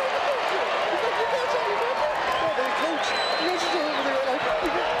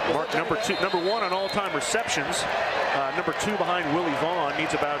 Mark number 1 on all-time receptions. Number 2 behind Willie Vaughn.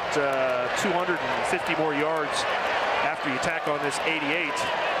 Needs about 250 more yards after you tack on this 88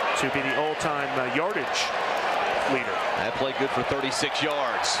 to be the all-time yardage leader. That play good for 36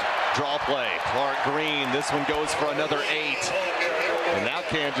 yards. Draw play. Clark Green. This one goes for another 8. And now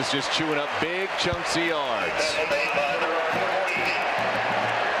Kansas just chewing up big chunks of yards.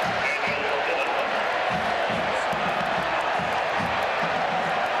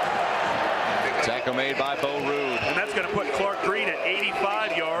 Tackle made by Bo Ruud. And that's going to put Clark Green at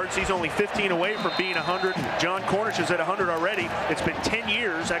 85 yards. He's only 15 away from being 100. John Cornish is at 100 already. It's been 10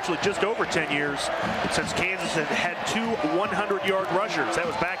 years, actually just over 10 years, since Kansas had 2 100-yard rushers. That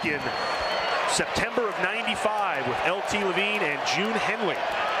was back in September of '95 with L.T. Levine and June Henley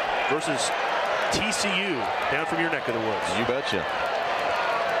versus TCU down from your neck of the woods. You betcha.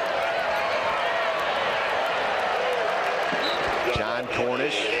 John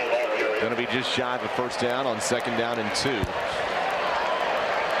Cornish going to be just shy of a first down on second down and 2.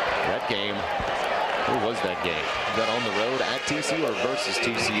 That game, where was that game? Was that on the road at TCU or versus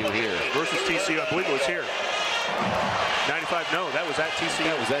TCU here? Versus TCU, I believe it was here. 95, no, that was at TCU.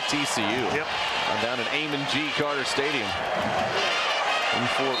 That was at TCU. Yep. I'm down at Amon G. Carter Stadium in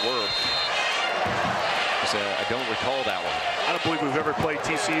Fort Worth. I don't recall that one. I don't believe we've ever played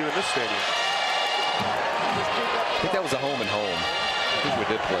TCU in this stadium. I think that was a home and home. I think we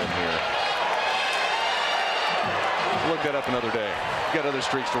did play them here. We'll look that up another day. We've got other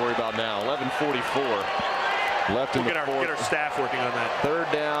streaks to worry about now. 11:44 left in the 4th. Get our staff working on that.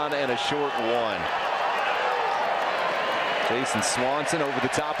 3rd down and a short 1. Jason Swanson over the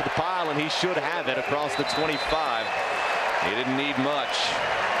top of the pile, and he should have it across the 25. He didn't need much.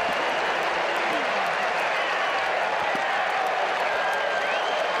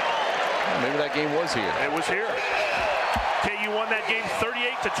 Maybe that game was here. It was here. KU won that game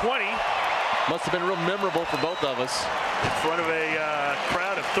 38-20. Must have been real memorable for both of us. In front of a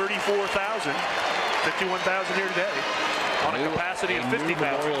crowd of 34,000. 51,000 here today. On a capacity of 50,000.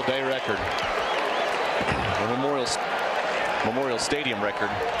 Memorial Day record. A Memorial Stadium record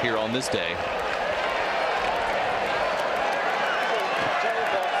here on this day.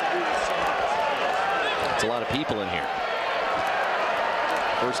 It's a lot of people in here.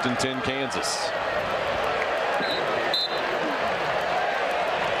 1st and 10 Kansas.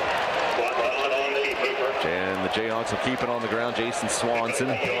 And the Jayhawks will keep it on the ground. Jason Swanson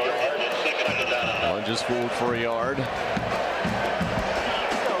lunges forward for a yard.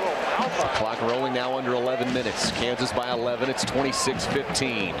 Clock rolling now under 11 minutes. Kansas by 11. It's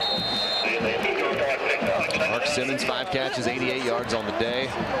 26-15. Mark Simmons, 5 catches, 88 yards on the day.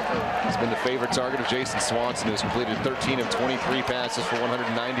 He's been the favorite target of Jason Swanson, who's completed 13 of 23 passes for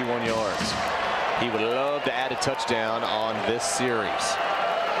 191 yards. He would love to add a touchdown on this series.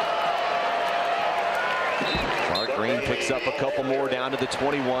 Mark Green picks up a couple more down to the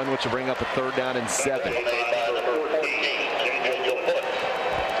 21, which will bring up a 3rd down and 7.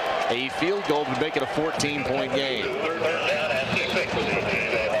 A field goal would make it a 14-point game.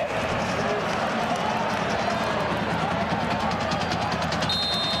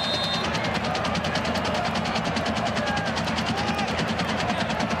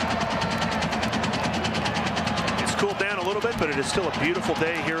 It's cooled down a little bit, but it is still a beautiful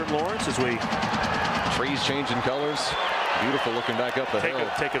day here in Lawrence as we trees changing colors. Beautiful looking back up the hill.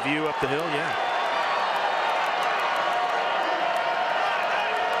 Take a view up the hill, yeah.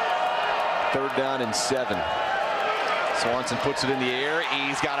 3rd down and 7. Swanson puts it in the air.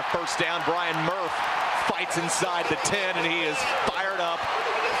 He's got a 1st down. Brian Murph fights inside the 10, and he is fired up.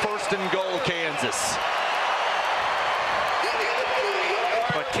 1st and goal, Kansas.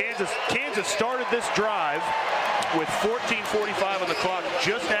 But Kansas started this drive with 14:45 on the clock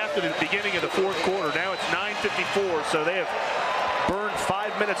just after the beginning of the 4th quarter. Now it's 9:54, so they have burned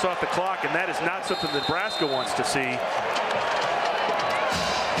 5 minutes off the clock, and that is not something Nebraska wants to see.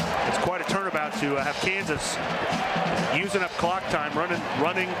 It's quite a turnabout to have Kansas using up clock time,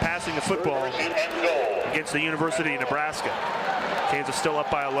 running, passing the football against the University of Nebraska. Kansas still up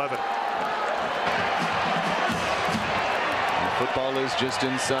by 11. Football is just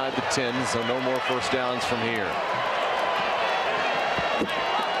inside the 10, so no more 1st downs from here.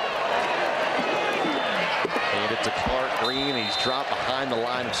 And it's to Clark Green. He's dropped behind the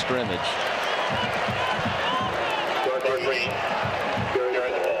line of scrimmage.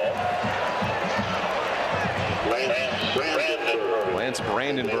 Lance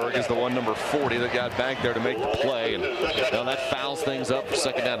Brandenburg is the one, number 40, that got back there to make the play. And now that fouls things up for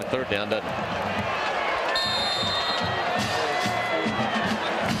 2nd down and 3rd down, doesn't it?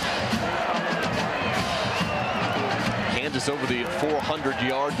 Kansas over the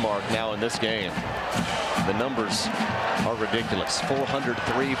 400-yard mark now in this game. The numbers are ridiculous.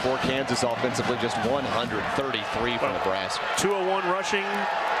 403 for Kansas offensively, just 133 for Nebraska. 201 rushing,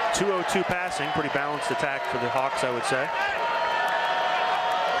 202 passing. Pretty balanced attack for the Hawks, I would say.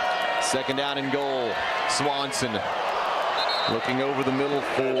 2nd down and goal. Swanson looking over the middle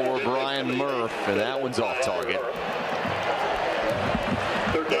for Brian Murph, and that one's off target.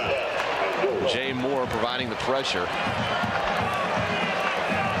 Jay Moore providing the pressure.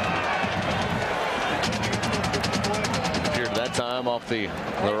 Appeared that time off the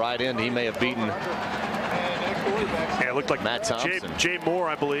right end. He may have beaten. Yeah, it looked like Matt Thompson. Jay Moore,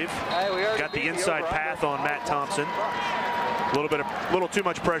 I believe, got the inside path on Matt Thompson. A little too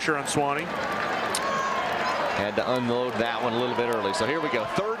much pressure on Swanee. Had to unload that one a little bit early. So here we go.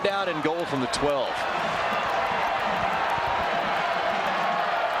 3rd down and goal from the 12.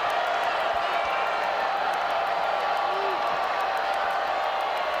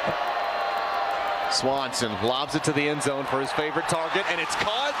 Swanson lobs it to the end zone for his favorite target, and it's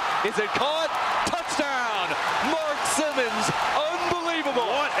caught. Is it caught? Touchdown! Mark Simmons. Unbelievable.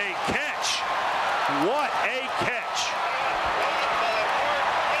 What a catch. What a catch.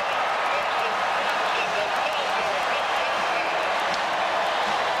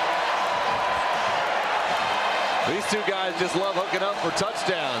 These two guys just love hooking up for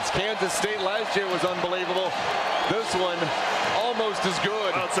touchdowns. Kansas State last year was unbelievable. This one almost as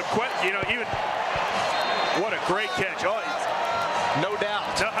good. Well, it's a even what a great catch. Oh, no doubt.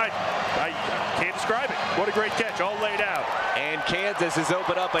 I can't describe it. What a great catch, all laid out. And Kansas has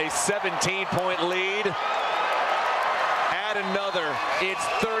opened up a 17-point lead. Add another. It's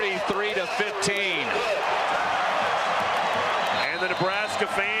 33-15. And the Nebraska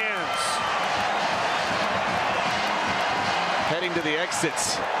fans heading to the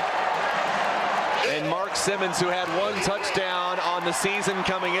exits. And Mark Simmons, who had 1 touchdown on the season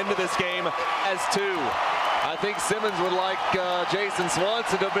coming into this game, has 2. I think Simmons would like Jason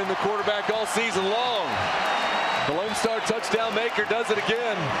Swanson to have been the quarterback all season long. The Lone Star touchdown maker does it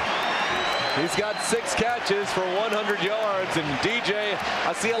again. He's got 6 catches for 100 yards. And DJ,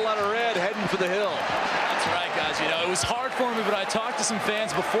 I see a lot of red heading for the hill. That's right, guys. You know, it was hard for me, but I talked to some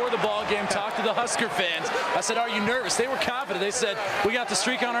fans before the ball game, talked to the Husker fans. I said, are you nervous? They were confident. They said, we got the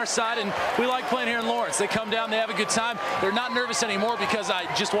streak on our side, and we like playing here in Lawrence. They come down, they have a good time. They're not nervous anymore because I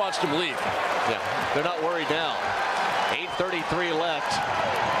just watched them leave. Yeah, they're not worried now. 8:33 left.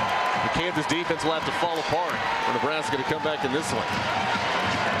 The Kansas defense will have to fall apart for Nebraska to come back in this one.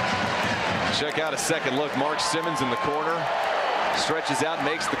 Check out a second look. Mark Simmons in the corner. Stretches out,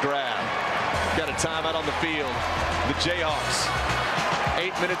 makes the grab. Got a timeout on the field. The Jayhawks,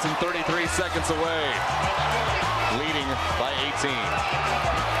 8 minutes and 33 seconds away, leading by 18.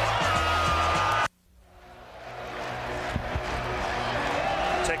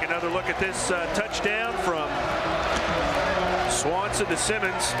 take another look at this touchdown from Swanson to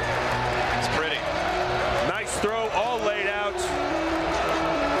Simmons. It's pretty. Nice throw, all laid out.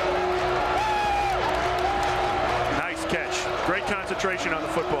 Nice catch. Great concentration on the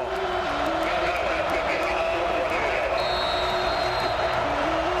football.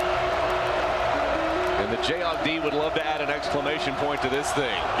 And the Jayhawk D would love to add an exclamation point to this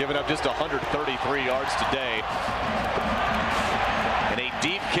thing, giving up just 133 yards today. And a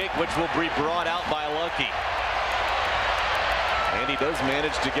deep kick which will be brought out by Lucky. And he does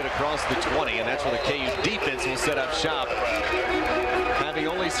manage to get across the 20, and that's where the KU defense will set up shop. Having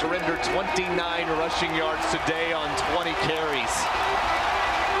only surrendered 29 rushing yards today on 20 carries.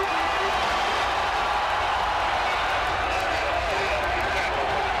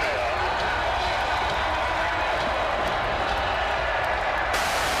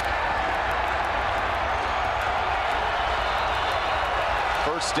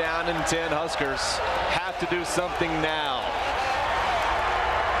 First down and 10. Huskers have to do something now.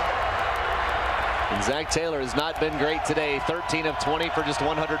 And Zach Taylor has not been great today. 13 of 20 for just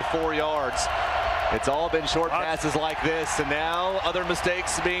 104 yards. It's all been short passes like this, and now other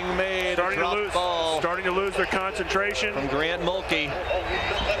mistakes being made. Starting to lose their concentration. From Grant Mulkey.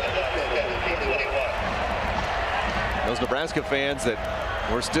 Those Nebraska fans that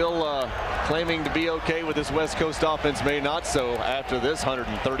were still claiming to be okay with this West Coast offense may not so after this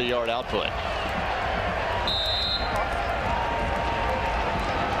 130-yard output.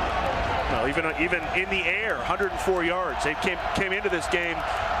 Even in the air, 104 yards. They came into this game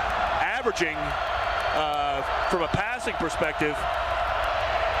averaging, from a passing perspective.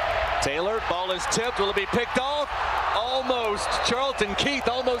 Taylor, ball is tipped. Will it be picked off? Almost. Charlton Keith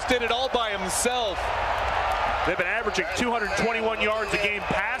almost did it all by himself. They've been averaging 221 yards a game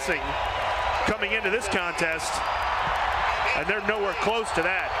passing coming into this contest, and they're nowhere close to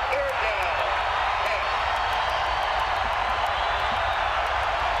that.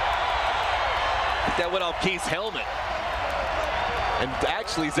 That went off Keith's helmet. And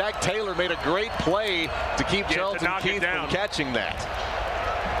actually, Zach Taylor made a great play to keep Charlton Keith from catching that.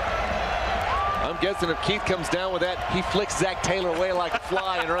 I'm guessing if Keith comes down with that, he flicks Zach Taylor away like a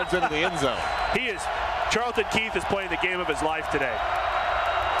fly and runs into the end zone. Charlton Keith is playing the game of his life today.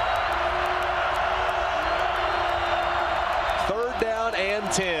 Third down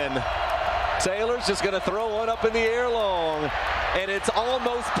and 10. Taylor's just going to throw one up in the air long. And it's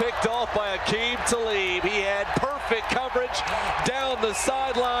almost picked off by Aqib Talib. He had perfect coverage down the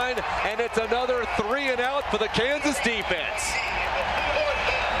sideline, and it's another 3 and out for the Kansas defense.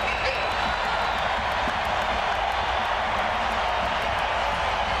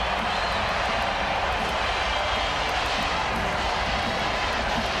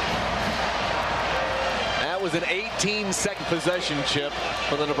 That was an 18-second possession, Chip,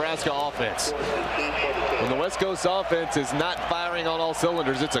 for the Nebraska offense. When the West Coast offense is not firing on all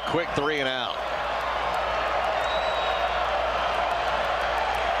cylinders, it's a quick 3 and out.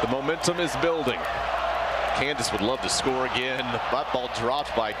 The momentum is building. Kansas would love to score again. That ball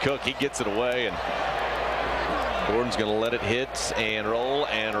dropped by Cook. He gets it away, and Gordon's going to let it hit and roll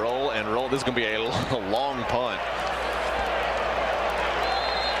and roll and roll. This is going to be a long punt.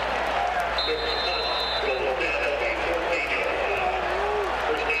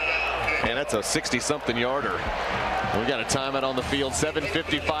 And that's a 60-something yarder. We got a timeout on the field.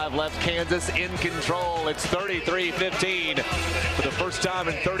 7:55 left. Kansas in control. It's 33-15. For the first time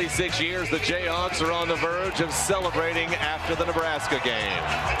in 36 years, the Jayhawks are on the verge of celebrating after the Nebraska game.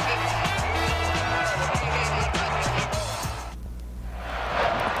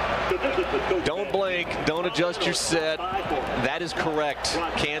 Don't blink. Don't adjust your set. That is correct.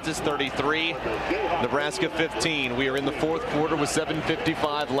 Kansas 33, Nebraska 15. We are in the fourth quarter with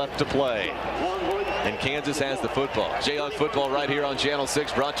 7:55 left to play. And Kansas has the football. Jayhawk football right here on Channel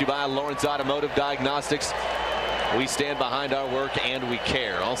 6, brought to you by Lawrence Automotive Diagnostics. We stand behind our work and we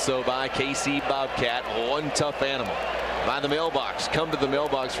care. Also by KC Bobcat, one tough animal. By the mailbox. Come to the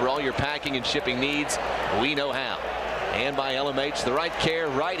mailbox for all your packing and shipping needs. We know how. And by LMH, the right care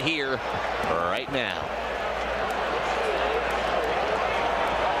right here, right now.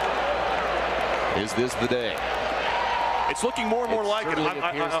 Is this the day? It's looking more and more like it.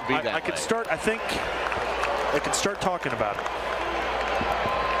 I could start talking about it.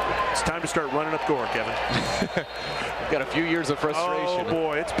 It's time to start running up Gore, Kevin. Got a few years of frustration. Oh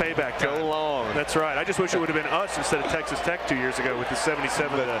boy, it's payback time. Go long. That's right. I just wish it would have been us instead of Texas Tech 2 years ago with the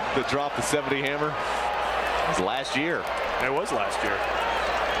 77. The drop the 70 hammer. It was last year. It was last year.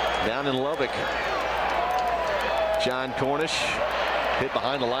 Down in Lubbock. John Cornish hit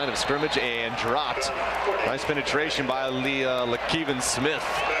behind the line of scrimmage and dropped. Nice penetration by LaKeven Smith,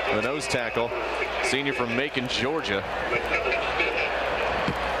 the nose tackle, senior from Macon, Georgia.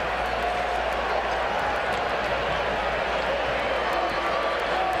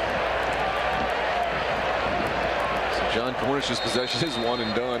 Cornish's possession is one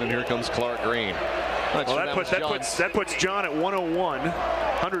and done, and here comes Clark Green. Well, that puts John at 101,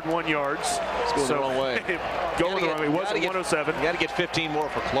 101 yards. It's going the wrong way. Going the wrong way. It was at 107. You got to get 15 more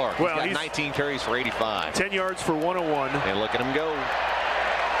for Clark. Well, he's got 19 carries for 85. 10 yards for 101. And look at him go.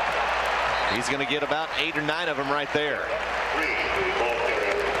 He's going to get about 8 or 9 of them right there.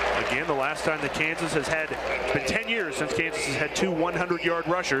 Again, the last time that Kansas has had, it's been 10 years since Kansas has had 2 100-yard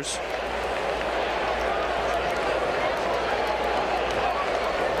rushers.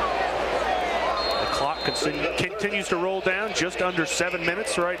 Continues to roll down, just under 7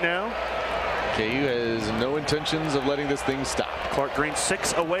 minutes right now. KU has no intentions of letting this thing stop. Clark Green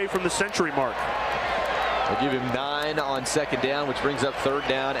 6 away from the century mark. They'll give him 9 on second down, which brings up third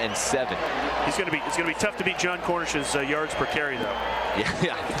down and 7. It's going to be tough to beat John Cornish's yards per carry, though.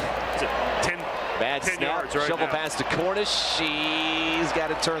 Yeah. Is it 10? Bad 10 snap, yards right shovel now. pass to Cornish. He's got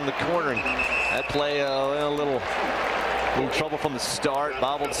to turn the corner. And that play a little trouble from the start.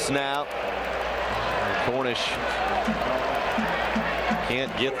 Bobbled snap. Cornish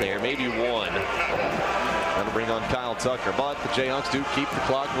can't get there. Maybe one. That'll bring on Kyle Tucker. But the Jayhawks do keep the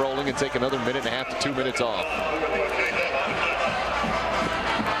clock rolling and take another 1.5 to 2 minutes off.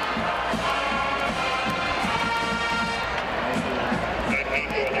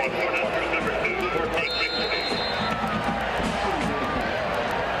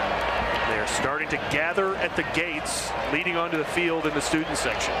 They're starting to gather at the gates, leading onto the field in the student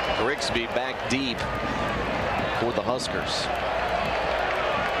section. Grigsby back deep for the Huskers.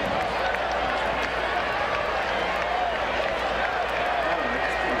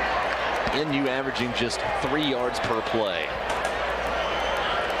 NU averaging just 3 yards per play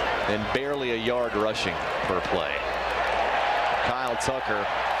and barely a yard rushing per play. Kyle Tucker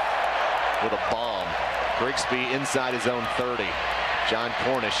with a bomb. Grigsby inside his own 30. John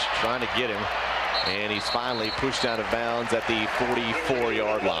Cornish trying to get him, and he's finally pushed out of bounds at the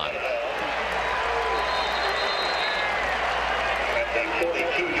 44-yard line.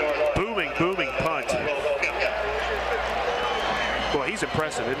 Booming punt. Boy, he's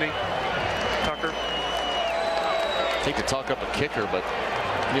impressive, isn't he, Tucker? I hate to talk up a kicker, but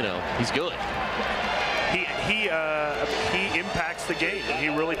you know, he's good. He impacts the game, and he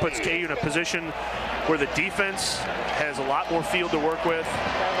really puts KU in a position where the defense has a lot more field to work with.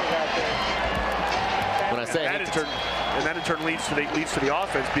 When I say that in turn leads to the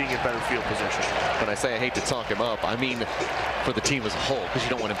offense being in better field position. When I say I hate to talk him up, I mean for the team as a whole, because you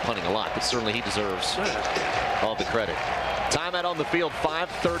don't want him punting a lot, but certainly he deserves all the credit. Timeout on the field,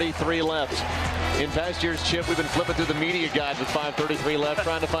 5:33 left. In past years, Chip, we've been flipping through the media guide with 5:33 left,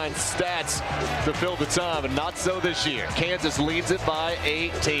 trying to find stats to fill the time, and not so this year. Kansas leads it by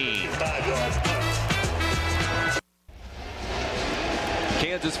 18.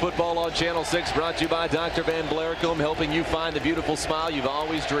 Kansas football on Channel 6, brought to you by Dr. Van Blaricum, helping you find the beautiful smile you've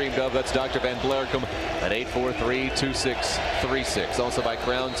always dreamed of. That's Dr. Van Blaricum at 843-2636. Also by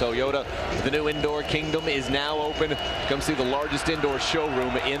Crown Toyota. The new Indoor Kingdom is now open. Come see the largest indoor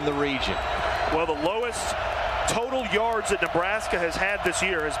showroom in the region. Well, the lowest total yards that Nebraska has had this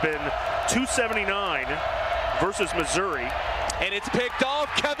year has been 279 versus Missouri. And it's picked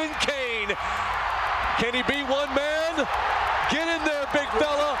off. Kevin Kane. Can he beat one man? Get in there, big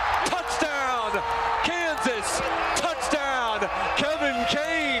fella. Touchdown. Kansas. Touchdown. Kevin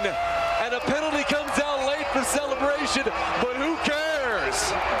Kane. And a penalty comes out late for celebration, but who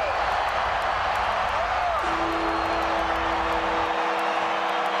cares?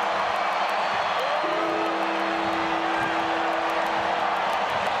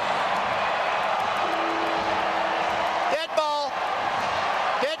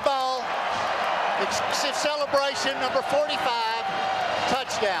 Celebration, number 45,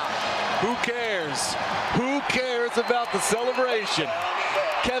 touchdown. Who cares? Who cares about the celebration?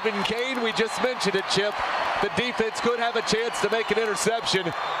 Kevin Kane, we just mentioned it, Chip. The defense could have a chance to make an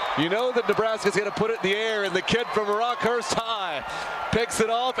interception. You know that Nebraska's going to put it in the air, and the kid from Rockhurst High picks it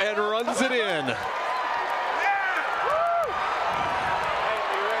off and runs it in.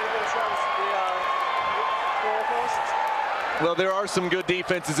 Well, there are some good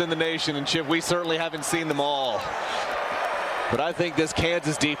defenses in the nation, and Chip, we certainly haven't seen them all. But I think this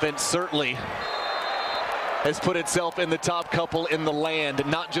Kansas defense certainly has put itself in the top couple in the land,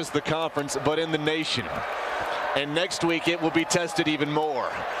 not just the conference, but in the nation. And next week it will be tested even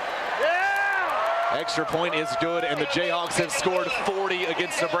more. Extra point is good, and the Jayhawks have scored 40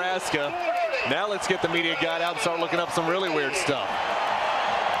 against Nebraska. Now let's get the media guide out and start looking up some really weird stuff.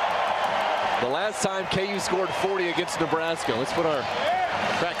 The last time KU scored 40 against Nebraska, let's put our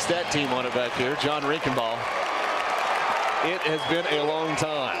crack stat team on it back here, John Rinkenball. It has been a long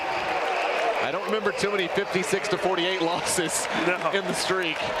time. I don't remember too many 56-48 losses in the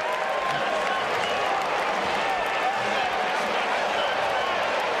streak.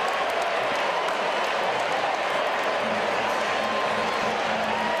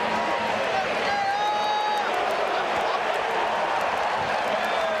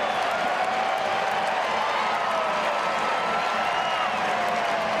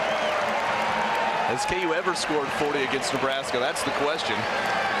 Has KU ever scored 40 against Nebraska? That's the question.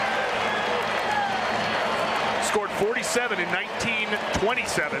 Scored 47 in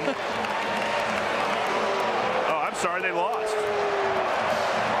 1927. Oh, I'm sorry, they lost.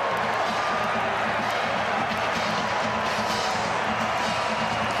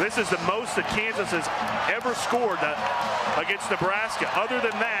 This is the most that Kansas has ever scored against Nebraska. Other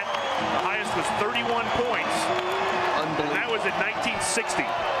than that, the highest was 31 points. Unbelievable. And that was in 1960.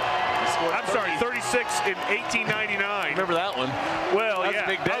 I'm sorry, 36 in 1899. Remember that one? Well, that was yeah, a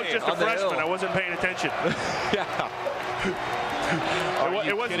big day I was just a freshman. I wasn't paying attention. Yeah.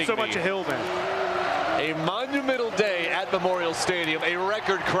 It wasn't so much a hill then. A monumental day at Memorial Stadium. A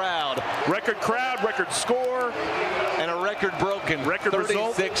record crowd. Record crowd, record score. And a record broken. Record 36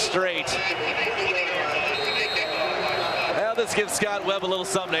 result. Straight. Well, this gives Scott Webb a little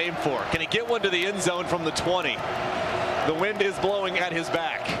something to aim for. Can he get one to the end zone from the 20? The wind is blowing at his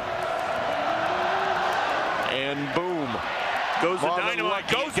back. And boom. Goes the Marlon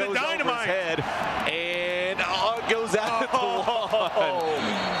dynamite. Lucky Goes the dynamite. Over his head, and it goes out at the wall.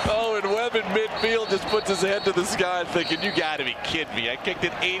 Oh, and Webb in midfield just puts his head to the sky thinking, you got to be kidding me. I kicked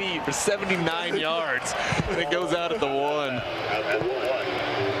it 80 or 79 yards. And it goes out at the 1.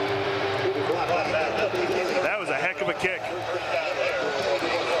 That was a heck of a kick.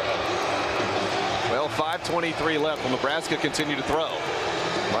 Well, 5:23 left. Will Nebraska continue to throw?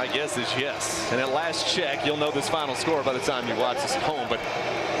 My guess is yes. And at last check, you'll know this final score by the time you watch this at home. But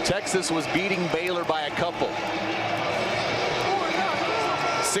Texas was beating Baylor by a couple.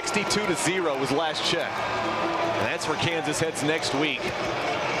 62-0 was last check. And that's where Kansas heads next week,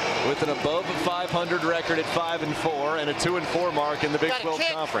 with an above 500 record at 5-4 and a 2-4 mark in the Big 12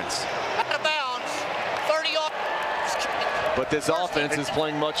 Conference. Out of bounds. 30 off. But this offense is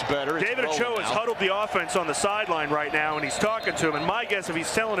playing much better. David Ochoa has huddled the offense on the sideline right now, and he's talking to him. And my guess, if he's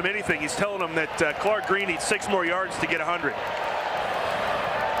telling him anything, he's telling him that Clark Green needs 6 more yards to get 100.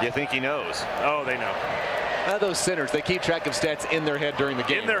 You think he knows? Oh, they know. Those centers, they keep track of stats in their head during the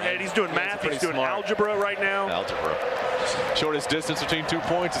game. In their head. He's doing math. He's doing algebra right now. Algebra. Shortest distance between 2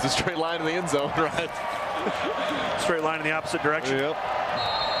 points is a straight line in the end zone, right? Straight line in the opposite direction. Yep.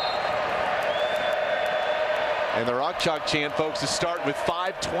 And the Rock Chalk chant, folks, is starting with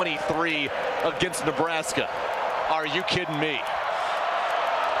 5:23 against Nebraska. Are you kidding me?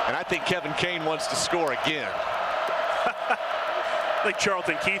 And I think Kevin Kane wants to score again. I think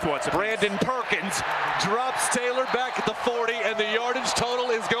Charlton Keith wants it. Brandon Perkins drops Taylor back at the 40, and the yardage total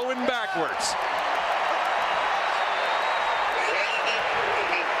is going backwards.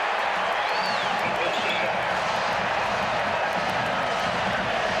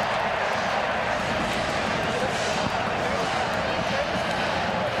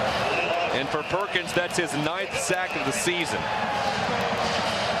 And for Perkins, that's his 9th sack of the season.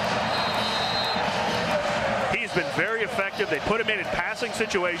 He's been very effective. They put him in passing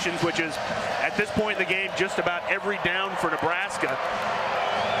situations, which is, at this point in the game, just about every down for Nebraska.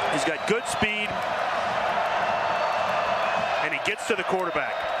 He's got good speed, and he gets to the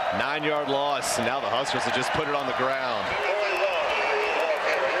quarterback. 9-yard loss, and now the Huskers have just put it on the ground.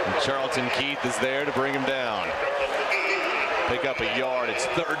 And Charlton Keith is there to bring him down. Pick up a yard. It's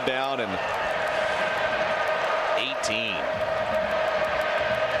 3rd down and 18.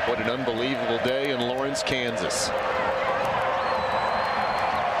 What an unbelievable day in Lawrence, Kansas.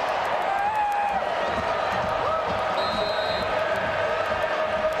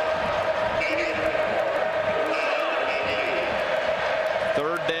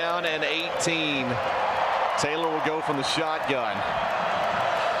 Third down and 18. Taylor will go from the shotgun.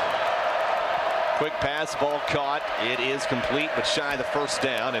 Quick pass, ball caught. It is complete, but shy of the first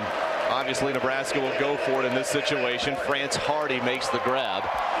down. And obviously Nebraska will go for it in this situation. France Hardy makes the grab.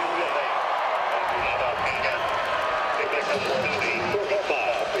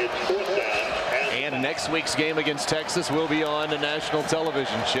 And next week's game against Texas will be on the national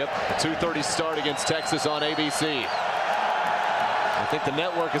television, Chip. A 2:30 start against Texas on ABC. I think the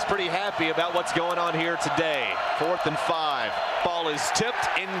network is pretty happy about what's going on here today. 4th and 5. Ball is tipped,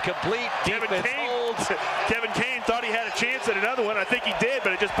 incomplete. Defense holds. Kevin Kane thought he had a chance at another one. I think he did,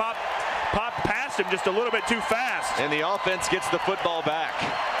 but it just popped past him just a little bit too fast. And the offense gets the football back.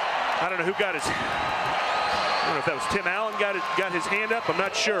 I don't know who got his. I don't know if that was Tim Allen got his hand up. I'm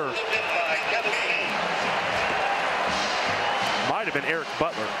not sure. Might have been Eric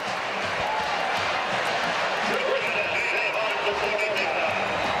Butler.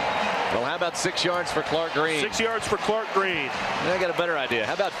 Well, how about 6 yards for Clark Green? 6 yards for Clark Green. I got a better idea.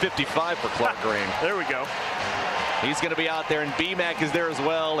 How about 55 for Clark Green? There we go. He's going to be out there, and BMAC is there as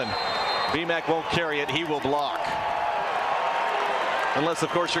well, and BMAC won't carry it. He will block. Unless, of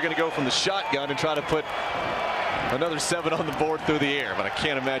course, you're going to go from the shotgun and try to put another 7 on the board through the air, but I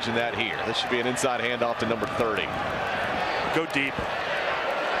can't imagine that here. This should be an inside handoff to number 30. Go deep.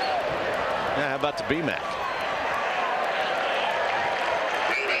 Yeah, how about to BMAC?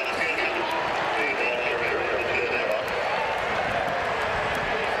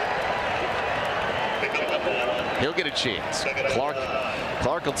 He'll get a chance.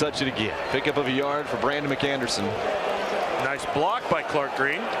 Clark will touch it again. Pickup of a yard for Brandon McAnderson. Nice block by Clark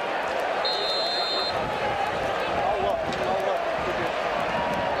Green.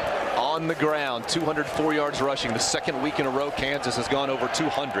 On the ground, 204 yards rushing. The second week in a row, Kansas has gone over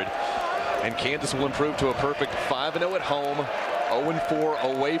 200. And Kansas will improve to a perfect 5-0 at home,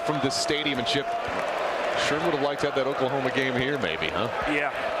 0-4 away from the stadium. And Chip, sure would have liked to have that Oklahoma game here, maybe, huh?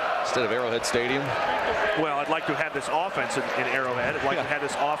 Yeah. Instead of Arrowhead Stadium. Well, I'd like to have this offense in Arrowhead. I'd like to have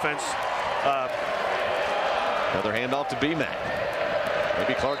this offense. Another handoff to BMAC.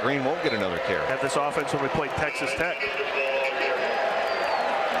 Maybe Clark Green won't get another carry. Have this offense when we play Texas Tech.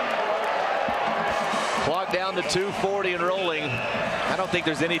 Clock down to 2:40 and rolling. I don't think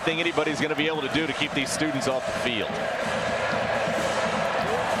there's anything anybody's going to be able to do to keep these students off the field.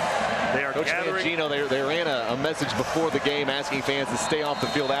 They are Coach gathering. Mangino, they ran a message before the game asking fans to stay off the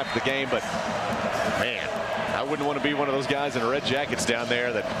field after the game, but man, I wouldn't want to be one of those guys in red jackets down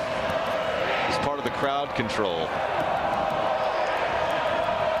there that is part of the crowd control.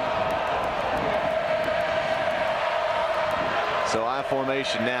 So I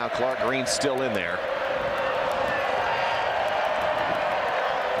formation now. Clark Green still in there.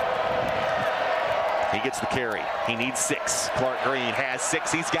 He gets the carry. He needs 6. Clark Green has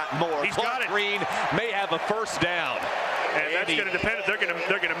 6. He's got more. He's Clark got it. Green may have a first down. And that's going to depend. They're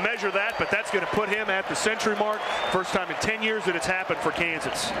going to measure that, but that's going to put him at the century mark. First time in 10 years that it's happened for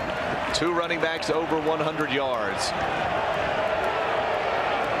Kansas. 2 running backs over 100 yards.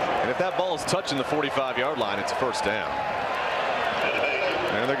 And if that ball is touching the 45-yard line, it's a first down.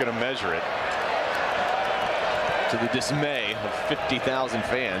 And they're going to measure it to the dismay of 50,000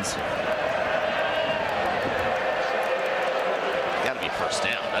 fans. Got to be a first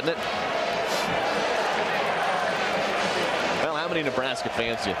down, doesn't it? Well, how many Nebraska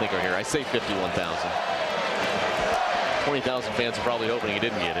fans do you think are here? I say 51,000. 20,000 fans are probably hoping he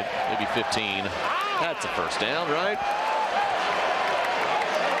didn't get it. Maybe 15. That's a first down, right?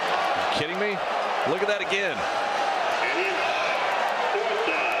 Are you kidding me? Look at that again.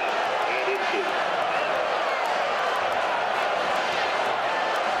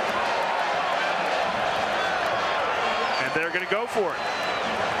 And they're going to go for it,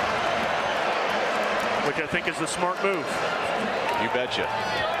 which I think is the smart move. You betcha.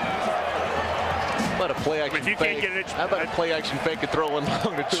 How about a play action you fake? can't get it, How about a play action fake and throw one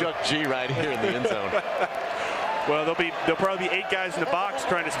long to Chuck G right here in the end zone? Well, there'll probably be 8 guys in the box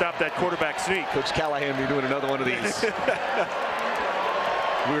trying to stop that quarterback sneak. Coach Callahan be doing another one of these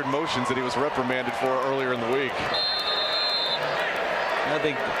weird motions that he was reprimanded for earlier in the week. I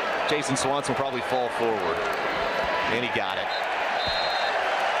think Jason Swanson will probably fall forward. And he got it.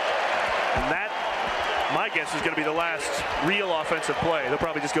 And that, my guess, is going to be the last real offensive play. They'll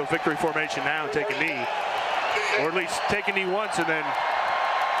probably just go victory formation now and take a knee. Or at least take a knee once and then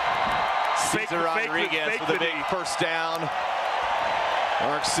Cesar Rodriguez with a big first down.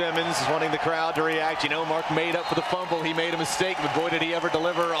 Mark Simmons wanting the crowd to react. You know, Mark made up for the fumble. He made a mistake, but boy, did he ever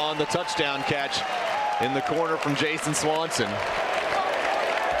deliver on the touchdown catch in the corner from Jason Swanson.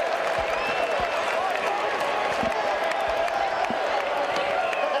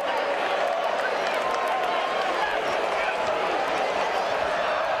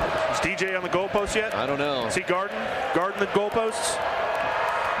 Is DJ on the goalpost yet? I don't know. Is he guarding the goalposts?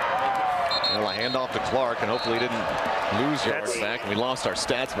 Well, a handoff to Clark, and hopefully he didn't lose yards back. We lost our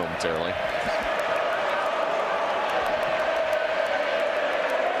stats momentarily.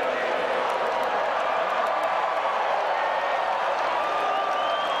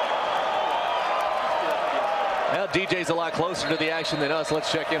 Well, DJ's a lot closer to the action than us.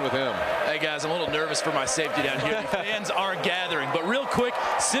 Let's check in with him. Hey, guys, I'm a little nervous for my safety down here. The fans are gathering. But real quick,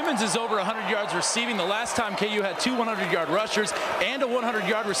 Simmons is over 100 yards receiving. The last time KU had 2 100-yard rushers and a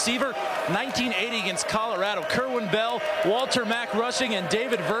 100-yard receiver, 1980 against Colorado. Kerwin Bell, Walter Mack rushing, and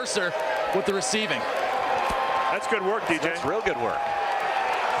David Verser with the receiving. That's good work, DJ. That's real good work.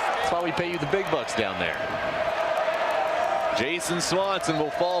 That's why we pay you the big bucks down there. Jason Swanson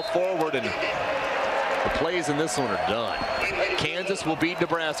will fall forward, and the plays in this one are done. Kansas will beat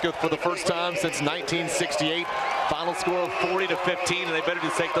Nebraska for the first time since 1968. Final score of 40-15, and they better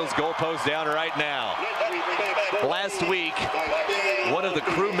just take those goalposts down right now. Last week, one of the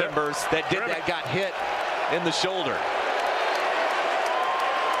crew members that did that got hit in the shoulder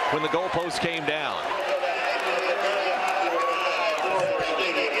when the goalpost came down.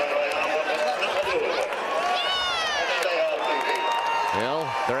 Well,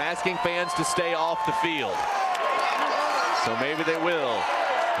 they're asking fans to stay off the field. So maybe they will,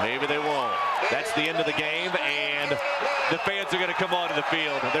 maybe they won't. That's the end of the game, and the fans are going to come onto the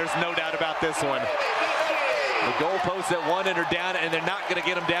field. There's no doubt about this one. The goalposts at one end are down, and they're not going to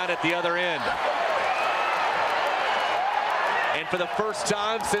get them down at the other end. And for the first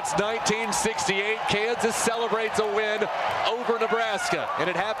time since 1968, Kansas celebrates a win over Nebraska. And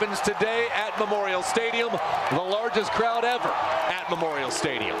it happens today at Memorial Stadium, the largest crowd ever at Memorial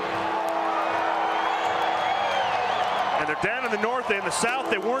Stadium. And they're down in the north end. The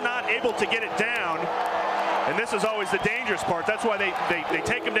south, they were not able to get it down. And this is always the dangerous part. That's why they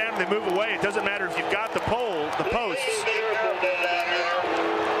take them down and they move away. It doesn't matter if you've got the posts.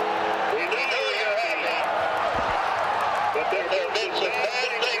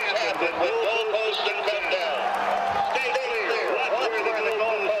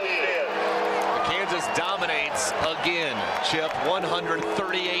 Kansas dominates again, Chip.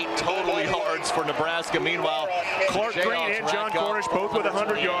 138 total yards for Nebraska. Meanwhile, Clark Green and John Cornish both with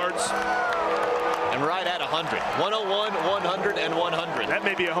 100 yards. And right at 100. 101, 100, and 100. That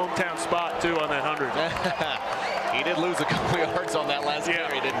may be a hometown spot, too, on that 100. He did lose a couple yards on that last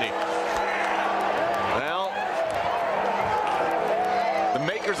carry, didn't he? Well, the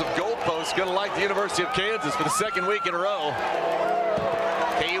makers of goalposts going to like the University of Kansas for the second week in a row.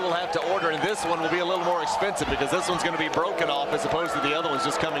 KU will have to order, and this one will be a little more expensive because this one's going to be broken off as opposed to the other ones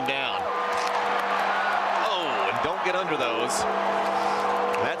just coming down. Oh, and don't get under those.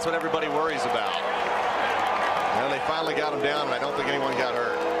 That's what everybody worries about. Well, they finally got him down, and I don't think anyone got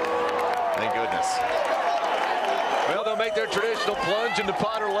hurt. Thank goodness. Well, they'll make their traditional plunge into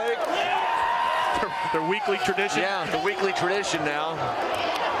Potter Lake. Their weekly tradition? Yeah, the weekly tradition now.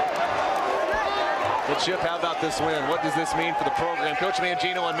 Well, Chip, how about this win? What does this mean for the program? Coach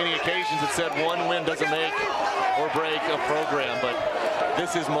Mangino on many occasions has said one win doesn't make or break a program, but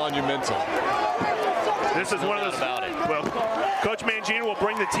this is monumental. This is one of those about it. Well, Coach Mangino will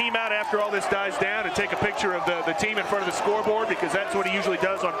bring the team out after all this dies down and take a picture of the team in front of the scoreboard because that's what he usually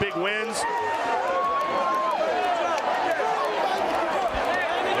does on big wins.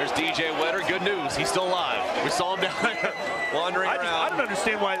 There's DJ Wetter. Good news. He's still alive. We saw him down there wandering around. I don't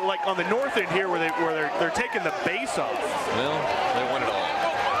understand why, like on the north end here, where they're taking the base off. Well, they want it all.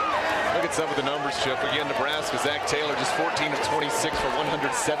 Look at some of the numbers, Chip. Again, Nebraska, Zach Taylor just 14 of 26 for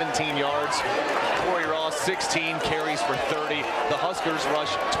 117 yards. Corey Ross, 16 carries for 30. The Huskers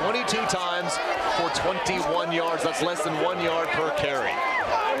rush 22 times for 21 yards. That's less than 1 yard per carry.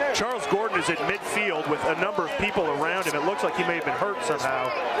 Charles Gordon is at midfield with a number of people around him. It looks like he may have been hurt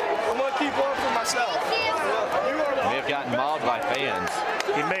somehow. I'm going to keep up for myself. May have gotten mobbed by fans.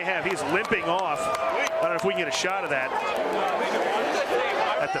 He may have. He's limping off. I don't know if we can get a shot of that.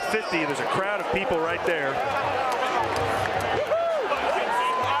 At the 50, there's a crowd of people right there.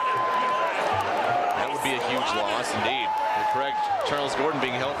 That would be a huge loss indeed. You're correct. Charles Gordon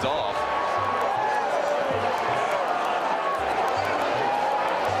being helped off.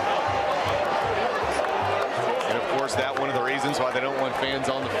 And of course, that's one of the reasons why they don't want fans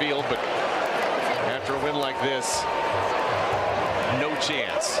on the field. But after a win like this, no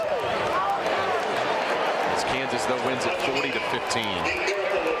chance. As Kansas, though, wins at 40-15.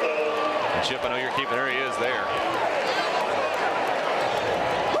 And Chip, I know you're keeping, there he is there.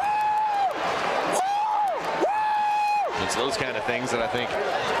 It's those kind of things that I think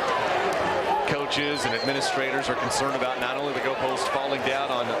coaches and administrators are concerned about. Not only the goalpost falling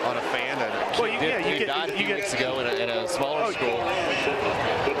down on a fan, well, you died a few weeks ago in a smaller school.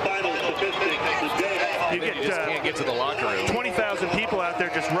 You just can't get to the locker room. 20,000 people out there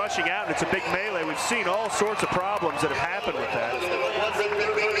just rushing out, and it's a big melee. We've seen all sorts of problems that have happened with that.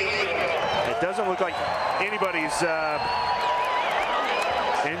 It doesn't look like anybody's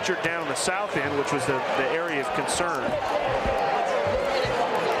injured down on the south end, which was the area of concern.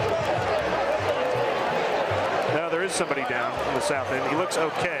 No, there is somebody down on the south end. He looks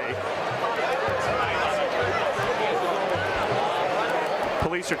okay.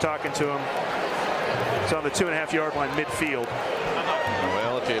 Police are talking to him. It's on the 2.5 yard line midfield.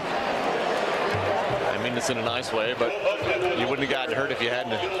 Well, I mean, mean this in a nice way, but you wouldn't have gotten hurt if you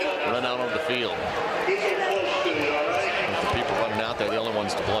hadn't run out on the field. With the people running out there, the only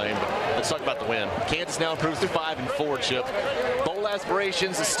ones to blame. But let's talk about the win. Kansas now improves to 5-4, Chip. Bowl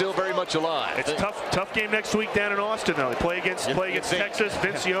aspirations is still very much alive. It's a tough game next week down in Austin, though. They play against Texas,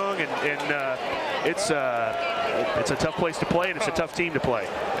 Vince Young, and it's a tough place to play, and it's a tough team to play.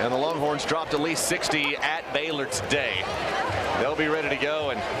 And the Longhorns dropped at least 60 at Baylor today. They'll be ready to go,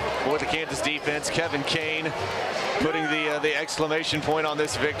 and with the Kansas defense, Kevin Kane putting the exclamation point on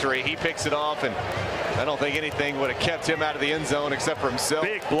this victory. He picks it off, and I don't think anything would have kept him out of the end zone except for himself.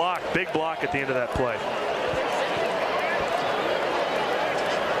 Big block at the end of that play.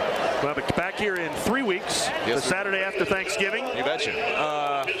 Well, but back here in 3 weeks, the Saturday after Thanksgiving. You betcha.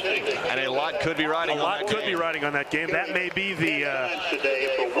 And a lot could be riding on that game. A lot could be riding on that game. That may be the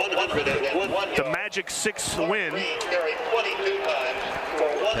Magic 6 win.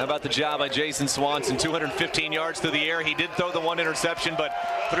 How about the job by Jason Swanson? 215 yards through the air. He did throw the one interception, but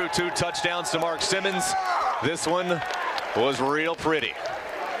threw 2 touchdowns to Mark Simmons. This one was real pretty.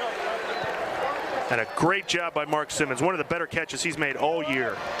 And a great job by Mark Simmons. One of the better catches he's made all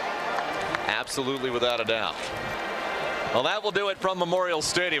year. Absolutely, without a doubt. Well, that will do it from Memorial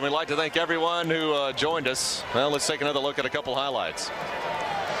Stadium. We'd like to thank everyone who joined us. Well, let's take another look at a couple highlights.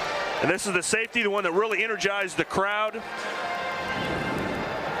 And this is the safety, the one that really energized the crowd.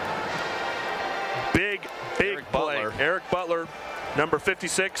 Big play. Eric Butler, number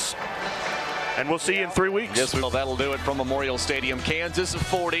 56. And we'll see you in 3 weeks. Yes, well, that'll do it from Memorial Stadium. Kansas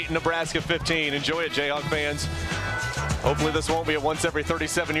 40, Nebraska 15. Enjoy it, Jayhawk fans. Hopefully this won't be a once every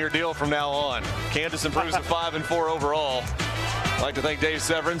 37-year deal from now on. Kansas improves to 5-4 overall. I'd like to thank Dave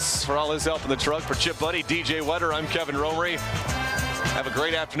Severance for all his help in the truck. For Chip Buddy, DJ Wetter, I'm Kevin Romery. Have a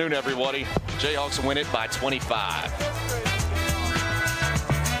great afternoon, everybody. Jayhawks win it by 25.